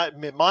minds.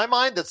 In my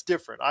mind, that's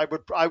different. I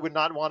would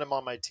not want him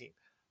on my team,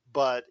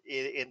 but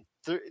in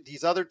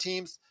these other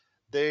teams,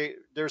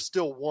 there's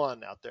still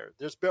one out there.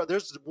 There's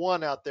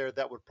one out there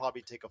that would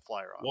probably take a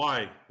flyer on.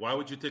 Why? Why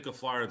would you take a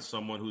flyer on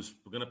someone who's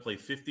going to play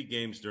 50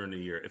 games during the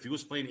year? If he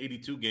was playing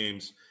 82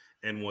 games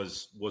and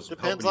was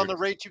depends on the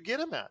rate you get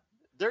him at.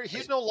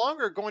 He's no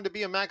longer going to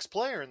be a max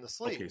player in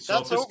this league. Okay, so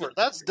that's over.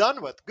 That's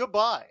done with.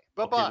 Goodbye.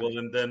 Bye-bye. Okay,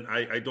 well, then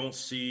I don't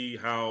see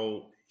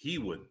how he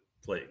would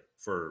play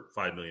for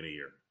 $5 million a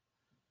year.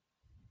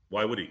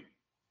 Why would he?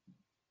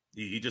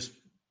 He just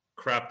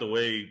crapped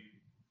away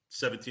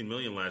 $17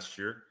 million last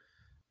year.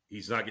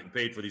 He's not getting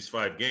paid for these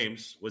 5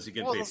 games. Was he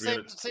getting paid?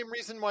 The same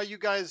reason why you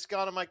guys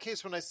got on my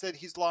case when I said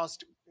he's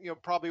lost,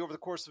 probably over the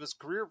course of his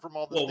career from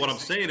all the. Well, what I'm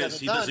saying is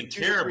he doesn't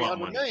care about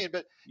money. Million,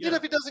 but even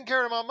if he doesn't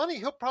care about money,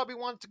 he'll probably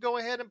want to go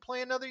ahead and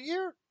play another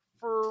year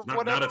for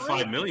whatever. Not at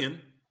 $5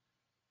 million.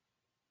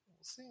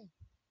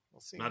 We'll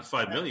see. Not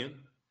 $5 million.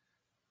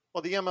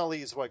 Well, the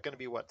MLE is going to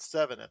be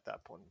 7 at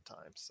that point in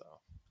time. So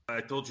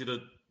I told you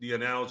the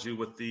analogy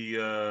with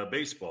the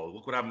baseball.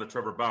 Look what happened to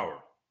Trevor Bauer.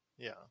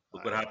 Yeah.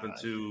 Look what happened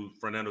to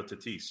Fernando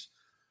Tatis.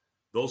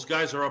 Those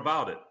guys are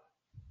about it.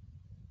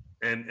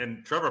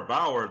 And Trevor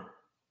Bauer,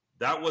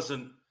 that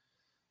wasn't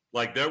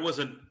like there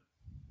wasn't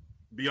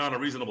beyond a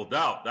reasonable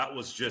doubt. That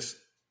was just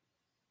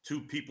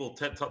 2 people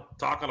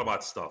talking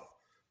about stuff.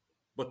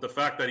 But the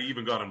fact that he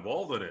even got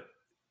involved in it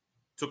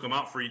took him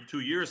out for 2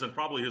 years and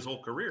probably his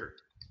whole career.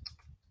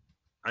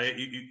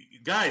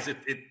 Guys,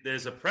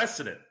 there's a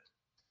precedent.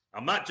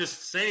 I'm not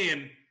just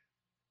saying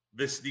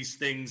these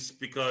things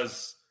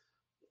because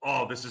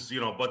this is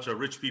a bunch of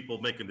rich people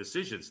making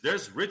decisions.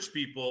 There's rich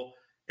people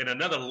in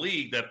another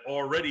league that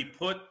already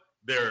put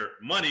their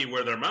money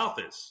where their mouth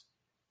is.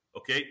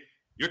 Okay,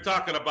 you're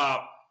talking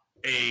about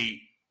a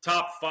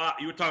top 5.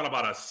 You were talking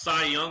about a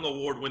Cy Young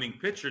award-winning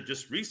pitcher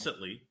just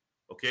recently.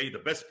 Okay, the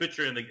best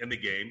pitcher in the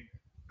game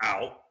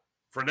out.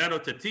 Fernando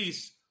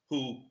Tatis,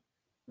 who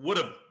would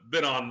have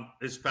been on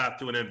his path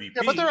to an MVP.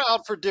 Yeah, but they're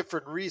out for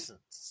different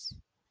reasons.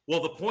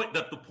 Well, the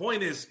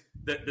point is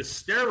that the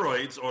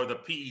steroids or the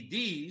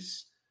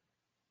PEDs,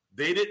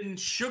 they didn't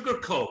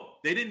sugarcoat.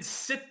 They didn't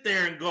sit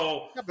there and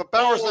go, yeah, but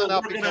Bauer's not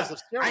out because of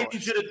steroids. I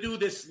need you to do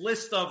this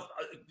list of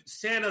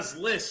Santa's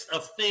list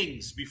of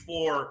things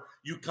before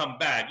you come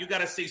back. You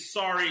got to say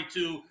sorry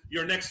to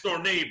your next door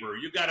neighbor.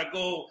 You got to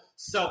go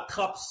sell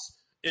cups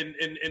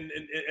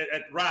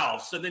at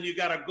Ralph's, and then you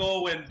got to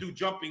go and do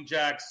jumping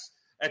jacks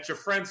at your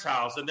friend's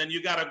house, and then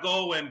you got to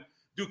go and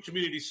do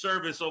community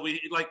service over.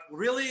 Like,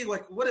 really?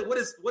 Like, what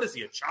is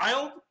he, a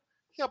child?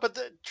 Yeah, but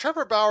the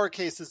Trevor Bauer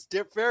case is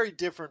very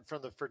different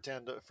from the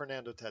Fernando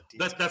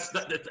Tatis.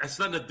 That's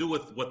nothing to do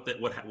with what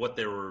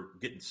they were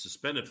getting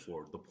suspended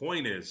for. The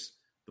point is,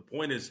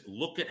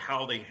 look at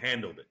how they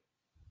handled it.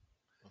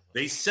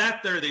 They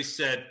sat there. They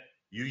said,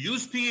 "You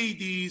use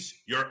PEDs,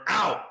 you're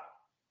out.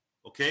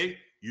 Okay,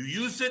 you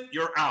use it,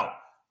 you're out.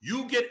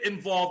 You get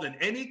involved in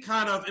any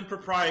kind of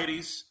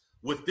improprieties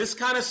with this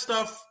kind of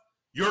stuff,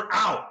 you're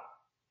out."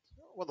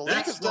 Well, the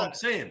That's league has what I'm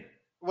saying.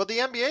 Well, the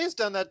NBA has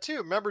done that too.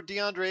 Remember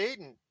DeAndre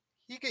Ayton?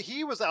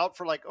 He was out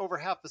for like over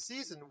half the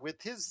season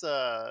with his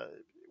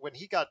when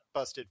he got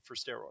busted for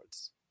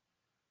steroids.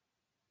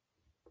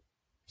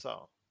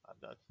 So,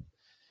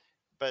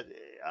 but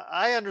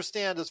I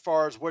understand as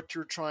far as what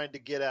you're trying to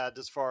get at,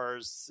 as far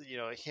as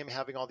him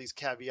having all these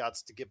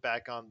caveats to get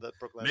back on the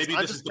Brooklyn. Maybe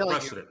this is the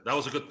precedent. That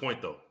was a good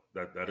point, though.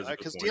 That is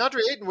because DeAndre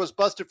Ayton was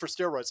busted for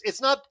steroids.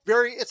 It's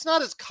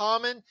not as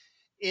common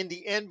in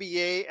the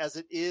NBA as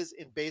it is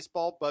in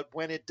baseball, but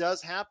when it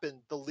does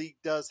happen, the league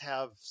does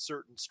have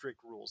certain strict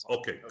rules on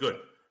it. Good.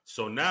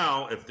 So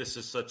now, if this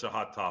is such a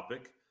hot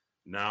topic,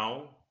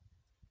 now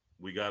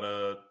we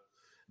gotta.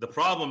 The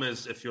problem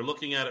is, if you're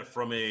looking at it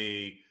from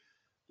a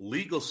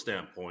legal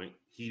standpoint,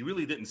 he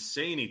really didn't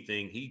say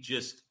anything. He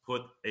just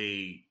put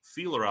a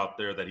feeler out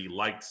there that he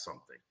liked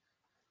something.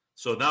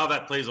 So now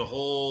that plays a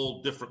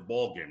whole different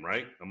ball game,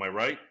 right? Am I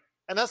right?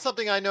 And that's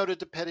something I noted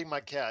to Petting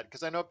My Cat,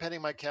 because I know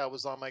Petting My Cat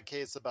was on my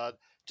case about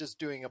just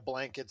doing a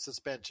blanket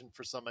suspension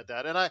for something like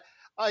that. And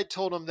I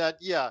told him that,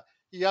 yeah,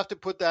 you have to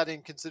put that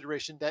in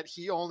consideration, that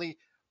he only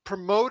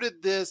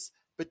promoted this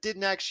but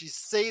didn't actually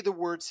say the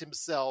words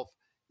himself.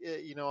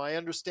 I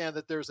understand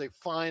that there's a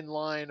fine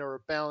line or a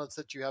balance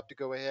that you have to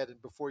go ahead and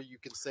before you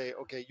can say,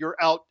 okay, you're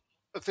out,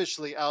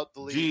 officially out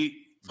the league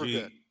for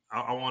good.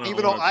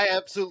 Even though I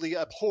absolutely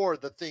abhor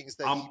the things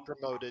that he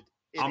promoted.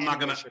 I'm not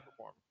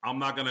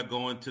gonna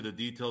go into the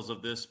details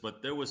of this,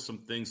 but there was some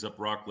things that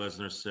Brock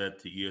Lesnar said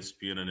to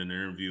ESPN in an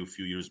interview a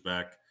few years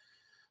back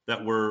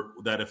that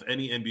if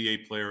any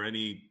NBA player,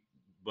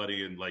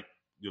 anybody in like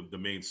the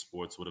main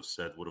sports would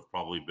have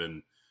probably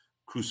been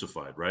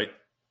crucified, right?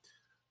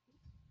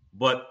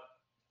 But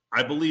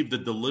I believe the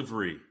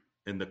delivery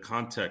and the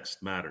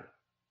context matter,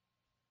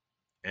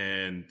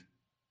 and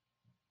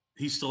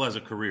he still has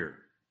a career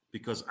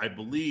because I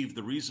believe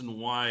the reason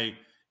why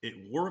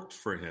it worked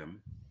for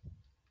him,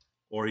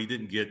 or he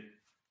didn't get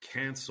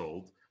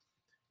canceled,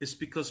 is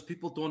because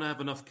people don't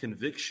have enough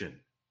conviction.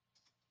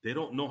 They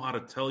don't know how to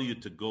tell you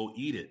to go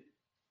eat it.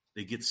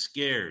 They get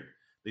scared.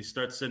 They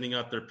start sending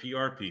out their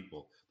PR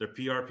people. Their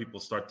PR people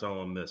start telling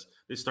them this.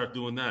 They start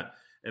doing that,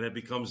 and it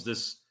becomes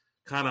this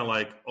kind of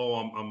like, oh,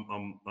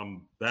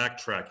 I'm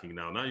backtracking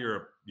now. Now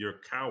you're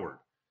a coward.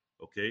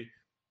 Okay,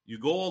 you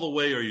go all the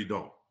way or you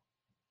don't.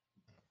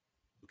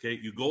 Okay,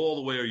 you go all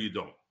the way or you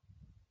don't.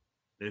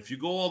 And if you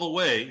go all the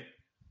way,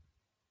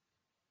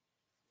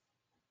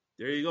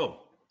 there you go.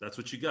 That's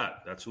what you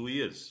got. That's who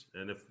he is.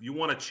 And if you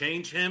want to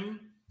change him,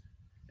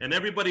 and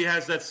everybody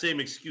has that same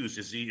excuse,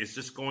 is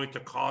this going to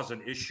cause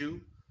an issue?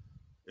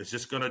 Is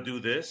this going to do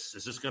this?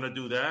 Is this going to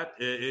do that?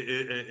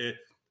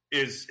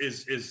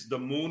 Is the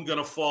moon going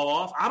to fall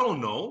off? I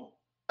don't know.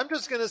 I'm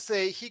just going to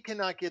say he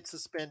cannot get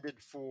suspended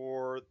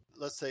for,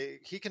 let's say,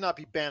 he cannot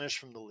be banished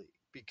from the league,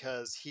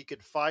 because he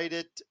could fight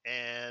it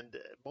and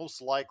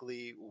most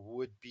likely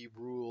would be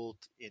ruled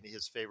in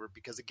his favor,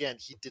 because, again,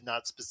 he did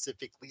not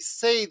specifically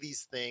say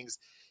these things.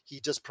 He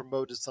just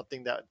promoted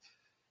something that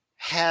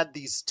had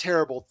these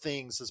terrible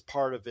things as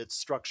part of its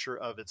structure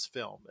of its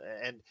film.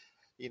 And,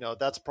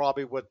 that's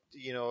probably what,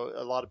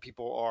 a lot of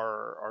people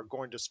are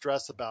going to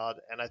stress about.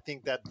 And I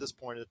think that at this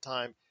point in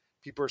time,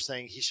 people are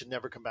saying he should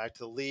never come back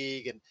to the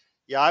league. And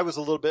yeah, I was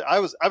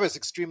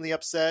extremely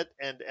upset.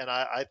 And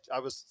I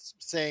was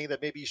saying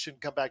that maybe he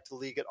shouldn't come back to the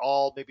league at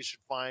all. Maybe he should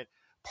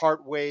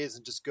part ways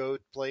and just go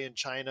play in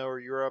China or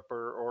Europe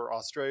or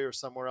Australia or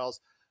somewhere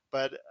else.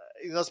 But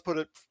let's put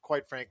it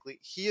quite frankly,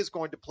 he is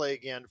going to play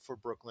again for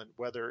Brooklyn,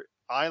 whether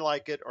I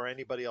like it or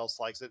anybody else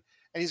likes it.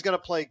 And he's going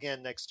to play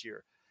again next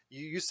year.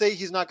 You say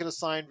he's not going to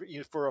sign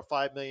for a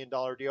 $5 million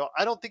deal.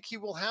 I don't think he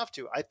will have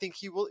to. I think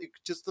he will,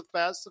 just the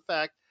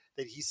fact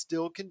that he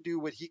still can do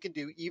what he can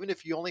do, even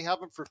if you only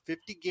have him for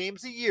 50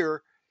 games a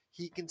year,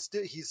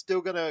 he's still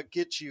going to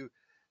get you,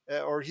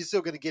 or he's still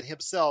going to get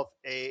himself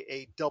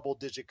a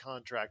double-digit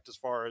contract as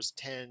far as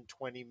 10,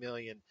 20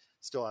 million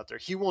still out there.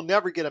 He will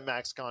never get a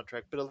max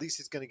contract, but at least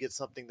he's going to get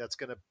something that's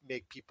going to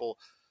make people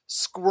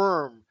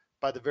squirm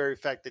by the very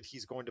fact that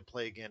he's going to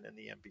play again in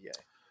the NBA.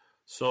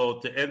 So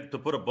to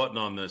put a button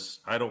on this,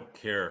 I don't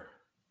care.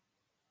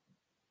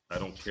 I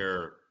don't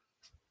care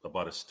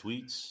about his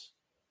tweets.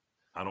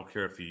 I don't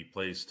care if he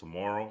plays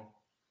tomorrow,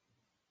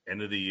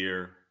 end of the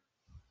year,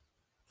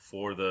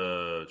 for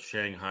the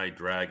Shanghai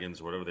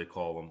Dragons, whatever they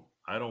call them.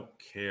 I don't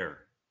care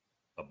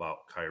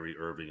about Kyrie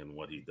Irving and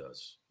what he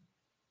does.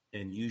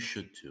 And you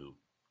should too.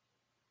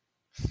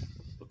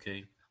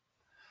 Okay?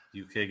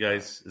 You okay,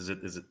 guys? Is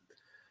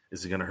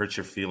it going to hurt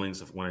your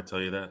feelings when I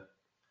tell you that?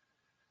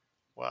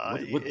 Well,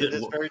 it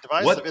is very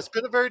divisive. It's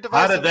been a very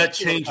divisive. How did that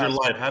change your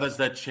life? How does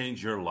that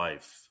change your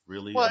life?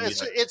 Really? Well,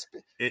 is it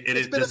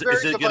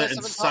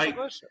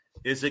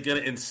going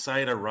to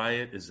incite a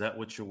riot? Is that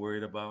what you're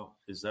worried about?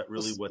 Is that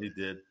really what he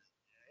did?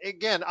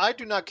 Again, I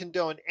do not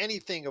condone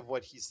anything of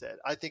what he said.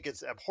 I think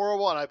it's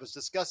abhorrible, and I was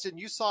disgusted.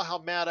 And you saw how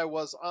mad I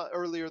was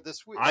earlier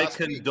this week. I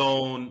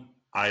condone.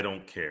 I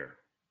don't care.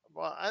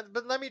 Well,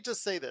 but let me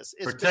just say this: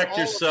 protect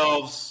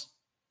yourselves.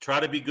 Try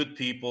to be good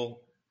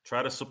people.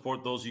 Try to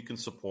support those you can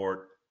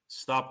support.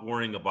 Stop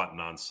worrying about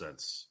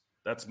nonsense.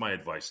 That's my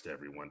advice to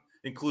everyone,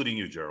 including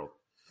you, Gerald.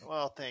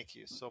 Well, thank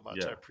you so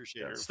much. I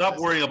appreciate it. Stop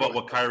worrying about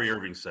what Kyrie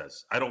Irving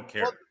says. I don't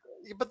care. Well,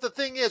 but the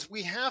thing is,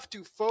 we have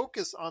to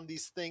focus on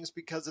these things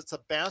because it's a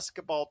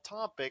basketball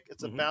topic.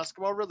 It's a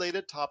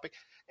basketball-related topic.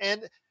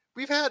 And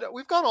we've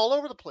gone all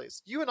over the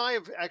place. You and I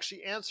have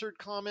actually answered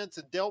comments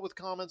and dealt with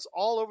comments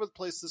all over the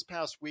place this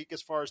past week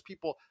as far as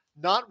people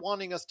not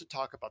wanting us to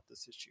talk about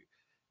this issue.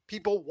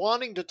 People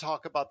wanting to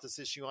talk about this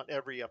issue on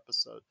every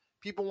episode.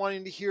 People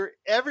wanting to hear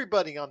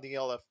everybody on the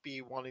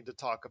LFB wanting to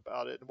talk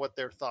about it and what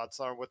their thoughts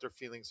are and what their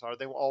feelings are.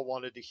 They all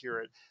wanted to hear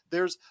it.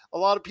 There's a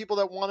lot of people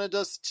that wanted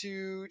us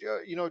to,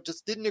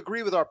 just didn't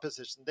agree with our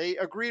position. They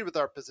agreed with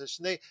our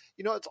position.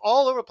 It's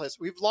all over the place.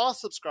 We've lost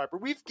subscribers.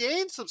 We've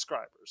gained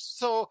subscribers.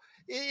 So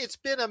it's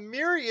been a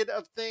myriad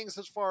of things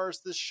as far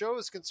as this show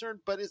is concerned,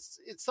 but it's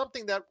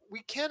something that we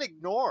can't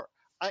ignore.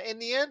 In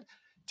the end,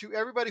 to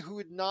everybody who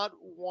would not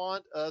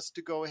want us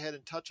to go ahead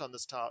and touch on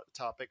this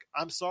topic,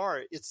 I'm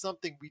sorry. It's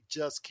something we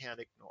just can't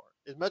ignore.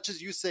 As much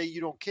as you say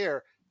you don't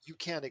care, you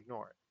can't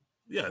ignore it.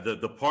 Yeah,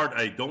 the part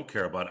I don't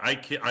care about,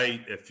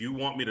 if you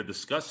want me to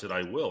discuss it,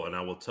 I will, and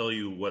I will tell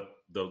you what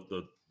the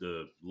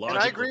logical. And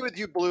I agree with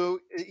you, Blue.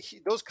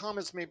 Those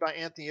comments made by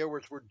Anthony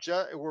Edwards were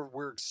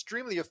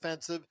extremely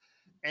offensive,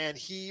 and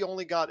he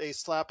only got a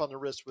slap on the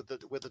wrist with a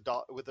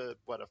 $20,000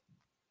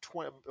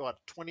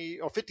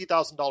 or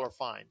 $50,000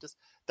 fine.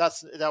 I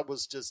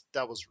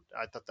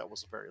thought that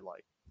was very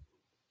light.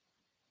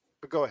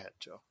 But go ahead,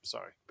 Joe.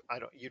 Sorry,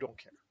 you don't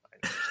care.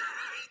 I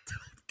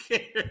don't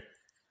care.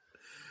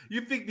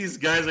 You think these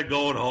guys are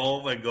going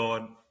home and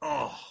going,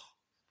 "Oh,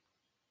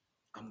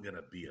 I'm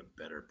gonna be a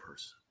better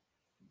person."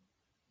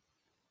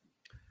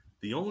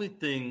 The only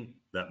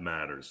thing that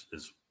matters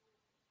is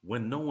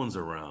when no one's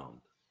around,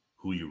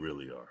 who you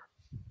really are.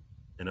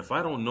 And if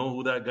I don't know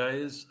who that guy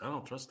is, I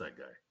don't trust that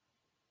guy.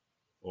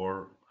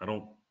 Or I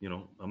don't,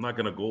 I'm not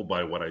going to go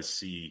by what I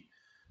see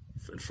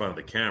in front of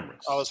the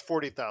cameras. Oh, it's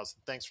 40,000.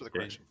 Thanks for the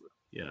correction.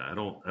 Yeah, I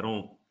don't.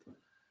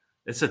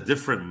 It's a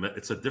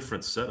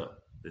different setup.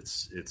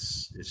 It's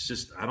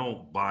just, I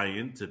don't buy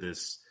into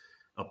this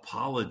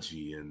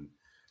apology and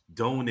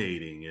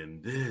donating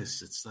and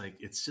this. It's like,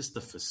 it's just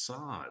a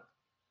facade.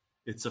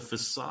 It's a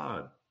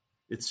facade.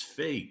 It's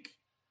fake.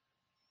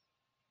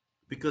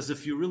 Because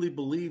if you really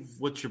believe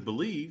what you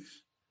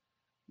believe,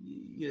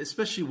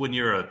 especially when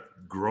you're a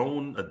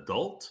grown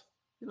adult,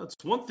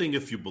 it's one thing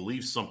if you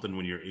believe something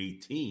when you're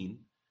 18,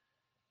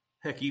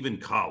 heck, even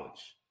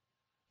college.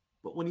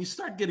 But when you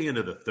start getting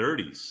into the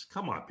 30s,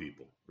 come on,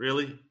 people.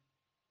 Really?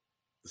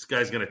 This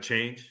guy's going to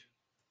change?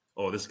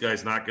 Oh, this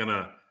guy's not going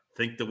to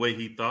think the way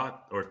he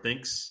thought or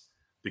thinks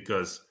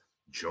because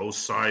Joe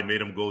Tsai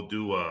made him go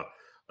do a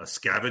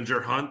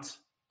scavenger hunt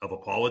of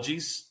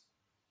apologies?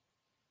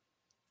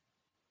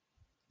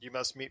 You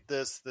must meet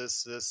this,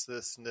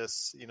 and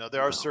this.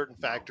 There are certain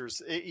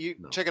factors.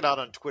 Check it out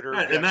on Twitter.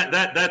 And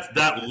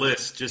that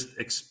list just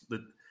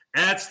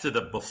adds to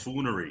the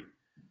buffoonery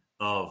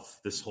of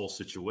this whole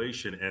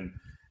situation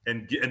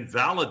and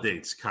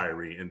validates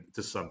Kyrie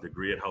to some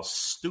degree at how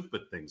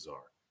stupid things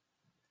are.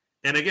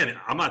 And again,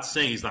 I'm not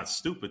saying he's not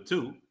stupid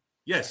too.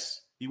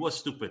 Yes, he was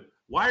stupid.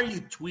 Why are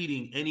you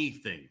tweeting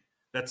anything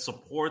that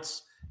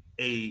supports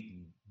a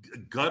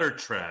gutter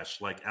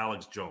trash like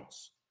Alex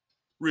Jones?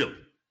 Really?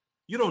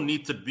 You don't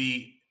need to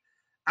be,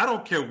 I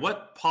don't care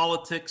what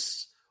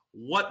politics,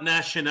 what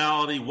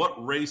nationality,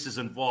 what race is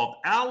involved.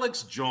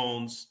 Alex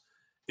Jones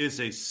is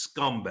a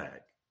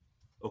scumbag,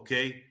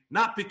 okay?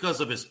 Not because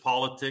of his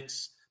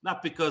politics,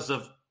 not because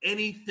of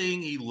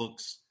anything he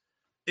looks.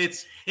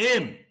 It's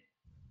him.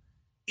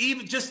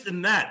 Even just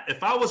in that,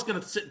 if I was going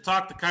to sit and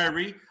talk to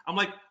Kyrie, I'm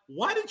like,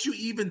 why did you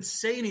even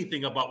say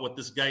anything about what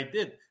this guy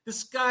did?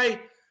 This guy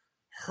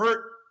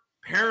hurt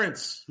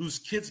parents whose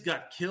kids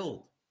got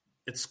killed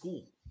at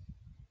school.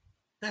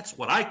 That's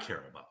what I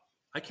care about.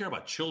 I care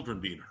about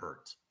children being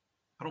hurt.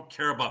 I don't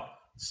care about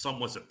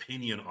someone's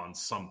opinion on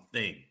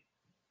something.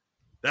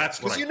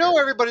 That's what because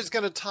everybody's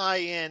going to tie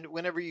in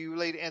whenever you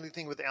relate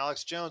anything with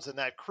Alex Jones and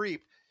that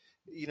creep,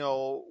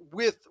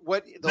 with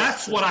what.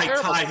 That's what I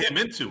tie him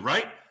into,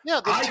 right?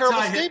 Yeah, those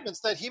terrible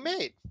statements that he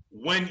made.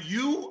 When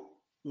you,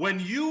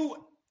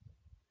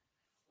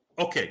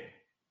 okay.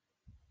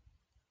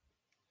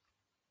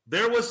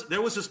 There was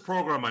this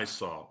program I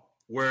saw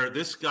where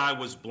this guy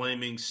was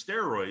blaming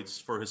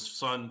steroids for his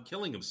son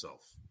killing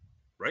himself,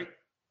 right?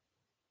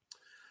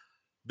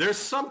 There's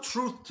some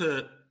truth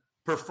to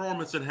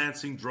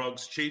performance-enhancing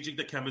drugs, changing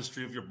the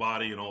chemistry of your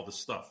body and all this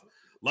stuff.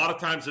 A lot of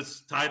times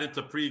it's tied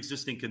into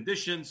pre-existing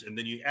conditions, and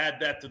then you add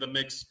that to the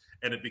mix,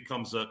 and it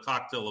becomes a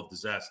cocktail of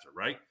disaster,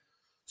 right?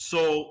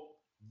 So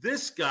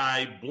this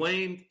guy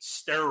blamed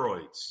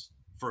steroids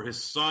for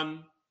his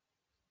son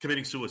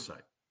committing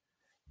suicide.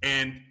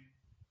 And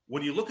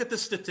when you look at the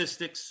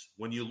statistics,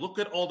 when you look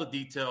at all the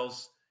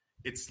details,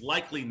 it's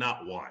likely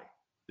not why.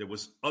 There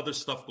was other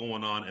stuff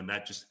going on, and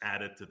that just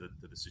added to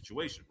the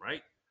situation,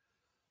 right?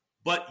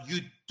 But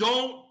you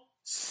don't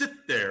sit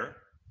there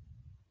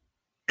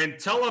and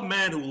tell a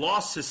man who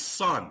lost his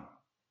son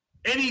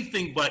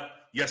anything but,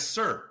 yes,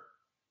 sir.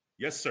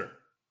 Yes, sir.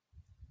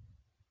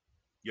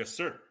 Yes,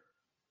 sir.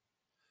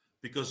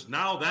 Because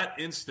now that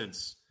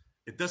instance,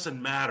 it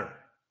doesn't matter.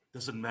 It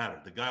doesn't matter.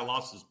 The guy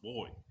lost his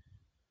boy.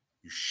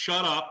 You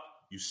shut up,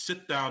 you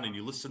sit down, and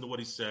you listen to what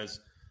he says.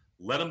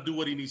 Let him do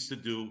what he needs to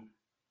do.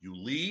 You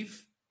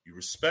leave, you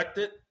respect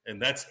it,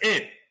 and that's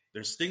it.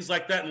 There's things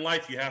like that in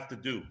life you have to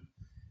do.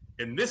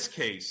 In this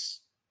case,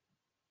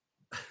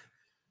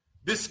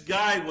 this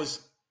guy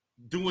was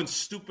doing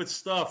stupid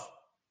stuff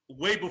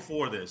way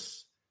before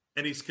this,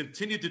 and he's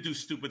continued to do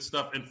stupid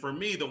stuff. And for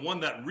me, the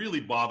one that really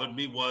bothered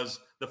me was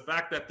the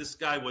fact that this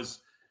guy was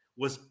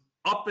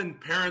up in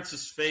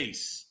parents'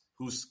 face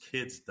whose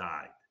kids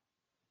died.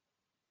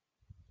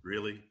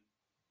 Really?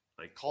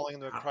 Like calling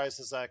them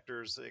crisis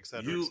actors, et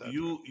cetera, et cetera.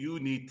 You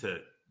need to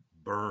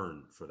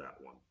burn for that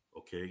one,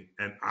 okay?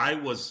 And I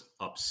was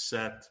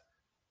upset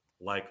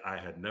like I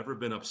had never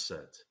been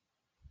upset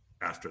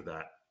after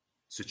that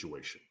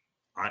situation.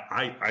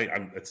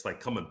 I'm it's like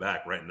coming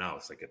back right now.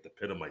 It's like at the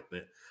pit of my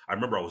thing. I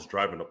remember I was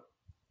driving up.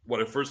 When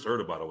I first heard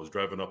about it, I was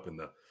driving up in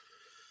one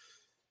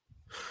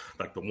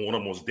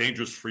of the most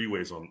dangerous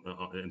freeways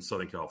in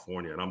Southern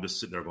California, and I'm just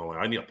sitting there going,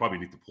 I probably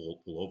need to pull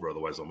over,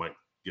 otherwise I might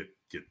get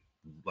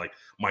like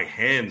my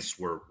hands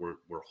were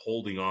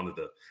holding on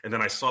to and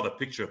then I saw the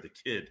picture of the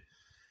kid,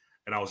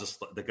 and I was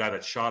just the guy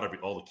that shot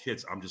all the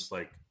kids. I'm just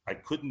like,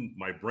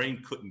 my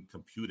brain couldn't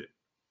compute it.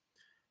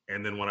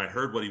 And then when I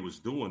heard what he was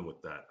doing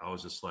with that, I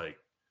was just like,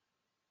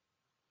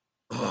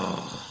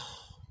 oh.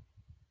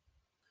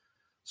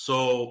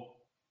 So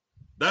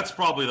that's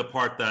probably the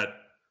part that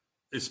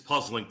is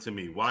puzzling to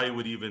me. Why he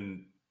would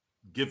even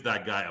give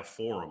that guy a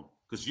forum?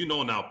 Because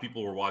now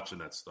people were watching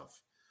that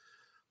stuff.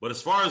 But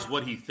as far as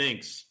what he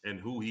thinks and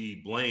who he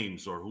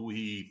blames or who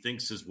he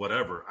thinks is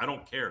whatever, I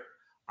don't care.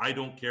 I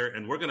don't care.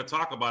 And we're going to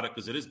talk about it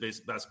because it is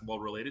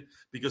basketball related.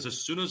 Because as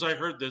soon as I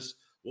heard this,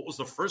 what was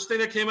the first thing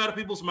that came out of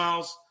people's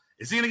mouths?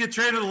 Is he going to get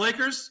traded to the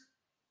Lakers?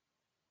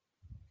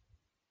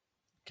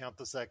 Count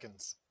the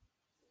seconds.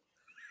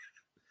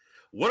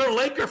 What are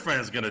Laker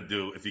fans going to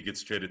do if he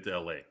gets traded to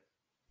LA?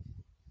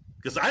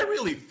 Because I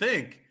really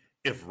think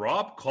if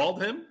Rob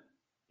called him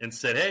and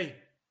said, hey,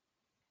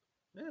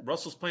 man,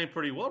 Russell's playing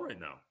pretty well right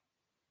now,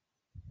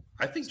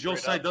 I think Joe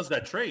Tsai does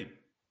that trade.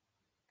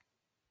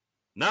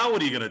 Now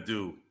what are you going to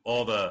do?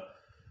 All the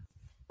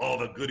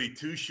goody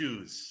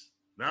two-shoes.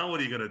 Now what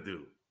are you going to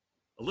do?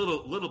 A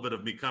little bit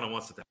of me kind of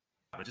wants it to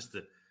happen,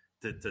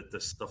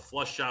 just to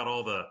flush out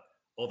all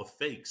the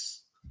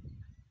fakes.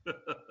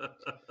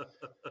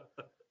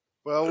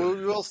 Well,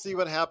 we'll see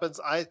what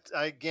happens. I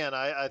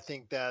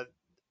think that,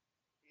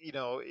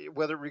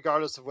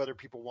 regardless of whether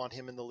people want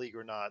him in the league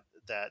or not,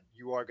 that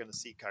you are going to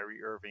see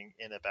Kyrie Irving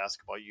in a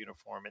basketball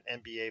uniform,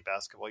 an NBA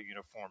basketball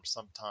uniform,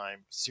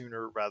 sometime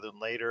sooner rather than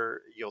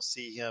later. You'll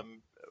see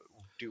him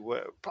do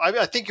what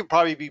I think he'll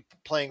probably be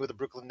playing with the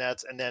Brooklyn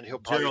Nets, and then he'll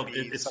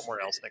probably be somewhere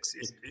else next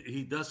season.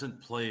 He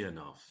doesn't play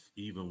enough,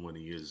 even when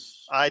he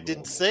is. I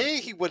didn't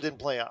say he wouldn't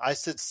play. I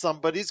said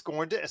somebody's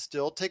going to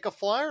still take a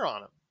flyer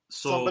on him.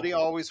 So somebody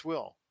always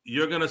will.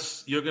 You're gonna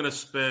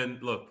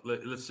spend. Look,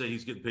 let's say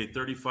he's getting paid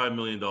 $35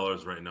 million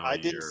right now. I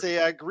didn't say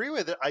I agree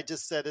with it. I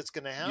just said it's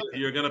going to happen.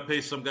 You're gonna pay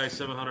some guy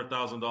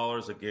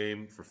 $700,000 a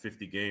game for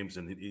 50 games,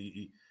 and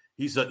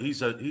he's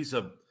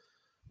a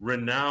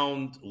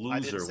renowned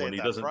loser when he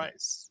doesn't.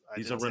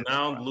 He's a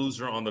renowned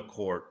loser on the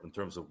court in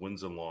terms of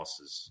wins and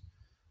losses,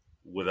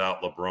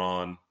 without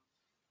LeBron,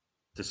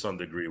 to some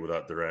degree,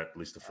 without Durant, at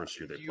least the first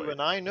year they played. You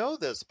and I know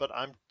this, but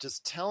I'm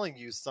just telling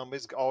you,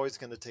 somebody's always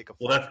going to take a.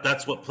 Well,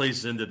 that's what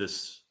plays into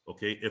this.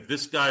 Okay, if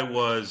this guy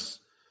was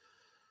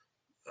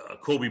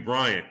Kobe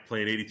Bryant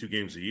playing 82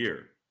 games a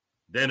year,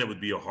 then it would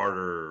be a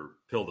harder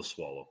pill to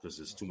swallow because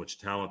there's too much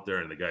talent there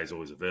and the guy's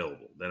always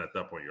available. Then at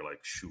that point, you're like,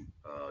 shoot,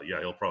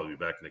 he'll probably be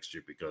back next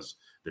year because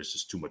there's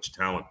just too much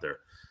talent there.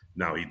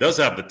 Now, he does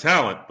have the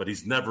talent, but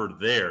he's never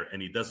there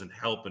and he doesn't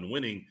help in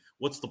winning.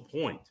 What's the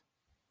point?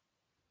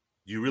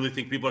 Do you really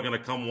think people are going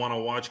to come want to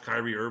watch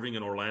Kyrie Irving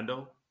in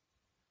Orlando?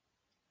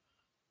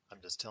 I'm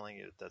just telling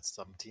you that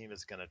some team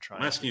is going to try.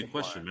 I'm asking you a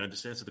question, man.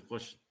 Just answer the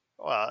question.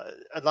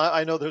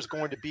 I know there's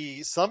going to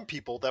be some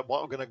people that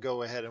are going to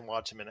go ahead and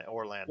watch him in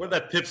Orlando. Where'd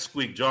that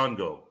pipsqueak John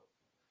go?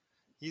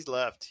 He's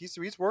left. He's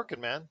working,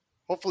 man.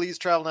 Hopefully he's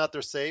traveling out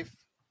there safe,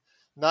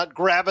 not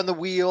grabbing the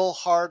wheel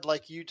hard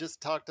like you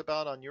just talked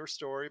about on your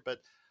story. But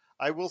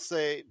I will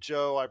say,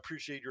 Joe, I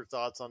appreciate your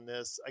thoughts on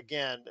this.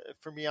 Again,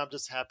 for me, I'm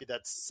just happy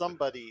that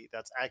somebody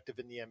that's active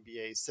in the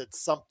NBA said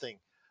something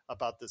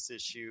about this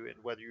issue,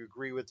 and whether you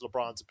agree with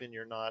LeBron's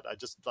opinion or not, I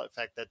just the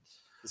fact that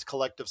this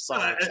collective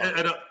silence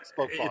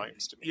spoke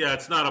volumes to me. Yeah,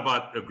 it's not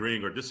about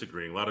agreeing or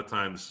disagreeing. A lot of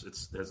times it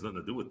has nothing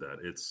to do with that.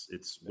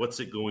 It's what's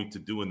it going to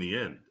do in the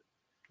end?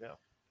 Yeah.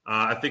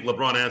 I think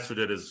LeBron answered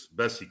it as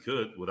best he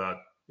could without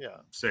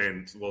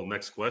saying, well,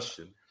 next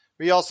question.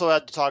 We also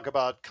had to talk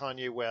about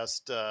Kanye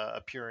West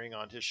appearing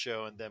on his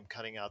show and them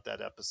cutting out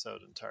that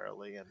episode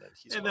entirely, and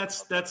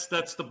that's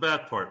the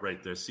bad part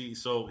right there. See,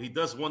 so he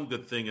does one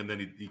good thing and then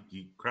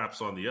he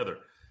craps on the other.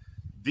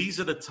 These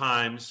are the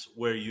times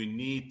where you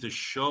need to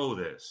show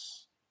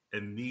this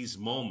in these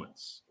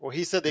moments. Well,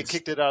 he said they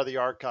kicked it out of the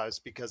archives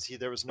because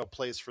there was no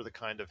place for the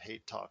kind of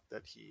hate talk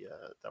that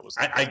that was.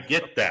 I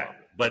get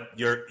that, but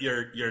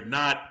you're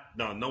not.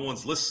 No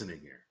one's listening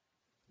here.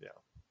 Yeah,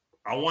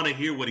 I want to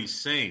hear what he's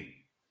saying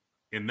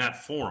in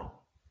that forum.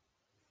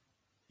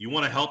 You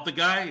want to help the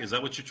guy? Is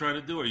that what you're trying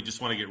to do, or you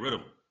just want to get rid of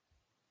him?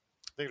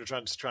 I think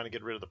they're just trying to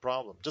get rid of the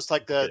problem, just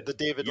like the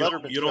David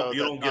Letterman show.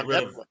 You don't get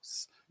rid of.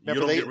 You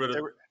don't get rid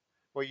of.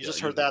 Well, you just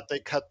heard that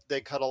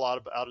they cut a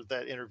lot out of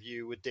that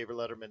interview with David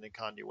Letterman and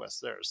Kanye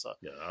West there. So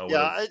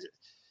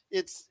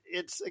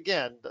it's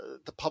again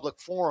the public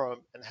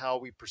forum and how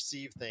we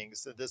perceive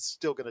things. And this is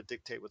still going to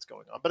dictate what's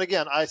going on. But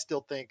again, I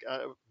still think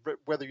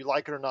whether you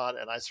like it or not,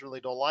 and I certainly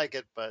don't like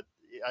it, but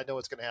I know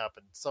it's going to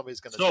happen.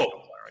 Somebody's going to take a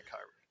flyer on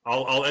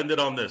Kyrie. I'll end it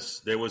on this.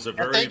 There was a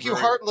very thank you,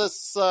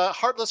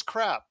 heartless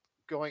crap.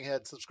 Going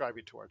ahead,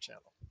 subscribing to our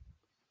channel.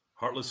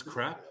 Heartless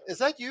crap. Is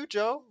that you,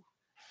 Joe?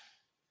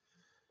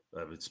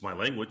 It's my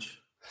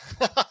language.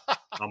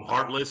 I'm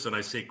heartless, and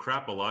I say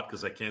crap a lot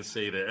because I can't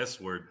say the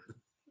S word.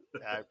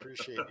 I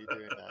appreciate you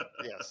doing that.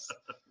 Yes.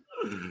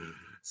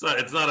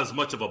 It's not as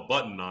much of a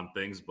button on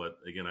things, but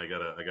again, I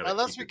gotta.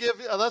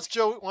 Unless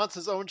Joe wants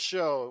his own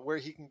show where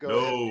he can go.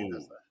 No. Okay.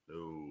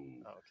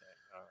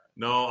 All right.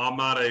 No, I'm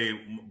not a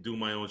do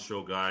my own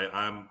show guy.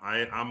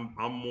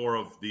 I'm more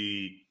of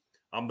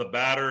I'm the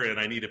batter, and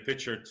I need a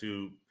pitcher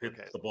to hit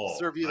the ball.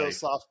 Serve you those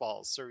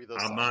softballs.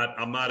 I'm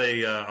not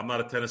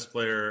a tennis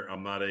player.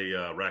 I'm not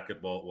a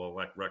racquetball. Well,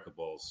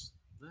 racquetballs.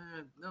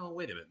 No,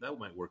 wait a minute. That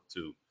might work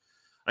too.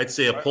 I'd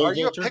say a pole vaulter. Are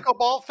you a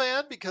pickleball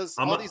fan? Because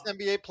all these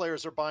NBA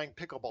players are buying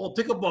pickleball. Well,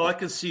 pickleball, I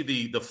can see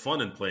the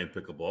fun in playing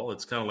pickleball.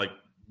 It's kind of like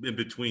in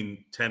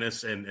between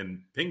tennis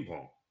and ping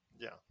pong.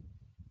 Yeah.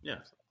 Yeah.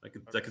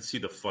 I can see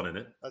the fun in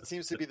it. That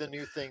seems to be the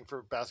new thing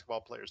for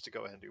basketball players to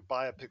go ahead and do.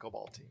 Buy a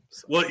pickleball team.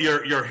 So. Well,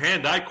 your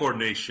hand-eye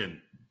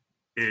coordination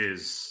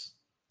is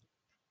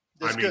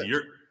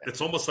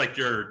it's almost like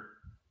you're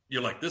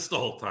like this the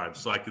whole time.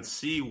 So I can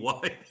see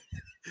why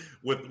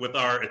with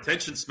our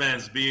attention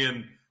spans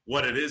being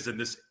what it is in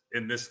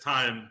this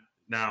time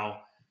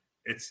now,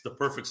 it's the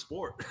perfect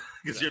sport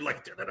because you're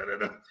like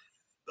the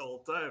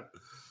whole time.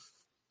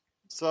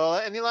 So,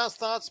 any last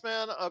thoughts,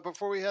 man?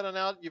 Before we head on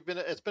out,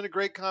 it's been a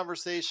great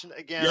conversation.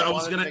 Again, Yeah, I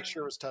wanted to make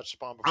sure it was touched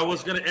upon. I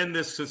was going to end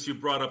this since you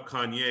brought up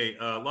Kanye.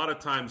 A lot of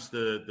times,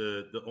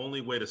 the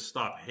only way to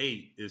stop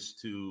hate is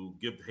to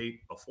give hate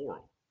a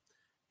forum.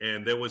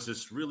 And there was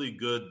this really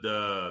good,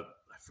 I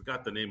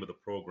forgot the name of the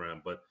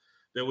program, but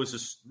there was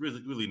this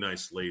really, really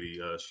nice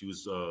lady. She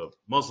was a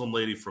Muslim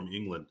lady from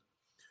England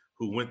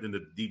who went in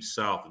the Deep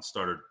South and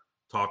started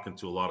talking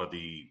to a lot of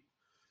the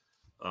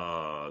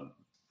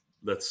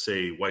let's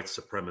say white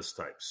supremacist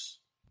types.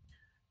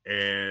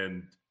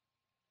 And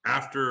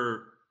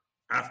after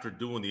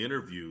doing the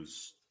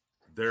interviews,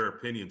 their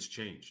opinions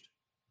changed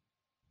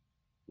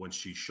when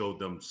she showed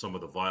them some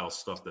of the vile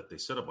stuff that they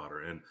said about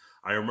her. And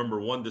I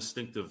remember one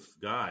distinctive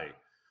guy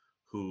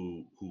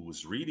who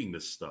was reading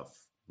this stuff,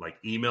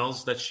 like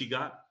emails that she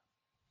got.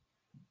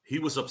 He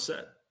was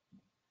upset.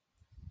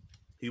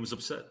 He was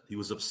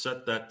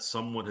upset that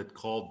someone had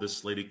called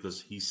this lady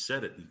because he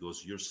said it. He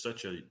goes, "You're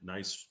such a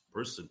nice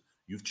person.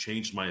 You've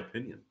changed my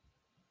opinion.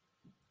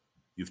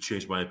 You've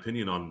changed my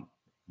opinion on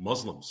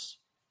Muslims."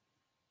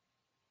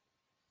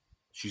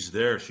 She's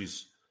there.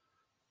 She's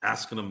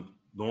asking them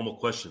normal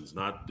questions,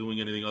 not doing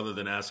anything other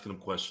than asking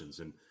them questions.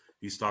 And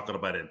he's talking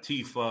about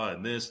Antifa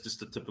and just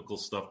the typical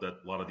stuff that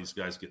a lot of these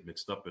guys get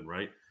mixed up in,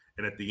 right?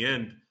 And at the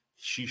end,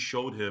 she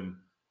showed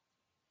him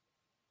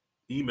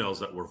emails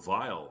that were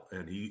vile,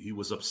 and he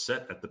was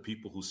upset at the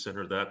people who sent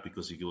her that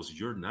because he goes,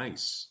 "You're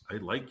nice. I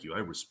like you. I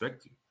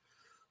respect you."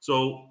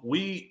 So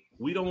we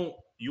don't,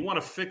 you want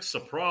to fix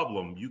a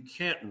problem, you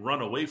can't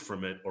run away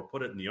from it or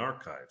put it in the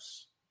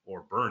archives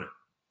or burn it.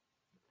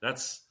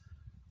 That's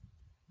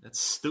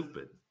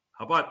stupid.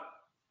 How about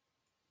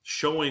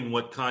showing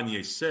what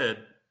Kanye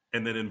said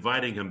and then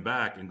inviting him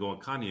back and going,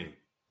 "Kanye,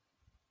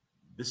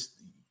 this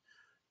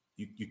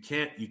you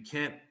can't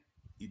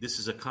this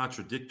is a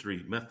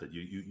contradictory method.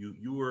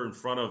 You were in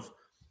front of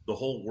the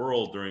whole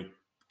world during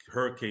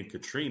Hurricane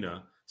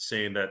Katrina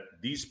saying that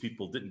these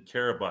people didn't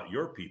care about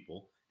your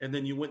people. And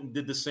then you went and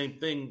did the same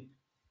thing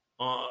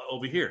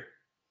over here.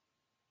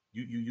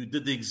 You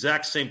did the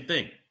exact same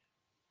thing.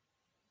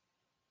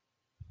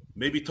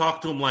 Maybe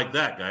talk to them like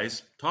that,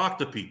 guys. Talk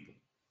to people.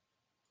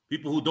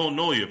 People who don't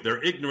know you. If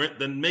they're ignorant,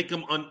 then make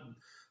them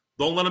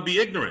don't let them be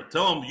ignorant.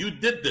 Tell them, you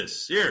did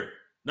this. Here.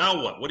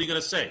 Now what? What are you going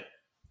to say?"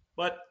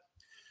 But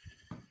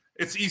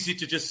it's easy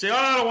to just say, "Oh,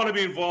 I don't want to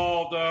be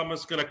involved. I'm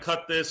just going to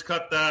cut this,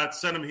 cut that,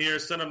 send him here,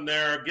 send him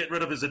there, get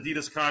rid of his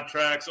Adidas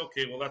contracts."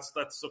 Okay, well, that's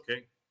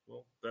okay.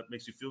 Well, that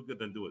makes you feel good,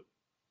 then do it.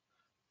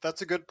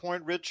 That's a good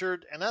point,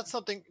 Richard. And that's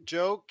something,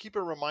 Joe, keep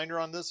a reminder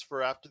on this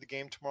for after the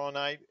game tomorrow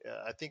night.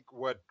 I think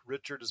what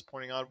Richard is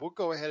pointing on, we'll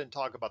go ahead and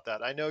talk about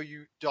that. I know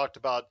you talked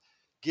about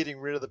getting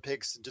rid of the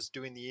picks and just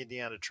doing the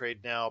Indiana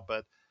trade now,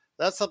 but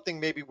that's something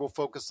maybe we'll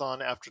focus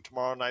on after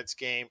tomorrow night's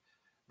game.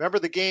 Remember,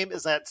 the game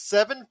is at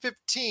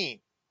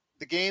 7:15.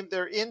 The game,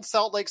 they're in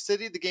Salt Lake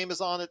City. The game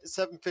is on at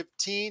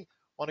 7:15.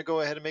 Want to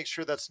go ahead and make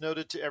sure that's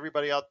noted to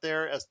everybody out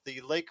there as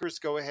the Lakers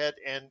go ahead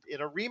and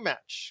in a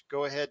rematch,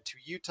 go ahead to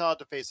Utah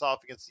to face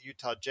off against the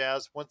Utah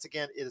Jazz. Once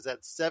again, it is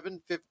at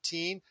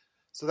 7:15.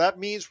 So that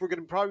means we're going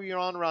to probably be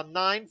on around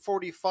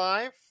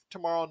 9:45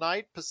 tomorrow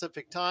night,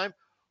 Pacific time.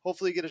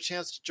 Hopefully you get a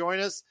chance to join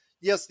us.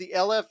 Yes, the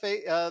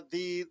LFA,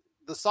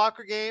 the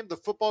soccer game, the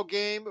football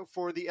game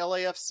for the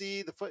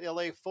LAFC, the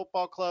LA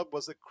Football Club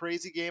was a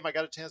crazy game. I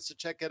got a chance to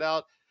check it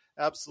out.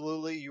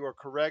 Absolutely. You are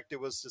correct. It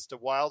was just a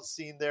wild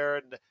scene there.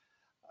 And,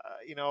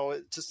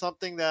 just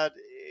something that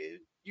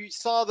you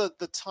saw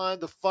the time,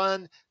 the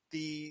fun,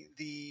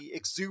 the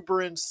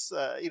exuberance,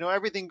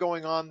 everything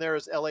going on there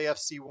as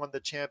LAFC won the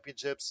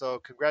championship. So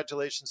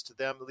congratulations to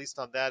them, at least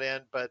on that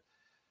end. But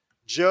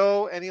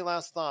Joe, any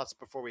last thoughts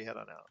before we head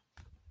on out?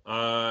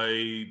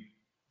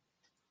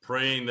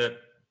 Praying that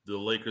the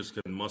Lakers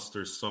can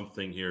muster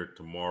something here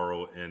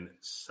tomorrow and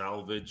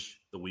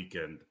salvage the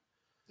weekend.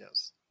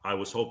 Yes. I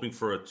was hoping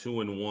for a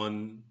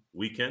 2-1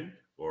 weekend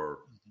or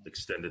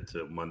extended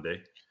to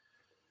Monday,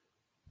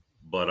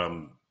 but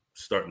I'm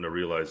starting to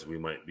realize we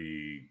might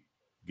be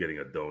getting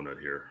a donut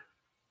here.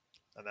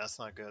 And that's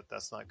not good.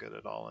 That's not good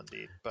at all,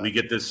 indeed. But we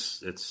get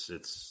this.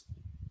 It's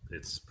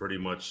pretty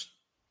much,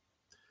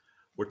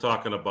 we're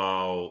talking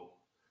about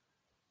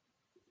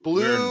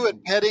Blue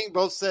and Petting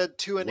both said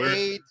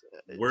 2-8.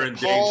 We're in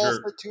Paul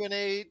danger. said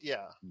 2-8.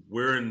 Yeah.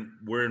 We're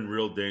in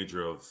real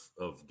danger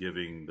of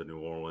giving the New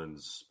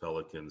Orleans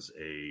Pelicans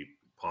a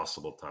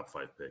possible top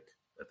 5 pick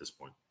at this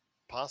point.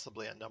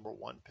 Possibly a number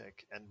 1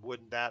 pick. And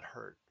wouldn't that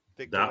hurt?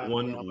 That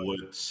one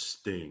would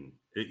sting.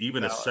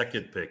 Even a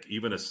second pick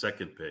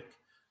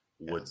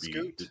would be,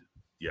 Scoot.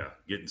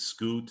 Getting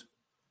Scoot.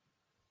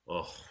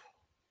 Oh,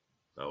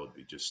 that would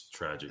be just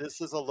tragic.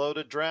 This is a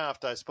loaded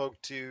draft. I spoke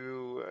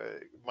to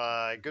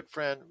my good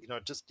friend,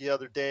 just the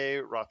other day,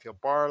 Rafael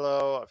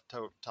Barlow. I've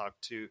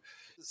talked to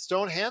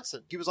Stone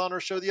Hansen. He was on our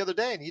show the other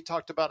day, and he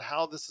talked about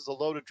how this is a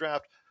loaded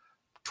draft.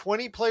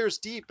 20 players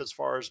deep as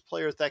far as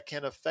players that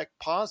can affect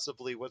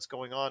positively what's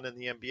going on in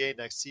the NBA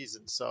next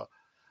season. So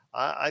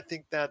I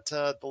think that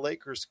the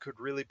Lakers could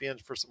really be in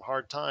for some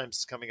hard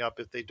times coming up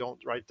if they don't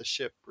right the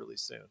ship really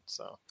soon.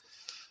 So,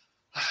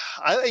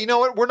 you know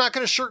what? We're not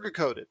going to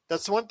sugarcoat it.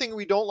 That's the one thing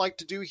we don't like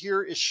to do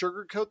here is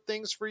sugarcoat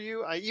things for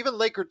you. Even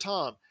Laker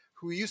Tom,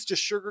 who used to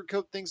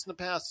sugarcoat things in the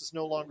past, is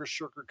no longer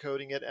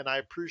sugarcoating it. And I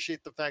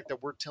appreciate the fact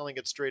that we're telling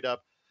it straight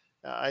up.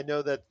 I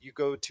know that you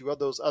go to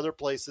those other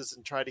places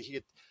and try to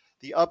hit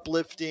the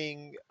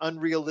uplifting,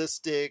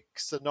 unrealistic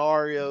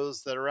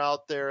scenarios that are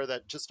out there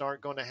that just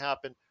aren't going to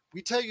happen.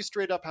 We tell you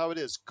straight up how it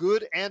is,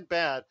 good and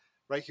bad,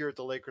 right here at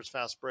the Lakers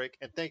Fast Break.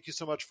 And thank you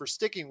so much for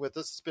sticking with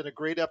us. It's been a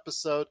great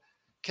episode.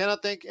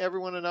 Cannot thank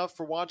everyone enough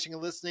for watching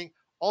and listening.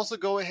 Also,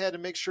 go ahead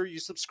and make sure you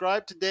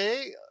subscribe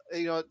today.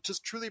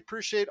 Just truly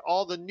appreciate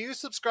all the new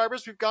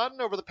subscribers we've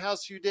gotten over the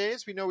past few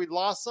days. We know we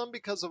lost some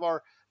because of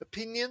our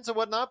opinions and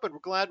whatnot, but we're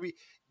glad we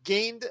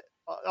gained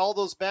all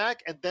those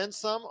back and then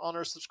some on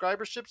our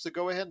subscribership. So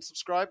go ahead and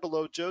subscribe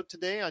below Joe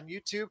today on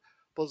YouTube.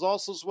 But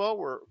also as well,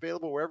 we're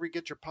available wherever you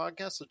get your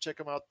podcasts, so check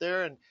them out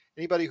there. And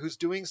anybody who's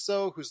doing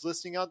so, who's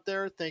listening out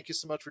there, thank you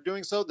so much for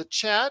doing so. The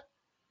chat,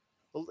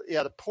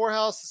 the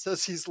Poorhouse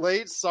says he's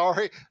late.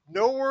 Sorry.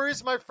 No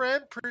worries, my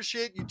friend.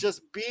 Appreciate you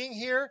just being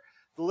here.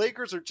 The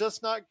Lakers are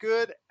just not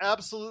good.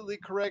 Absolutely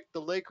correct. The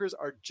Lakers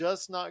are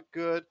just not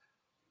good.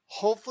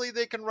 Hopefully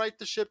they can right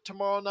the ship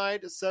tomorrow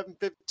night at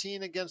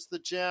 7:15 against the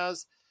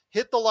Jazz.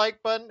 Hit the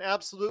like button.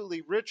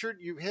 Absolutely. Richard,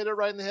 you've hit it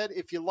right in the head.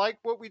 If you like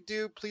what we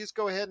do, please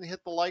go ahead and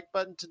hit the like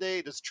button today.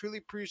 It is truly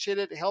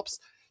appreciated. It helps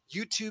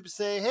YouTube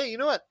say, hey, you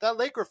know what? That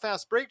Laker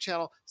Fast Break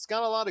channel, it's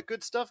got a lot of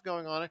good stuff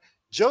going on it.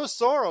 Joe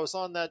Soros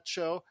on that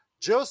show.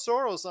 Joe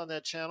Soros on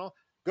that channel.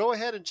 Go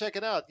ahead and check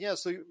it out. Yeah,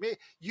 so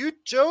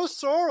Joe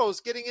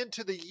Soros getting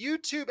into the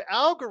YouTube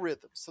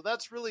algorithm. So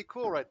that's really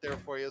cool right there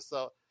for you.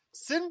 So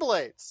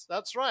Sinblades.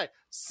 That's right.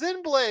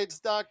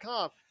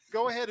 Sinblades.com.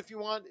 Go ahead if you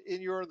want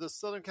in the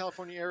Southern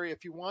California area.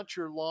 If you want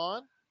your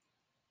lawn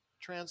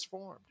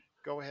transformed,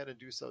 go ahead and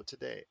do so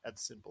today at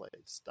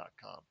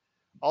sinblades.com.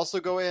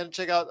 Also, go ahead and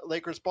check out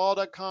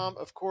LakersBall.com.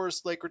 Of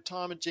course, Laker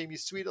Tom and Jamie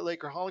Sweet at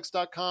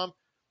Lakerholics.com.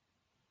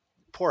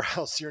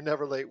 Poorhouse, you're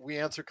never late. We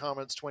answer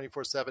comments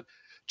 24/7.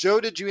 Joe,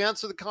 did you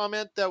answer the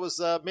comment that was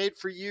made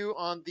for you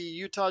on the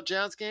Utah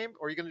Jazz game,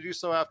 or are you going to do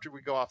so after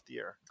we go off the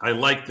air? I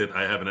liked it.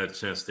 I haven't had a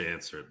chance to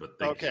answer it, but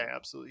thank you. Okay,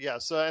 absolutely. Yeah.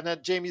 So, and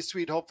then Jamie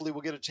Sweet, hopefully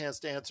we'll get a chance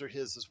to answer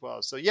his as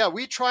well. So, yeah,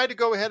 we try to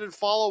go ahead and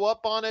follow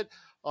up on it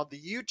on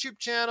the YouTube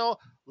channel,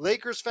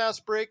 Lakers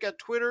Fast Break at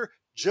Twitter,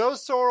 Joe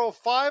Soro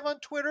 5 on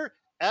Twitter,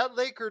 at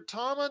Laker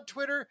Tom on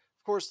Twitter,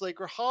 of course,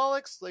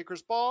 Lakerholics,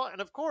 Lakers Ball, and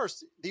of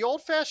course, the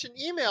old-fashioned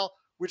email,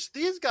 which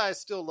these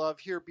guys still love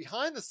here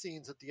behind the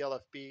scenes at the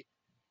LFB,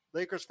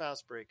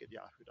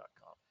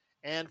 LakersFastBreak@yahoo.com.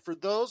 And for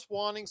those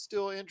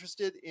still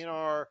interested in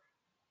our,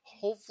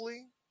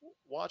 hopefully,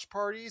 watch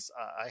parties,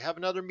 I have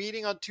another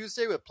meeting on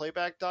Tuesday with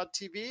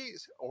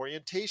Playback.tv,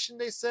 orientation,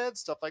 they said,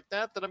 stuff like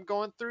that I'm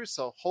going through.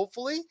 So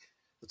hopefully,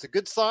 it's a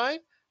good sign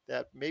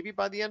that maybe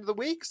by the end of the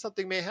week,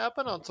 something may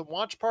happen on some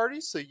watch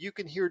parties so you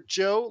can hear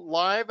Joe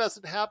live as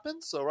it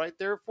happens. So right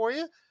there for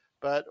you.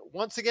 But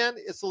once again,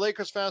 it's the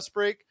Lakers Fast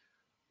Break.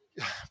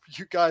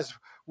 You guys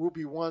will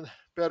be one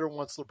better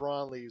once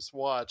LeBron leaves.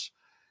 Watch.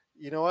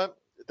 You know what?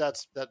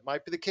 That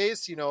might be the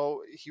case. You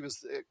know, he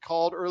was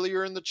called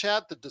earlier in the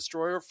chat the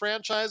destroyer of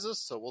franchises,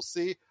 so we'll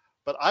see.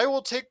 But I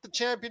will take the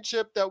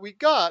championship that we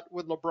got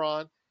with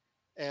LeBron,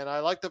 and I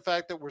like the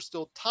fact that we're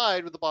still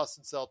tied with the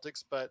Boston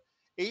Celtics, but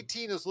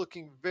 18 is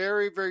looking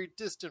very, very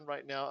distant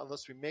right now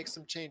unless we make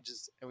some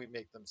changes, and we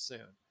make them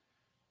soon.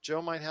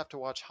 Joe might have to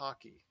watch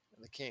hockey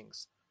and the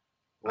Kings.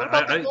 What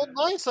about the Golden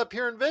Knights up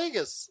here in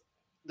Vegas?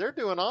 They're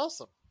doing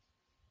awesome.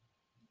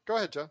 Go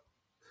ahead, Joe.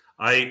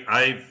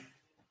 I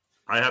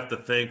have to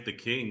thank the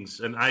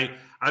Kings, and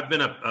I've been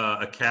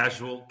a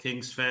casual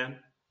Kings fan.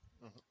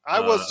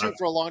 I was too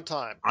for a long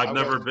time. I've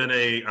never been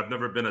a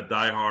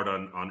diehard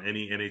on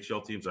any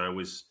NHL teams. I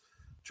always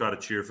try to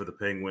cheer for the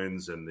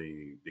Penguins and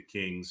the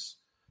Kings.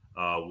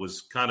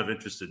 Was kind of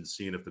interested in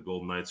seeing if the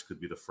Golden Knights could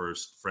be the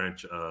first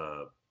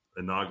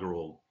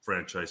inaugural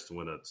franchise to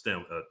win a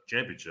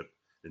championship.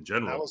 In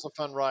general, that was a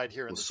fun ride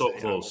here. It was so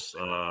close.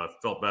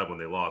 Felt bad when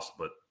they lost,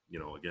 but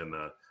again,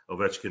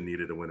 Ovechkin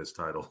needed to win his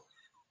title.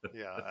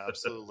 Yeah,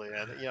 absolutely.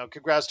 And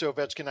congrats to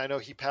Ovechkin. I know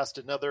he passed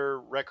another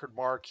record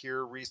mark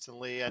here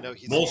recently. I know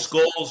he's most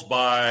goals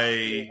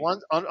by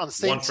on the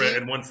same team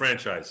in one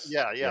franchise.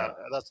 Yeah.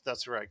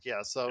 That's correct.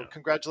 Yeah. So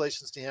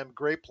congratulations to him.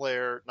 Great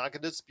player. Not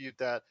going to dispute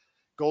that.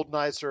 Golden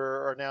Knights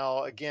are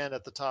now again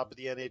at the top of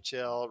the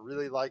NHL.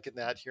 Really liking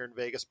that here in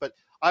Vegas. But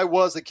I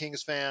was a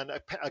Kings fan,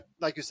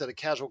 like you said, a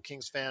casual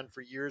Kings fan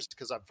for years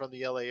because I'm from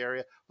the LA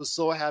area. Was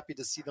so happy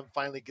to see them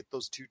finally get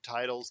those 2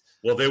 titles.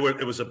 Well,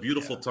 it was a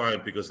beautiful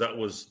time because that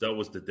was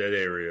the dead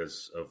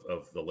areas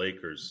of the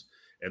Lakers,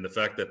 and the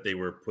fact that they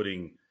were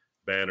putting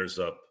banners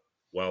up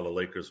while the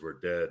Lakers were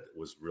dead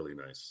was really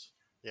nice.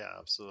 Yeah,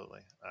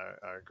 absolutely.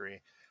 I agree.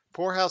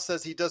 Poorhouse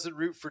says he doesn't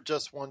root for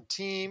just one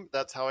team.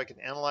 That's how I can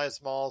analyze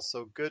them all.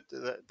 So good.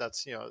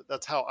 That's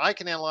how I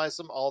can analyze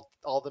them all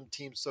them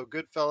teams. So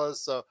good,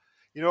 fellas. So,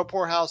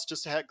 Poorhouse,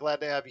 just glad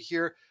to have you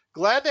here.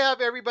 Glad to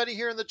have everybody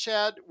here in the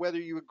chat, whether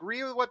you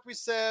agree with what we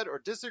said or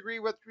disagree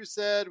with what we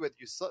said, whether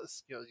you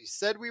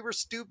said we were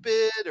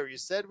stupid or you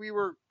said we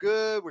were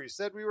good or you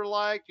said we were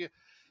liked.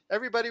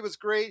 Everybody was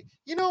great.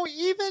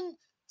 Even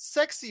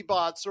Sexy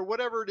Bots or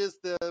whatever it is,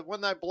 the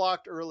one I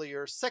blocked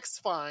earlier,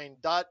 sexfine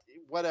dot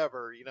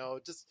whatever,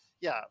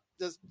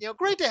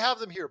 great to have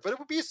them here. But it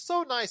would be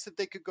so nice if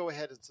they could go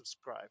ahead and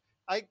subscribe.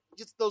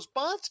 Those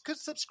bots could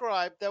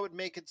subscribe. That would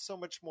make it so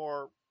much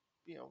more,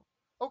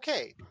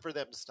 okay for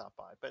them to stop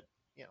by. But,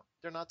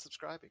 they're not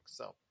subscribing,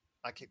 so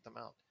I kicked them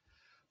out.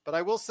 But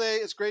I will say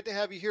it's great to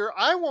have you here.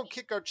 I won't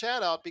kick our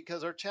chat out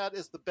because our chat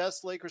is the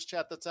best Lakers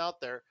chat that's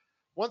out there.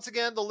 Once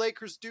again, the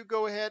Lakers do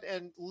go ahead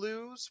and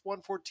lose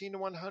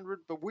 114-100,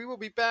 but we will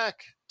be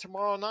back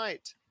tomorrow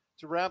night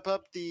to wrap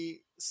up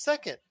the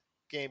second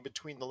game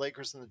between the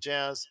Lakers and the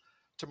Jazz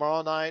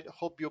tomorrow night.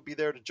 Hope you'll be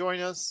there to join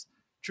us.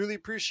 Truly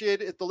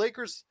appreciate it. If the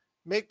Lakers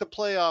make the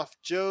playoff,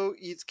 Joe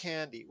eats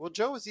candy. Well,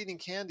 Joe was eating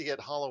candy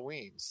at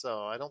Halloween,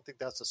 so I don't think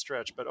that's a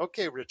stretch. But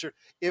okay, Richard,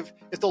 if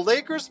the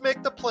Lakers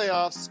make the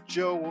playoffs,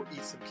 Joe will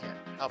eat some candy.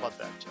 How about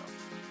that, Joe?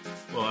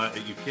 Well,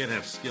 you can't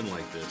have skin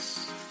like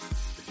this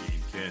if you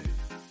eat candy.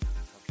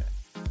 Okay.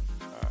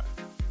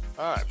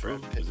 All right,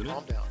 Brett Pitt,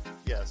 calm down.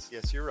 Yes,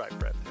 you're right,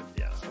 Brett Pitt.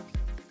 Yeah, okay.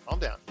 Calm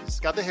down. You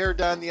just got the hair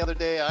done the other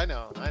day. I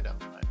know. All right.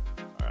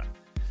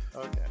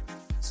 Okay.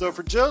 So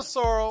for Joe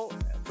Sorrell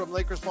from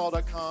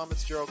LakersBall.com,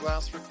 it's Gerald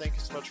Glassford. Thank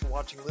you so much for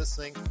watching and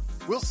listening.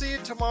 We'll see you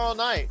tomorrow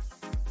night,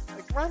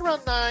 right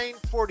around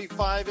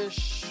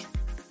 9:45-ish,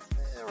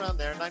 around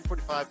there,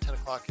 9:45, 10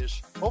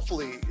 o'clock-ish.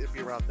 Hopefully it'll be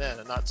around then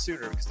and not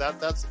sooner, because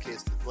that's the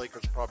case. The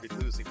Lakers are probably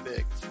losing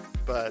big.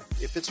 But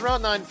if it's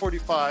around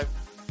 9:45,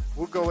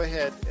 we'll go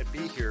ahead and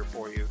be here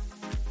for you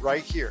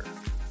right here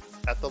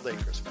at the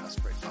Lakers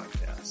Fast Break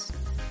Podcast.